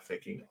kind of my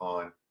thinking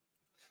on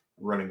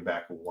running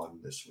back 1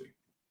 this week.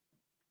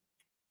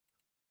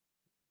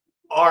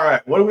 All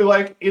right. What do we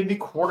like in the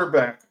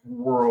quarterback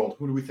world?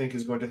 Who do we think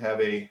is going to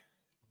have a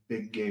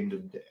big game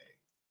today?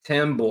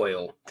 Tim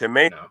Boyle. To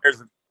me,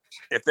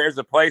 if there's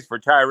a place for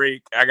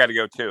Tyreek, I got to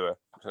go Tua.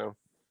 So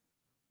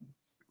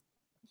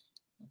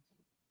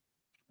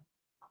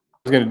I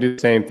was going to do the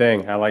same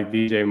thing. I like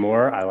DJ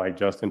Moore. I like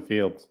Justin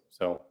Fields.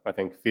 So I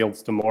think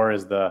Fields to Moore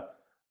is the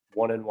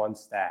 1-1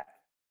 stack.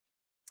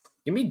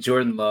 Give me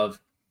Jordan Love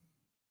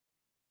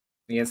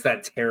against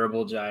that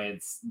terrible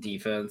Giants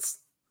defense.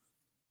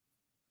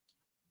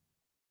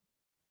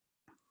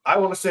 I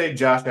want to say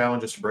Josh Allen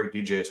just to break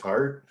DJ's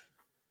heart,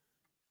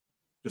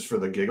 just for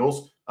the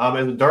giggles.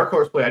 As a dark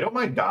horse play, I don't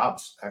mind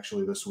Dobbs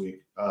actually this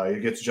week. He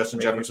gets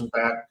Justin Jefferson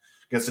back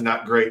against a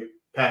not great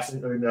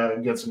passing,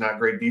 against a not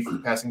great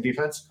passing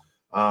defense.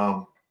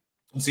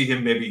 See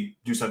him maybe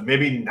do something,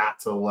 maybe not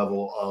to the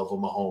level of a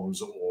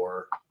Mahomes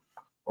or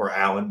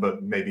Allen,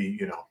 but maybe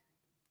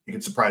he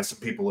can surprise some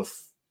people.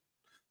 If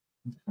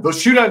those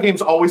shootout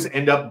games always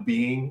end up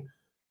being,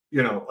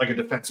 like a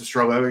defensive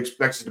struggle, I would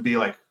expect it to be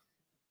like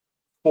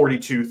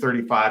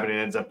 42-35, and it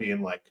ends up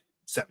being like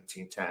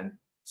 17-10.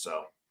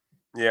 So,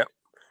 yeah,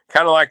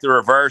 kind of like the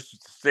reverse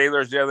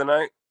Steelers the other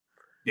night.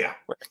 Yeah,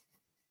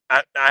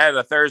 I had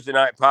a Thursday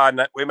night pod,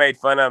 and we made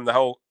fun of them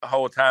the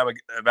whole time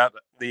about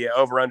the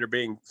over/under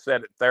being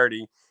set at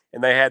 30,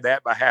 and they had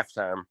that by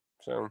halftime.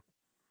 So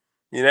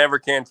you never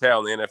can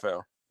tell in the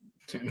NFL.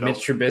 Mitch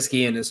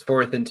Trubisky and his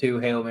 4th and 2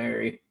 Hail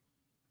Mary.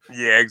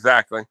 Yeah,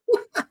 exactly.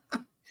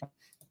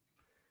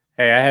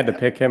 Hey, I had to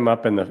pick him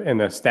up in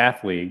the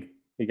staff league.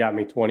 He got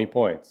me 20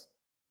 points.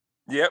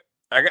 Yep,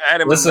 I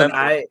had him. Listen,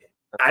 I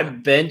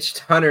benched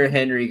Hunter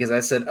Henry because I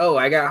said, "Oh,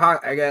 I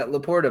got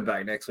Laporta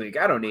back next week.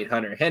 I don't need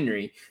Hunter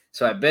Henry,"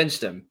 so I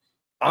benched him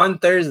on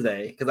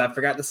Thursday because I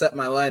forgot to set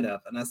my lineup,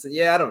 and I said,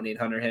 "Yeah, I don't need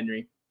Hunter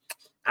Henry."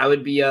 I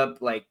would be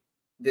up like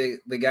the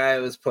guy I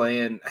was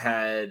playing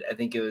had, I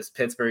think it was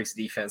Pittsburgh's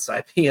defense, so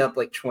I'd be up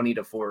like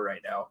 20-4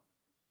 right now.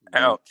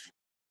 Ouch.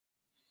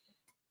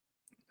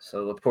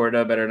 So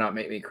Laporta better not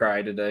make me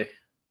cry today.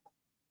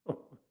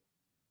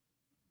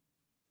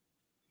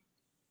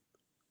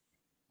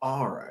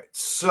 All right,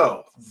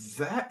 so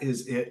that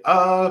is it.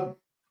 I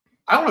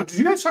don't know. Did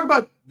you guys talk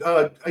about?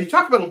 You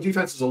talked about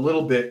defenses a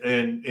little bit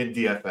in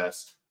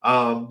DFS,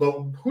 but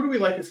who do we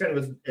like as kind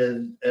of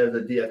as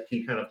a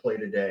DFT kind of play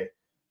today,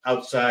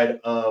 outside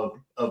of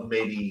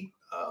maybe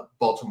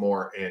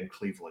Baltimore and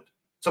Cleveland?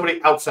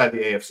 Somebody outside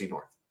the AFC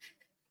North.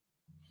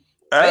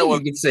 I think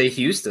you could say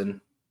Houston.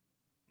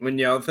 When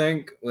y'all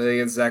think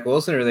against Zach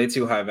Wilson, or are they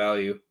too high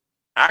value?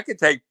 I could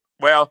take.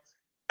 Well,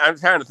 I'm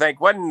trying to think.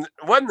 Wasn't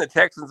the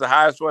Texans the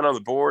highest one on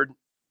the board?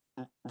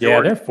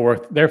 Yeah, they're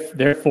 4th. They're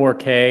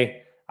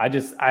 4K.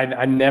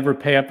 I never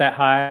pay up that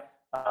high.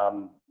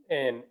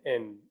 And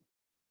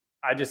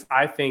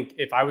I think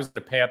if I was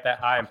to pay up that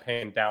high, I'm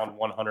paying down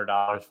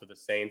 $100 for the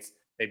Saints.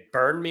 They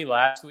burned me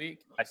last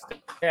week. I still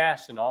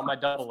cashed in all my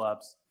double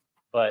ups,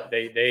 but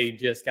they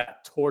just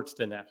got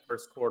torched in that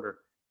first quarter,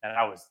 and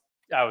I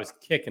was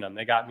kicking them.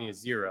 They got me a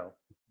 0.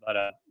 But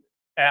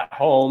at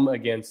home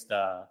against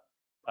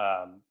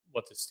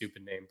what's his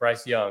stupid name?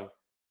 Bryce Young.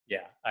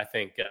 Yeah, I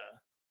think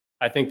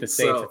the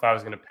Saints, if I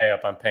was going to pay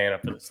up, I'm paying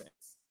up for the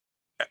Saints.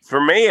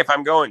 For me, if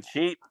I'm going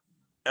cheap,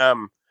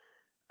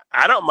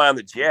 I don't mind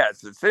the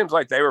Jets. It seems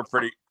like they were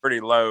pretty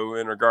low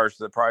in regards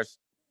to the price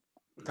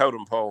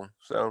totem pole.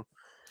 So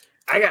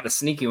I got a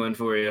sneaky one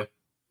for you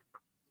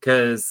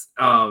because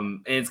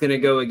and it's going to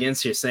go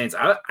against your Saints.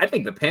 I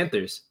think the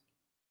Panthers,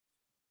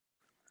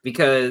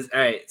 because,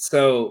 all right,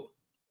 so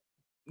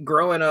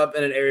growing up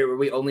in an area where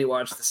we only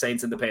watch the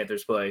Saints and the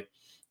Panthers play,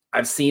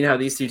 I've seen how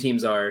these two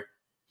teams are.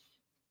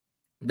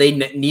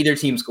 Neither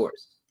team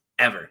scores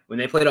ever. When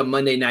they played on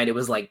Monday night, it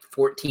was like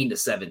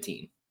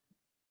 14-17.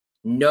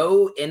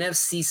 No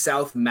NFC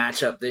South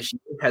matchup this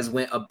year has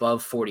went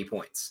above 40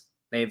 points.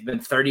 They've been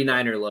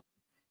 39 or low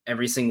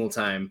every single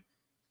time.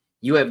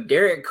 You have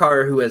Derek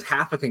Carr, who has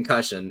half a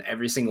concussion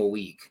every single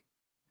week,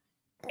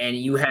 and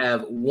you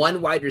have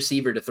one wide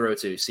receiver to throw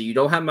to. So you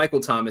don't have Michael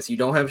Thomas, you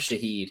don't have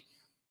Shaheed,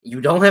 you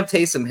don't have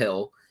Taysom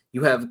Hill.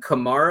 You have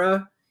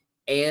Kamara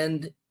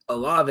and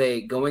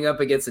Olave going up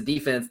against a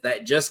defense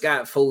that just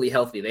got fully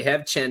healthy. They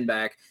have Chen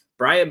back.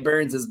 Brian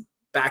Burns is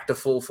back to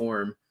full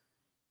form.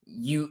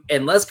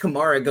 Unless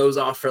Kamara goes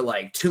off for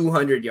like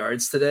 200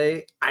 yards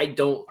today,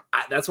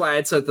 that's why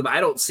I took them. I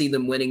don't see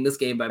them winning this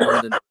game by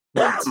more than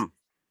points.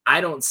 I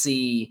don't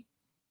see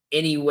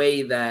any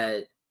way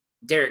that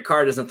Derek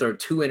Carr doesn't throw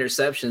 2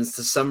 interceptions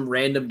to some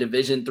random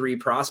Division III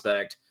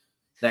prospect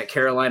that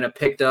Carolina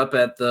picked up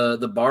at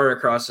the bar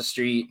across the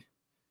street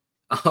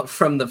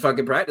from the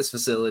fucking practice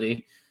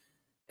facility.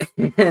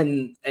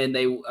 and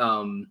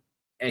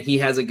he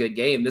has a good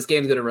game. This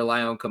game's going to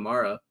rely on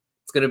Kamara.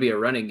 It's going to be a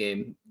running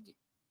game.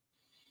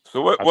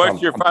 So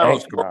what's your final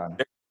score?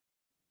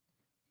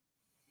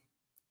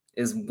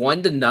 Is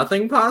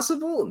 1-0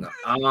 possible?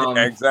 No.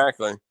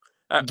 Exactly.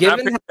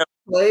 Given how to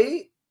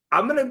play,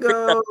 I'm going to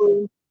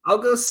go. I'll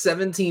go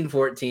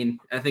 17-14,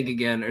 I think,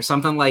 again, or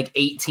something like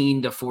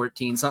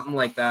 18-14, something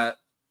like that.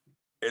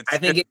 I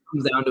think it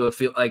comes down to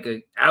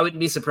I wouldn't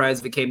be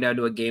surprised if it came down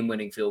to a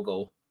game-winning field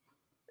goal.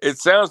 It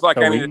sounds like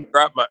I need to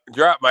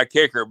drop my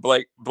kicker,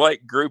 Blake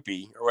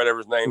Groupie or whatever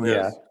his name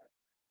is.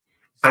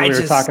 So we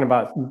were talking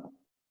about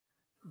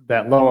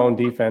that low-owned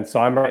defense, so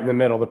I'm right in the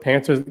middle. The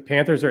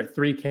Panthers are at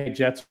 $3K,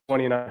 Jets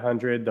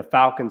 2,900. The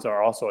Falcons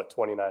are also at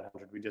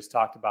 2,900. We just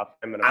talked about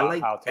them and about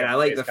how I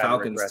like the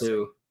Falcons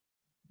too,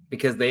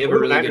 because they have a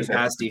really good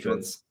pass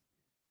defense.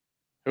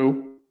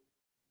 Who?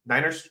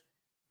 Niners?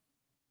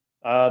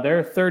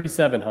 They're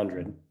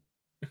 3,700.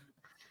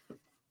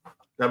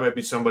 That might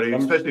be somebody,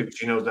 especially if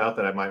Gino's out,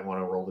 that I might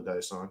want to roll the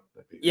dice on.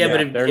 But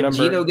if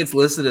Gino gets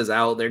listed as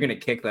out, they're going to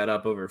kick that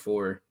up over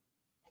 4.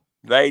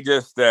 They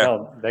just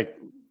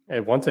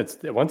once it's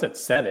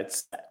set,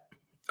 it's set.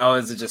 Oh,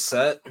 is it just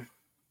set?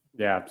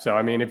 Yeah. So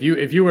I mean, if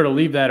you were to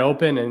leave that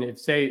open, and if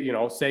say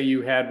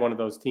you had one of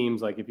those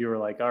teams, like if you were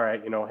like, all right,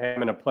 hey, I'm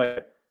going to play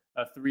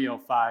a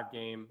 305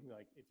 game,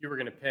 like if you were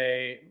going to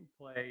play.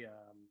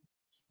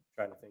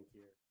 Trying to think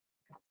here.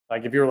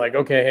 Like if you were like,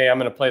 okay, hey, I'm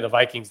going to play the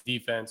Vikings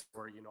defense,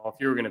 or if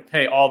you were going to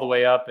pay all the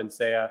way up and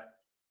say,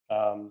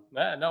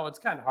 no, it's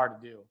kind of hard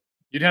to do.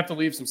 You'd have to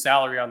leave some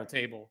salary on the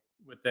table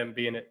with them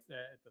being at the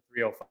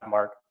 305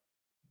 mark.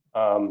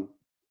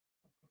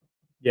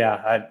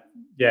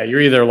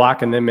 You're either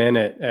locking them in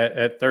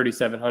at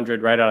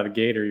 3,700 right out of the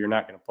gate, or you're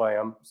not going to play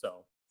them.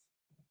 So,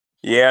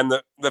 yeah, and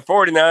the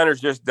 49ers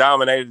just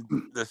dominated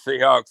the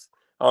Seahawks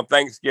on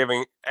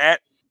Thanksgiving at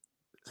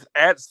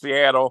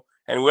Seattle.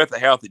 And with a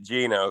healthy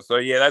Geno. So,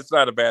 yeah, that's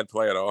not a bad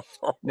play at all.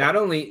 Not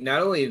only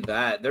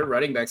that, their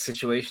running back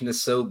situation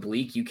is so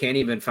bleak, you can't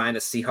even find a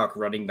Seahawk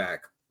running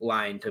back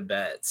line to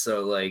bet.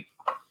 So, like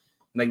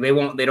they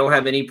don't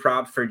have any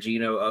prop for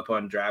Geno up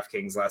on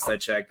DraftKings last I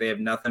checked. They have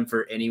nothing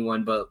for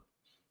anyone but,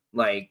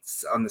 like,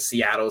 on the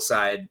Seattle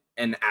side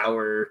an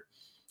hour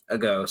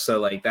ago. So,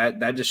 like, that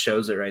just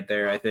shows it right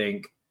there, I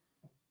think.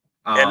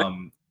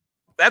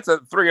 That's a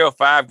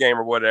 305 game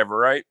or whatever,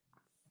 right?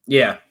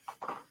 Yeah.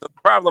 The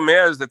problem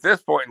is, at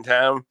this point in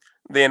time,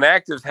 the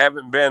inactives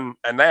haven't been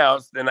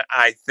announced, and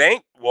I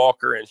think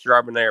Walker and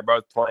Charbonnet are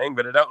both playing,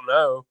 but I don't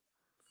know.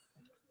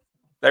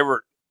 They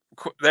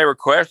were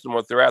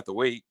questionable throughout the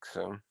week,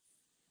 so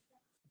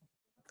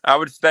I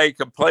would stay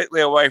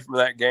completely away from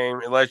that game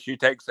unless you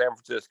take San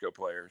Francisco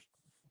players.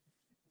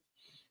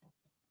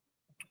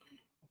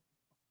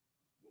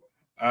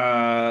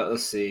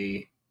 Let's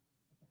see.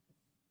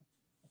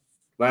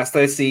 Last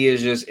I see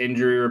is just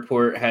injury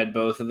report had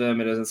both of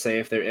them. It doesn't say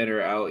if they're in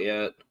or out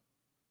yet.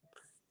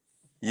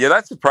 Yeah,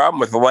 that's the problem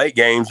with the late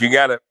games. You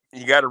gotta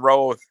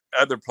roll with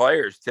other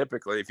players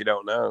typically if you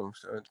don't know.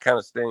 So it kind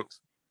of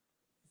stinks.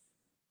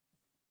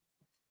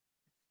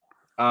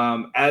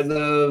 As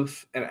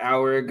of an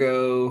hour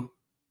ago,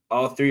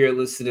 all 3 are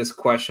listed as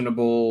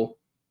questionable.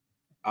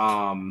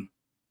 But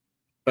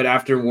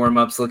after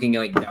warm-ups, looking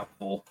like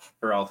doubtful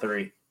for all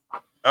 3.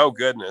 Oh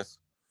goodness.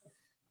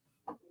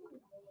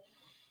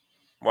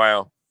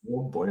 Wow.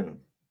 Oh boy.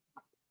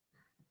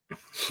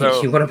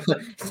 So you want to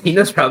play?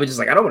 Tino's probably just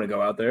like, I don't want to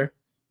go out there.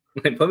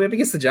 Put me up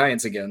against the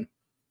Giants again.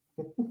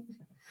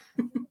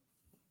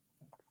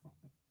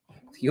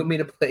 You want me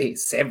to play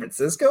San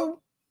Francisco?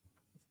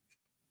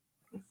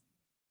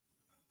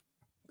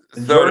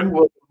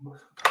 Jordan,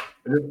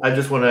 I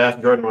just want to ask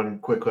Jordan one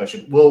quick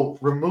question. Will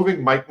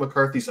removing Mike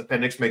McCarthy's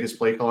appendix make his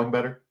play calling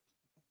better?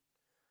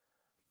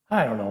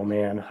 I don't know,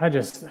 man.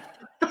 It's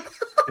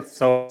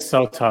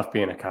so tough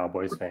being a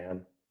Cowboys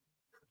fan.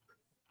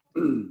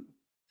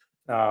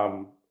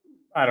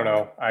 I don't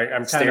know. I'm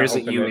kind of stares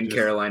at you in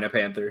Carolina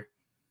Panther.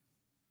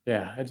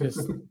 Yeah, I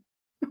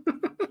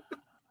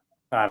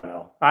don't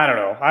know.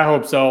 I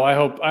hope so. I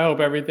hope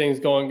everything's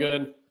going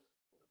good.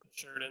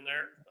 Shirt in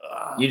there.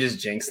 You just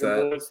jinxed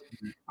that.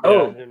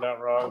 Yeah, you're not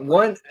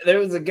wrong. There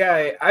was a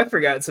guy I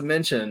forgot to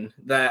mention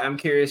that I'm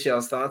curious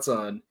y'all's thoughts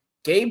on.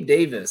 Gabe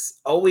Davis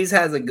always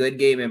has a good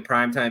game in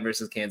primetime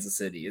versus Kansas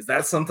City. Is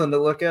that something to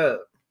look at?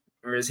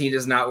 Or is he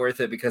just not worth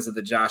it because of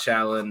the Josh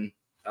Allen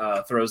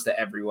throws to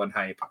everyone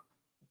hype?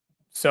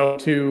 So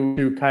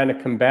to kind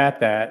of combat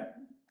that,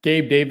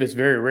 Gabe Davis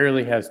very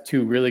rarely has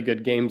 2 really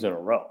good games in a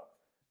row.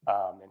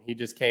 And he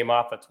just came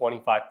off a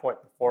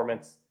 25-point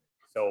performance.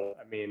 So,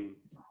 I mean,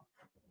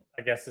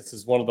 I guess this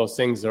is one of those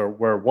things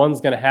where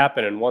one's going to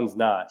happen and one's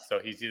not. So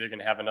he's either going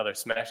to have another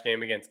smash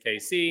game against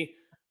KC,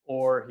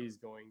 or he's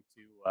going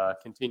to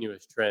continue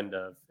his trend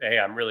of, hey,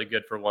 I'm really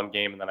good for one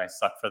game and then I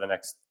suck for the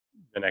next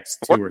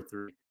 2 or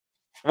 3.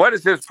 What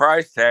is his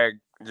price tag,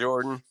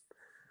 Jordan?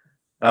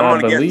 I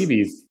believe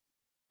he's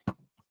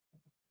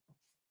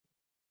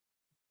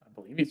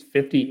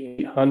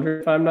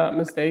 5,800 if I'm not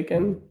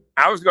mistaken.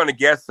 I was going to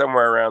guess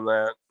somewhere around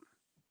that.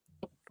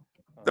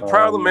 The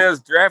problem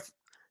is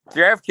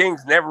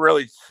DraftKings never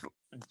really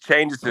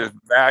changes his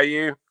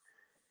value.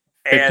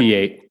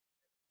 58.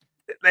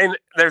 And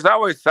there's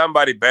always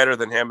somebody better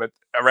than him at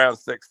around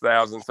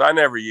 6,000, so I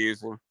never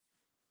use him.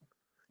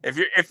 If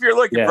you're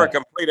looking for a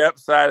complete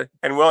upside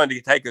and willing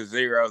to take a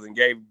 0, then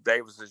Gabe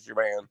Davis is your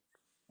man.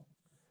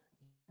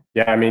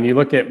 Yeah, I mean, you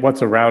look at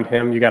what's around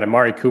him. You got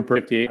Amari Cooper,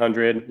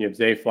 5,800. You have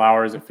Zay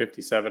Flowers at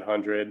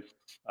 5,700.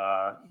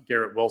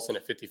 Garrett Wilson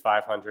at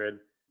 5,500.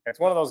 It's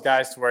one of those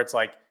guys to where it's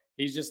like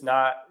he's just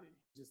not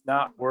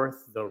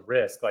worth the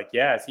risk. Like,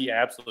 yeah, is he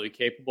absolutely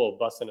capable of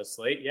busting a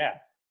slate? Yeah.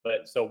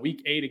 But so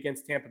week 8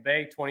 against Tampa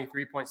Bay,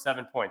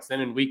 23.7 points.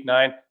 Then in week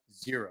 9,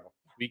 0.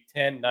 Week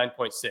 10,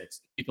 9.6.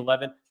 Week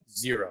 11,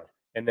 0.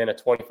 And then a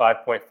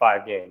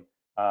 25.5 game.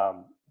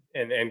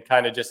 And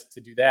kind of just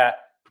to do that,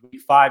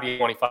 week 5, he had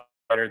 25.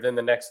 Then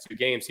the next 2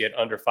 games, he had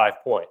under 5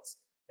 points.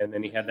 And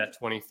then he had that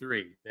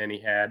 23. Then he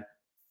had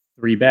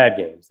 3 bad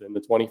games, then the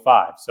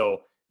 25.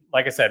 So,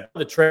 like I said,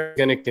 the trend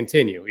is going to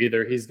continue.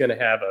 Either he's going to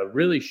have a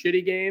really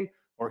shitty game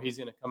or he's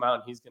going to come out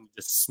and he's going to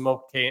just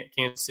smoke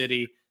Kansas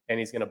City and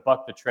he's going to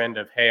buck the trend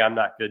of, hey, I'm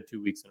not good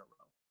 2 weeks in a row.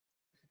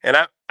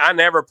 And I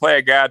never play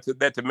a guy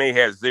that to me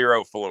has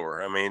 0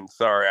 floor. I mean,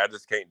 sorry, I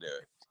just can't do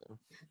it. So.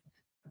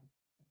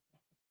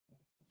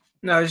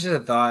 No, it's just a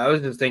thought. I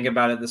was just thinking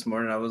about it this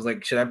morning. I was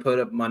like, should I put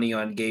up money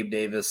on Gabe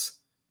Davis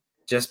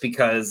just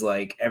because,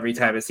 like, every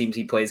time it seems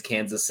he plays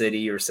Kansas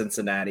City or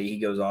Cincinnati, he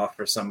goes off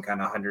for some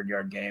kind of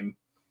 100-yard game?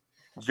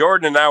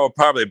 Jordan and I will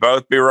probably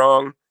both be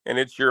wrong, and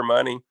it's your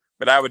money,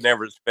 but I would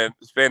never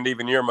spend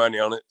even your money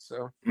on it.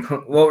 So,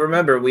 well,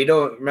 remember, we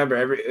don't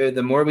remember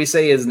the more we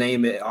say his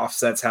name, it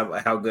offsets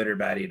how good or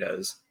bad he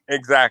does.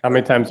 Exactly. How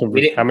many times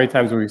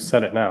have we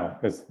said it now?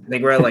 I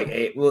think we're at like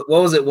 8. What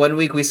was it? One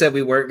week we said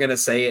we weren't going to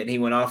say it, and he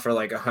went off for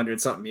like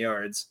 100-something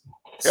yards.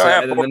 So,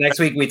 and then the next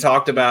week we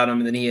talked about him,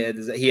 and then he had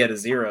a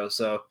 0.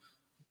 So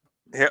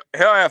he'll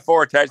have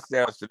 4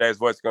 touchdowns today. Is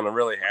what's going to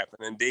really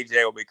happen, and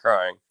DJ will be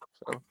crying.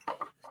 So.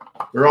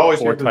 We're always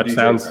 4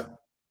 touchdowns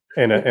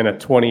in a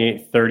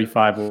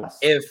 28-35 loss.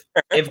 If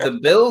the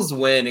Bills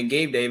win and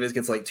Gabe Davis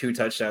gets like 2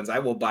 touchdowns, I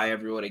will buy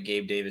everyone a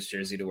Gabe Davis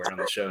jersey to wear on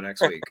the show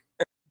next week.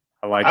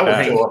 I like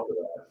that. Will show up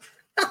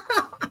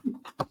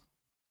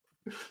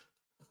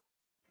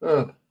for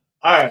that.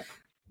 All right.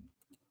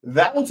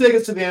 That will take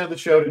us to the end of the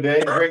show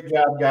today. Great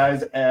job,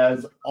 guys,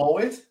 as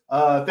always.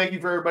 Thank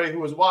you for everybody who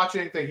was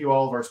watching. Thank you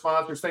all of our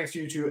sponsors. Thanks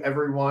to you to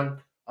everyone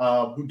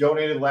who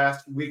donated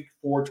last week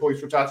for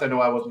Toys for Tots. I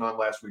know I wasn't on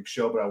last week's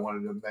show, but I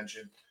wanted to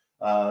mention,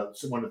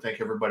 wanted to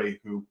thank everybody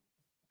who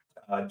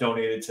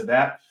donated to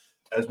that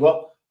as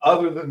well.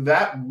 Other than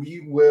that,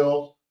 we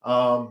will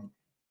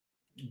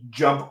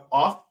jump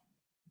off.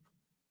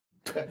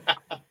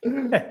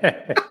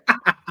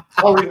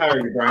 I'll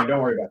rehire you, Brian.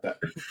 Don't worry about that.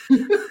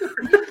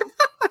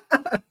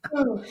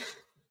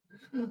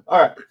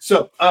 All right.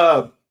 So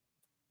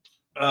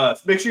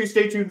make sure you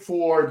stay tuned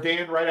for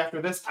Dan right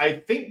after this. I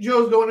think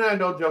Joe's going in. I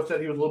know Joe said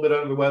he was a little bit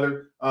under the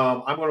weather.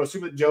 I'm going to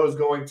assume that Joe is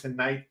going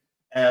tonight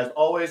as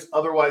always.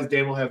 Otherwise,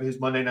 Dan will have his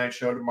Monday night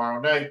show tomorrow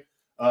night.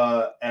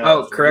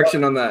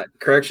 Correction on that.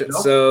 Correction. No?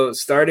 So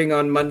starting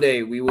on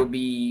Monday, we will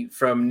be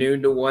from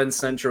noon to 1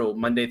 Central,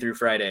 Monday through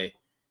Friday.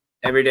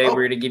 Every day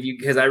we're going to give you,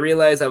 because I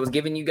realized I was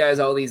giving you guys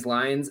all these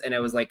lines and it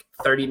was like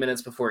 30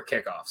 minutes before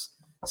kickoffs.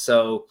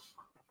 So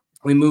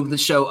we moved the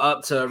show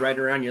up to right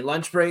around your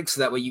lunch break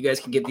so that way you guys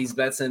can get these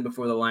bets in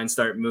before the lines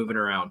start moving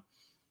around.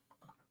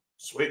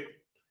 Sweet.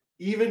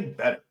 Even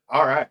better.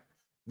 All right.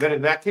 Then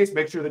in that case,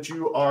 make sure that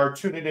you are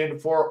tuning in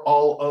for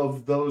all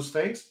of those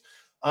things.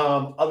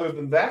 Other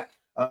than that,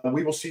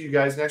 we will see you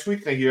guys next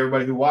week. Thank you,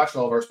 everybody who watched,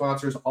 all of our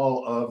sponsors,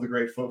 all of the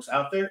great folks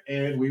out there,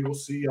 and we will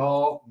see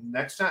y'all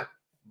next time.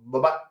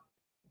 Bye-bye.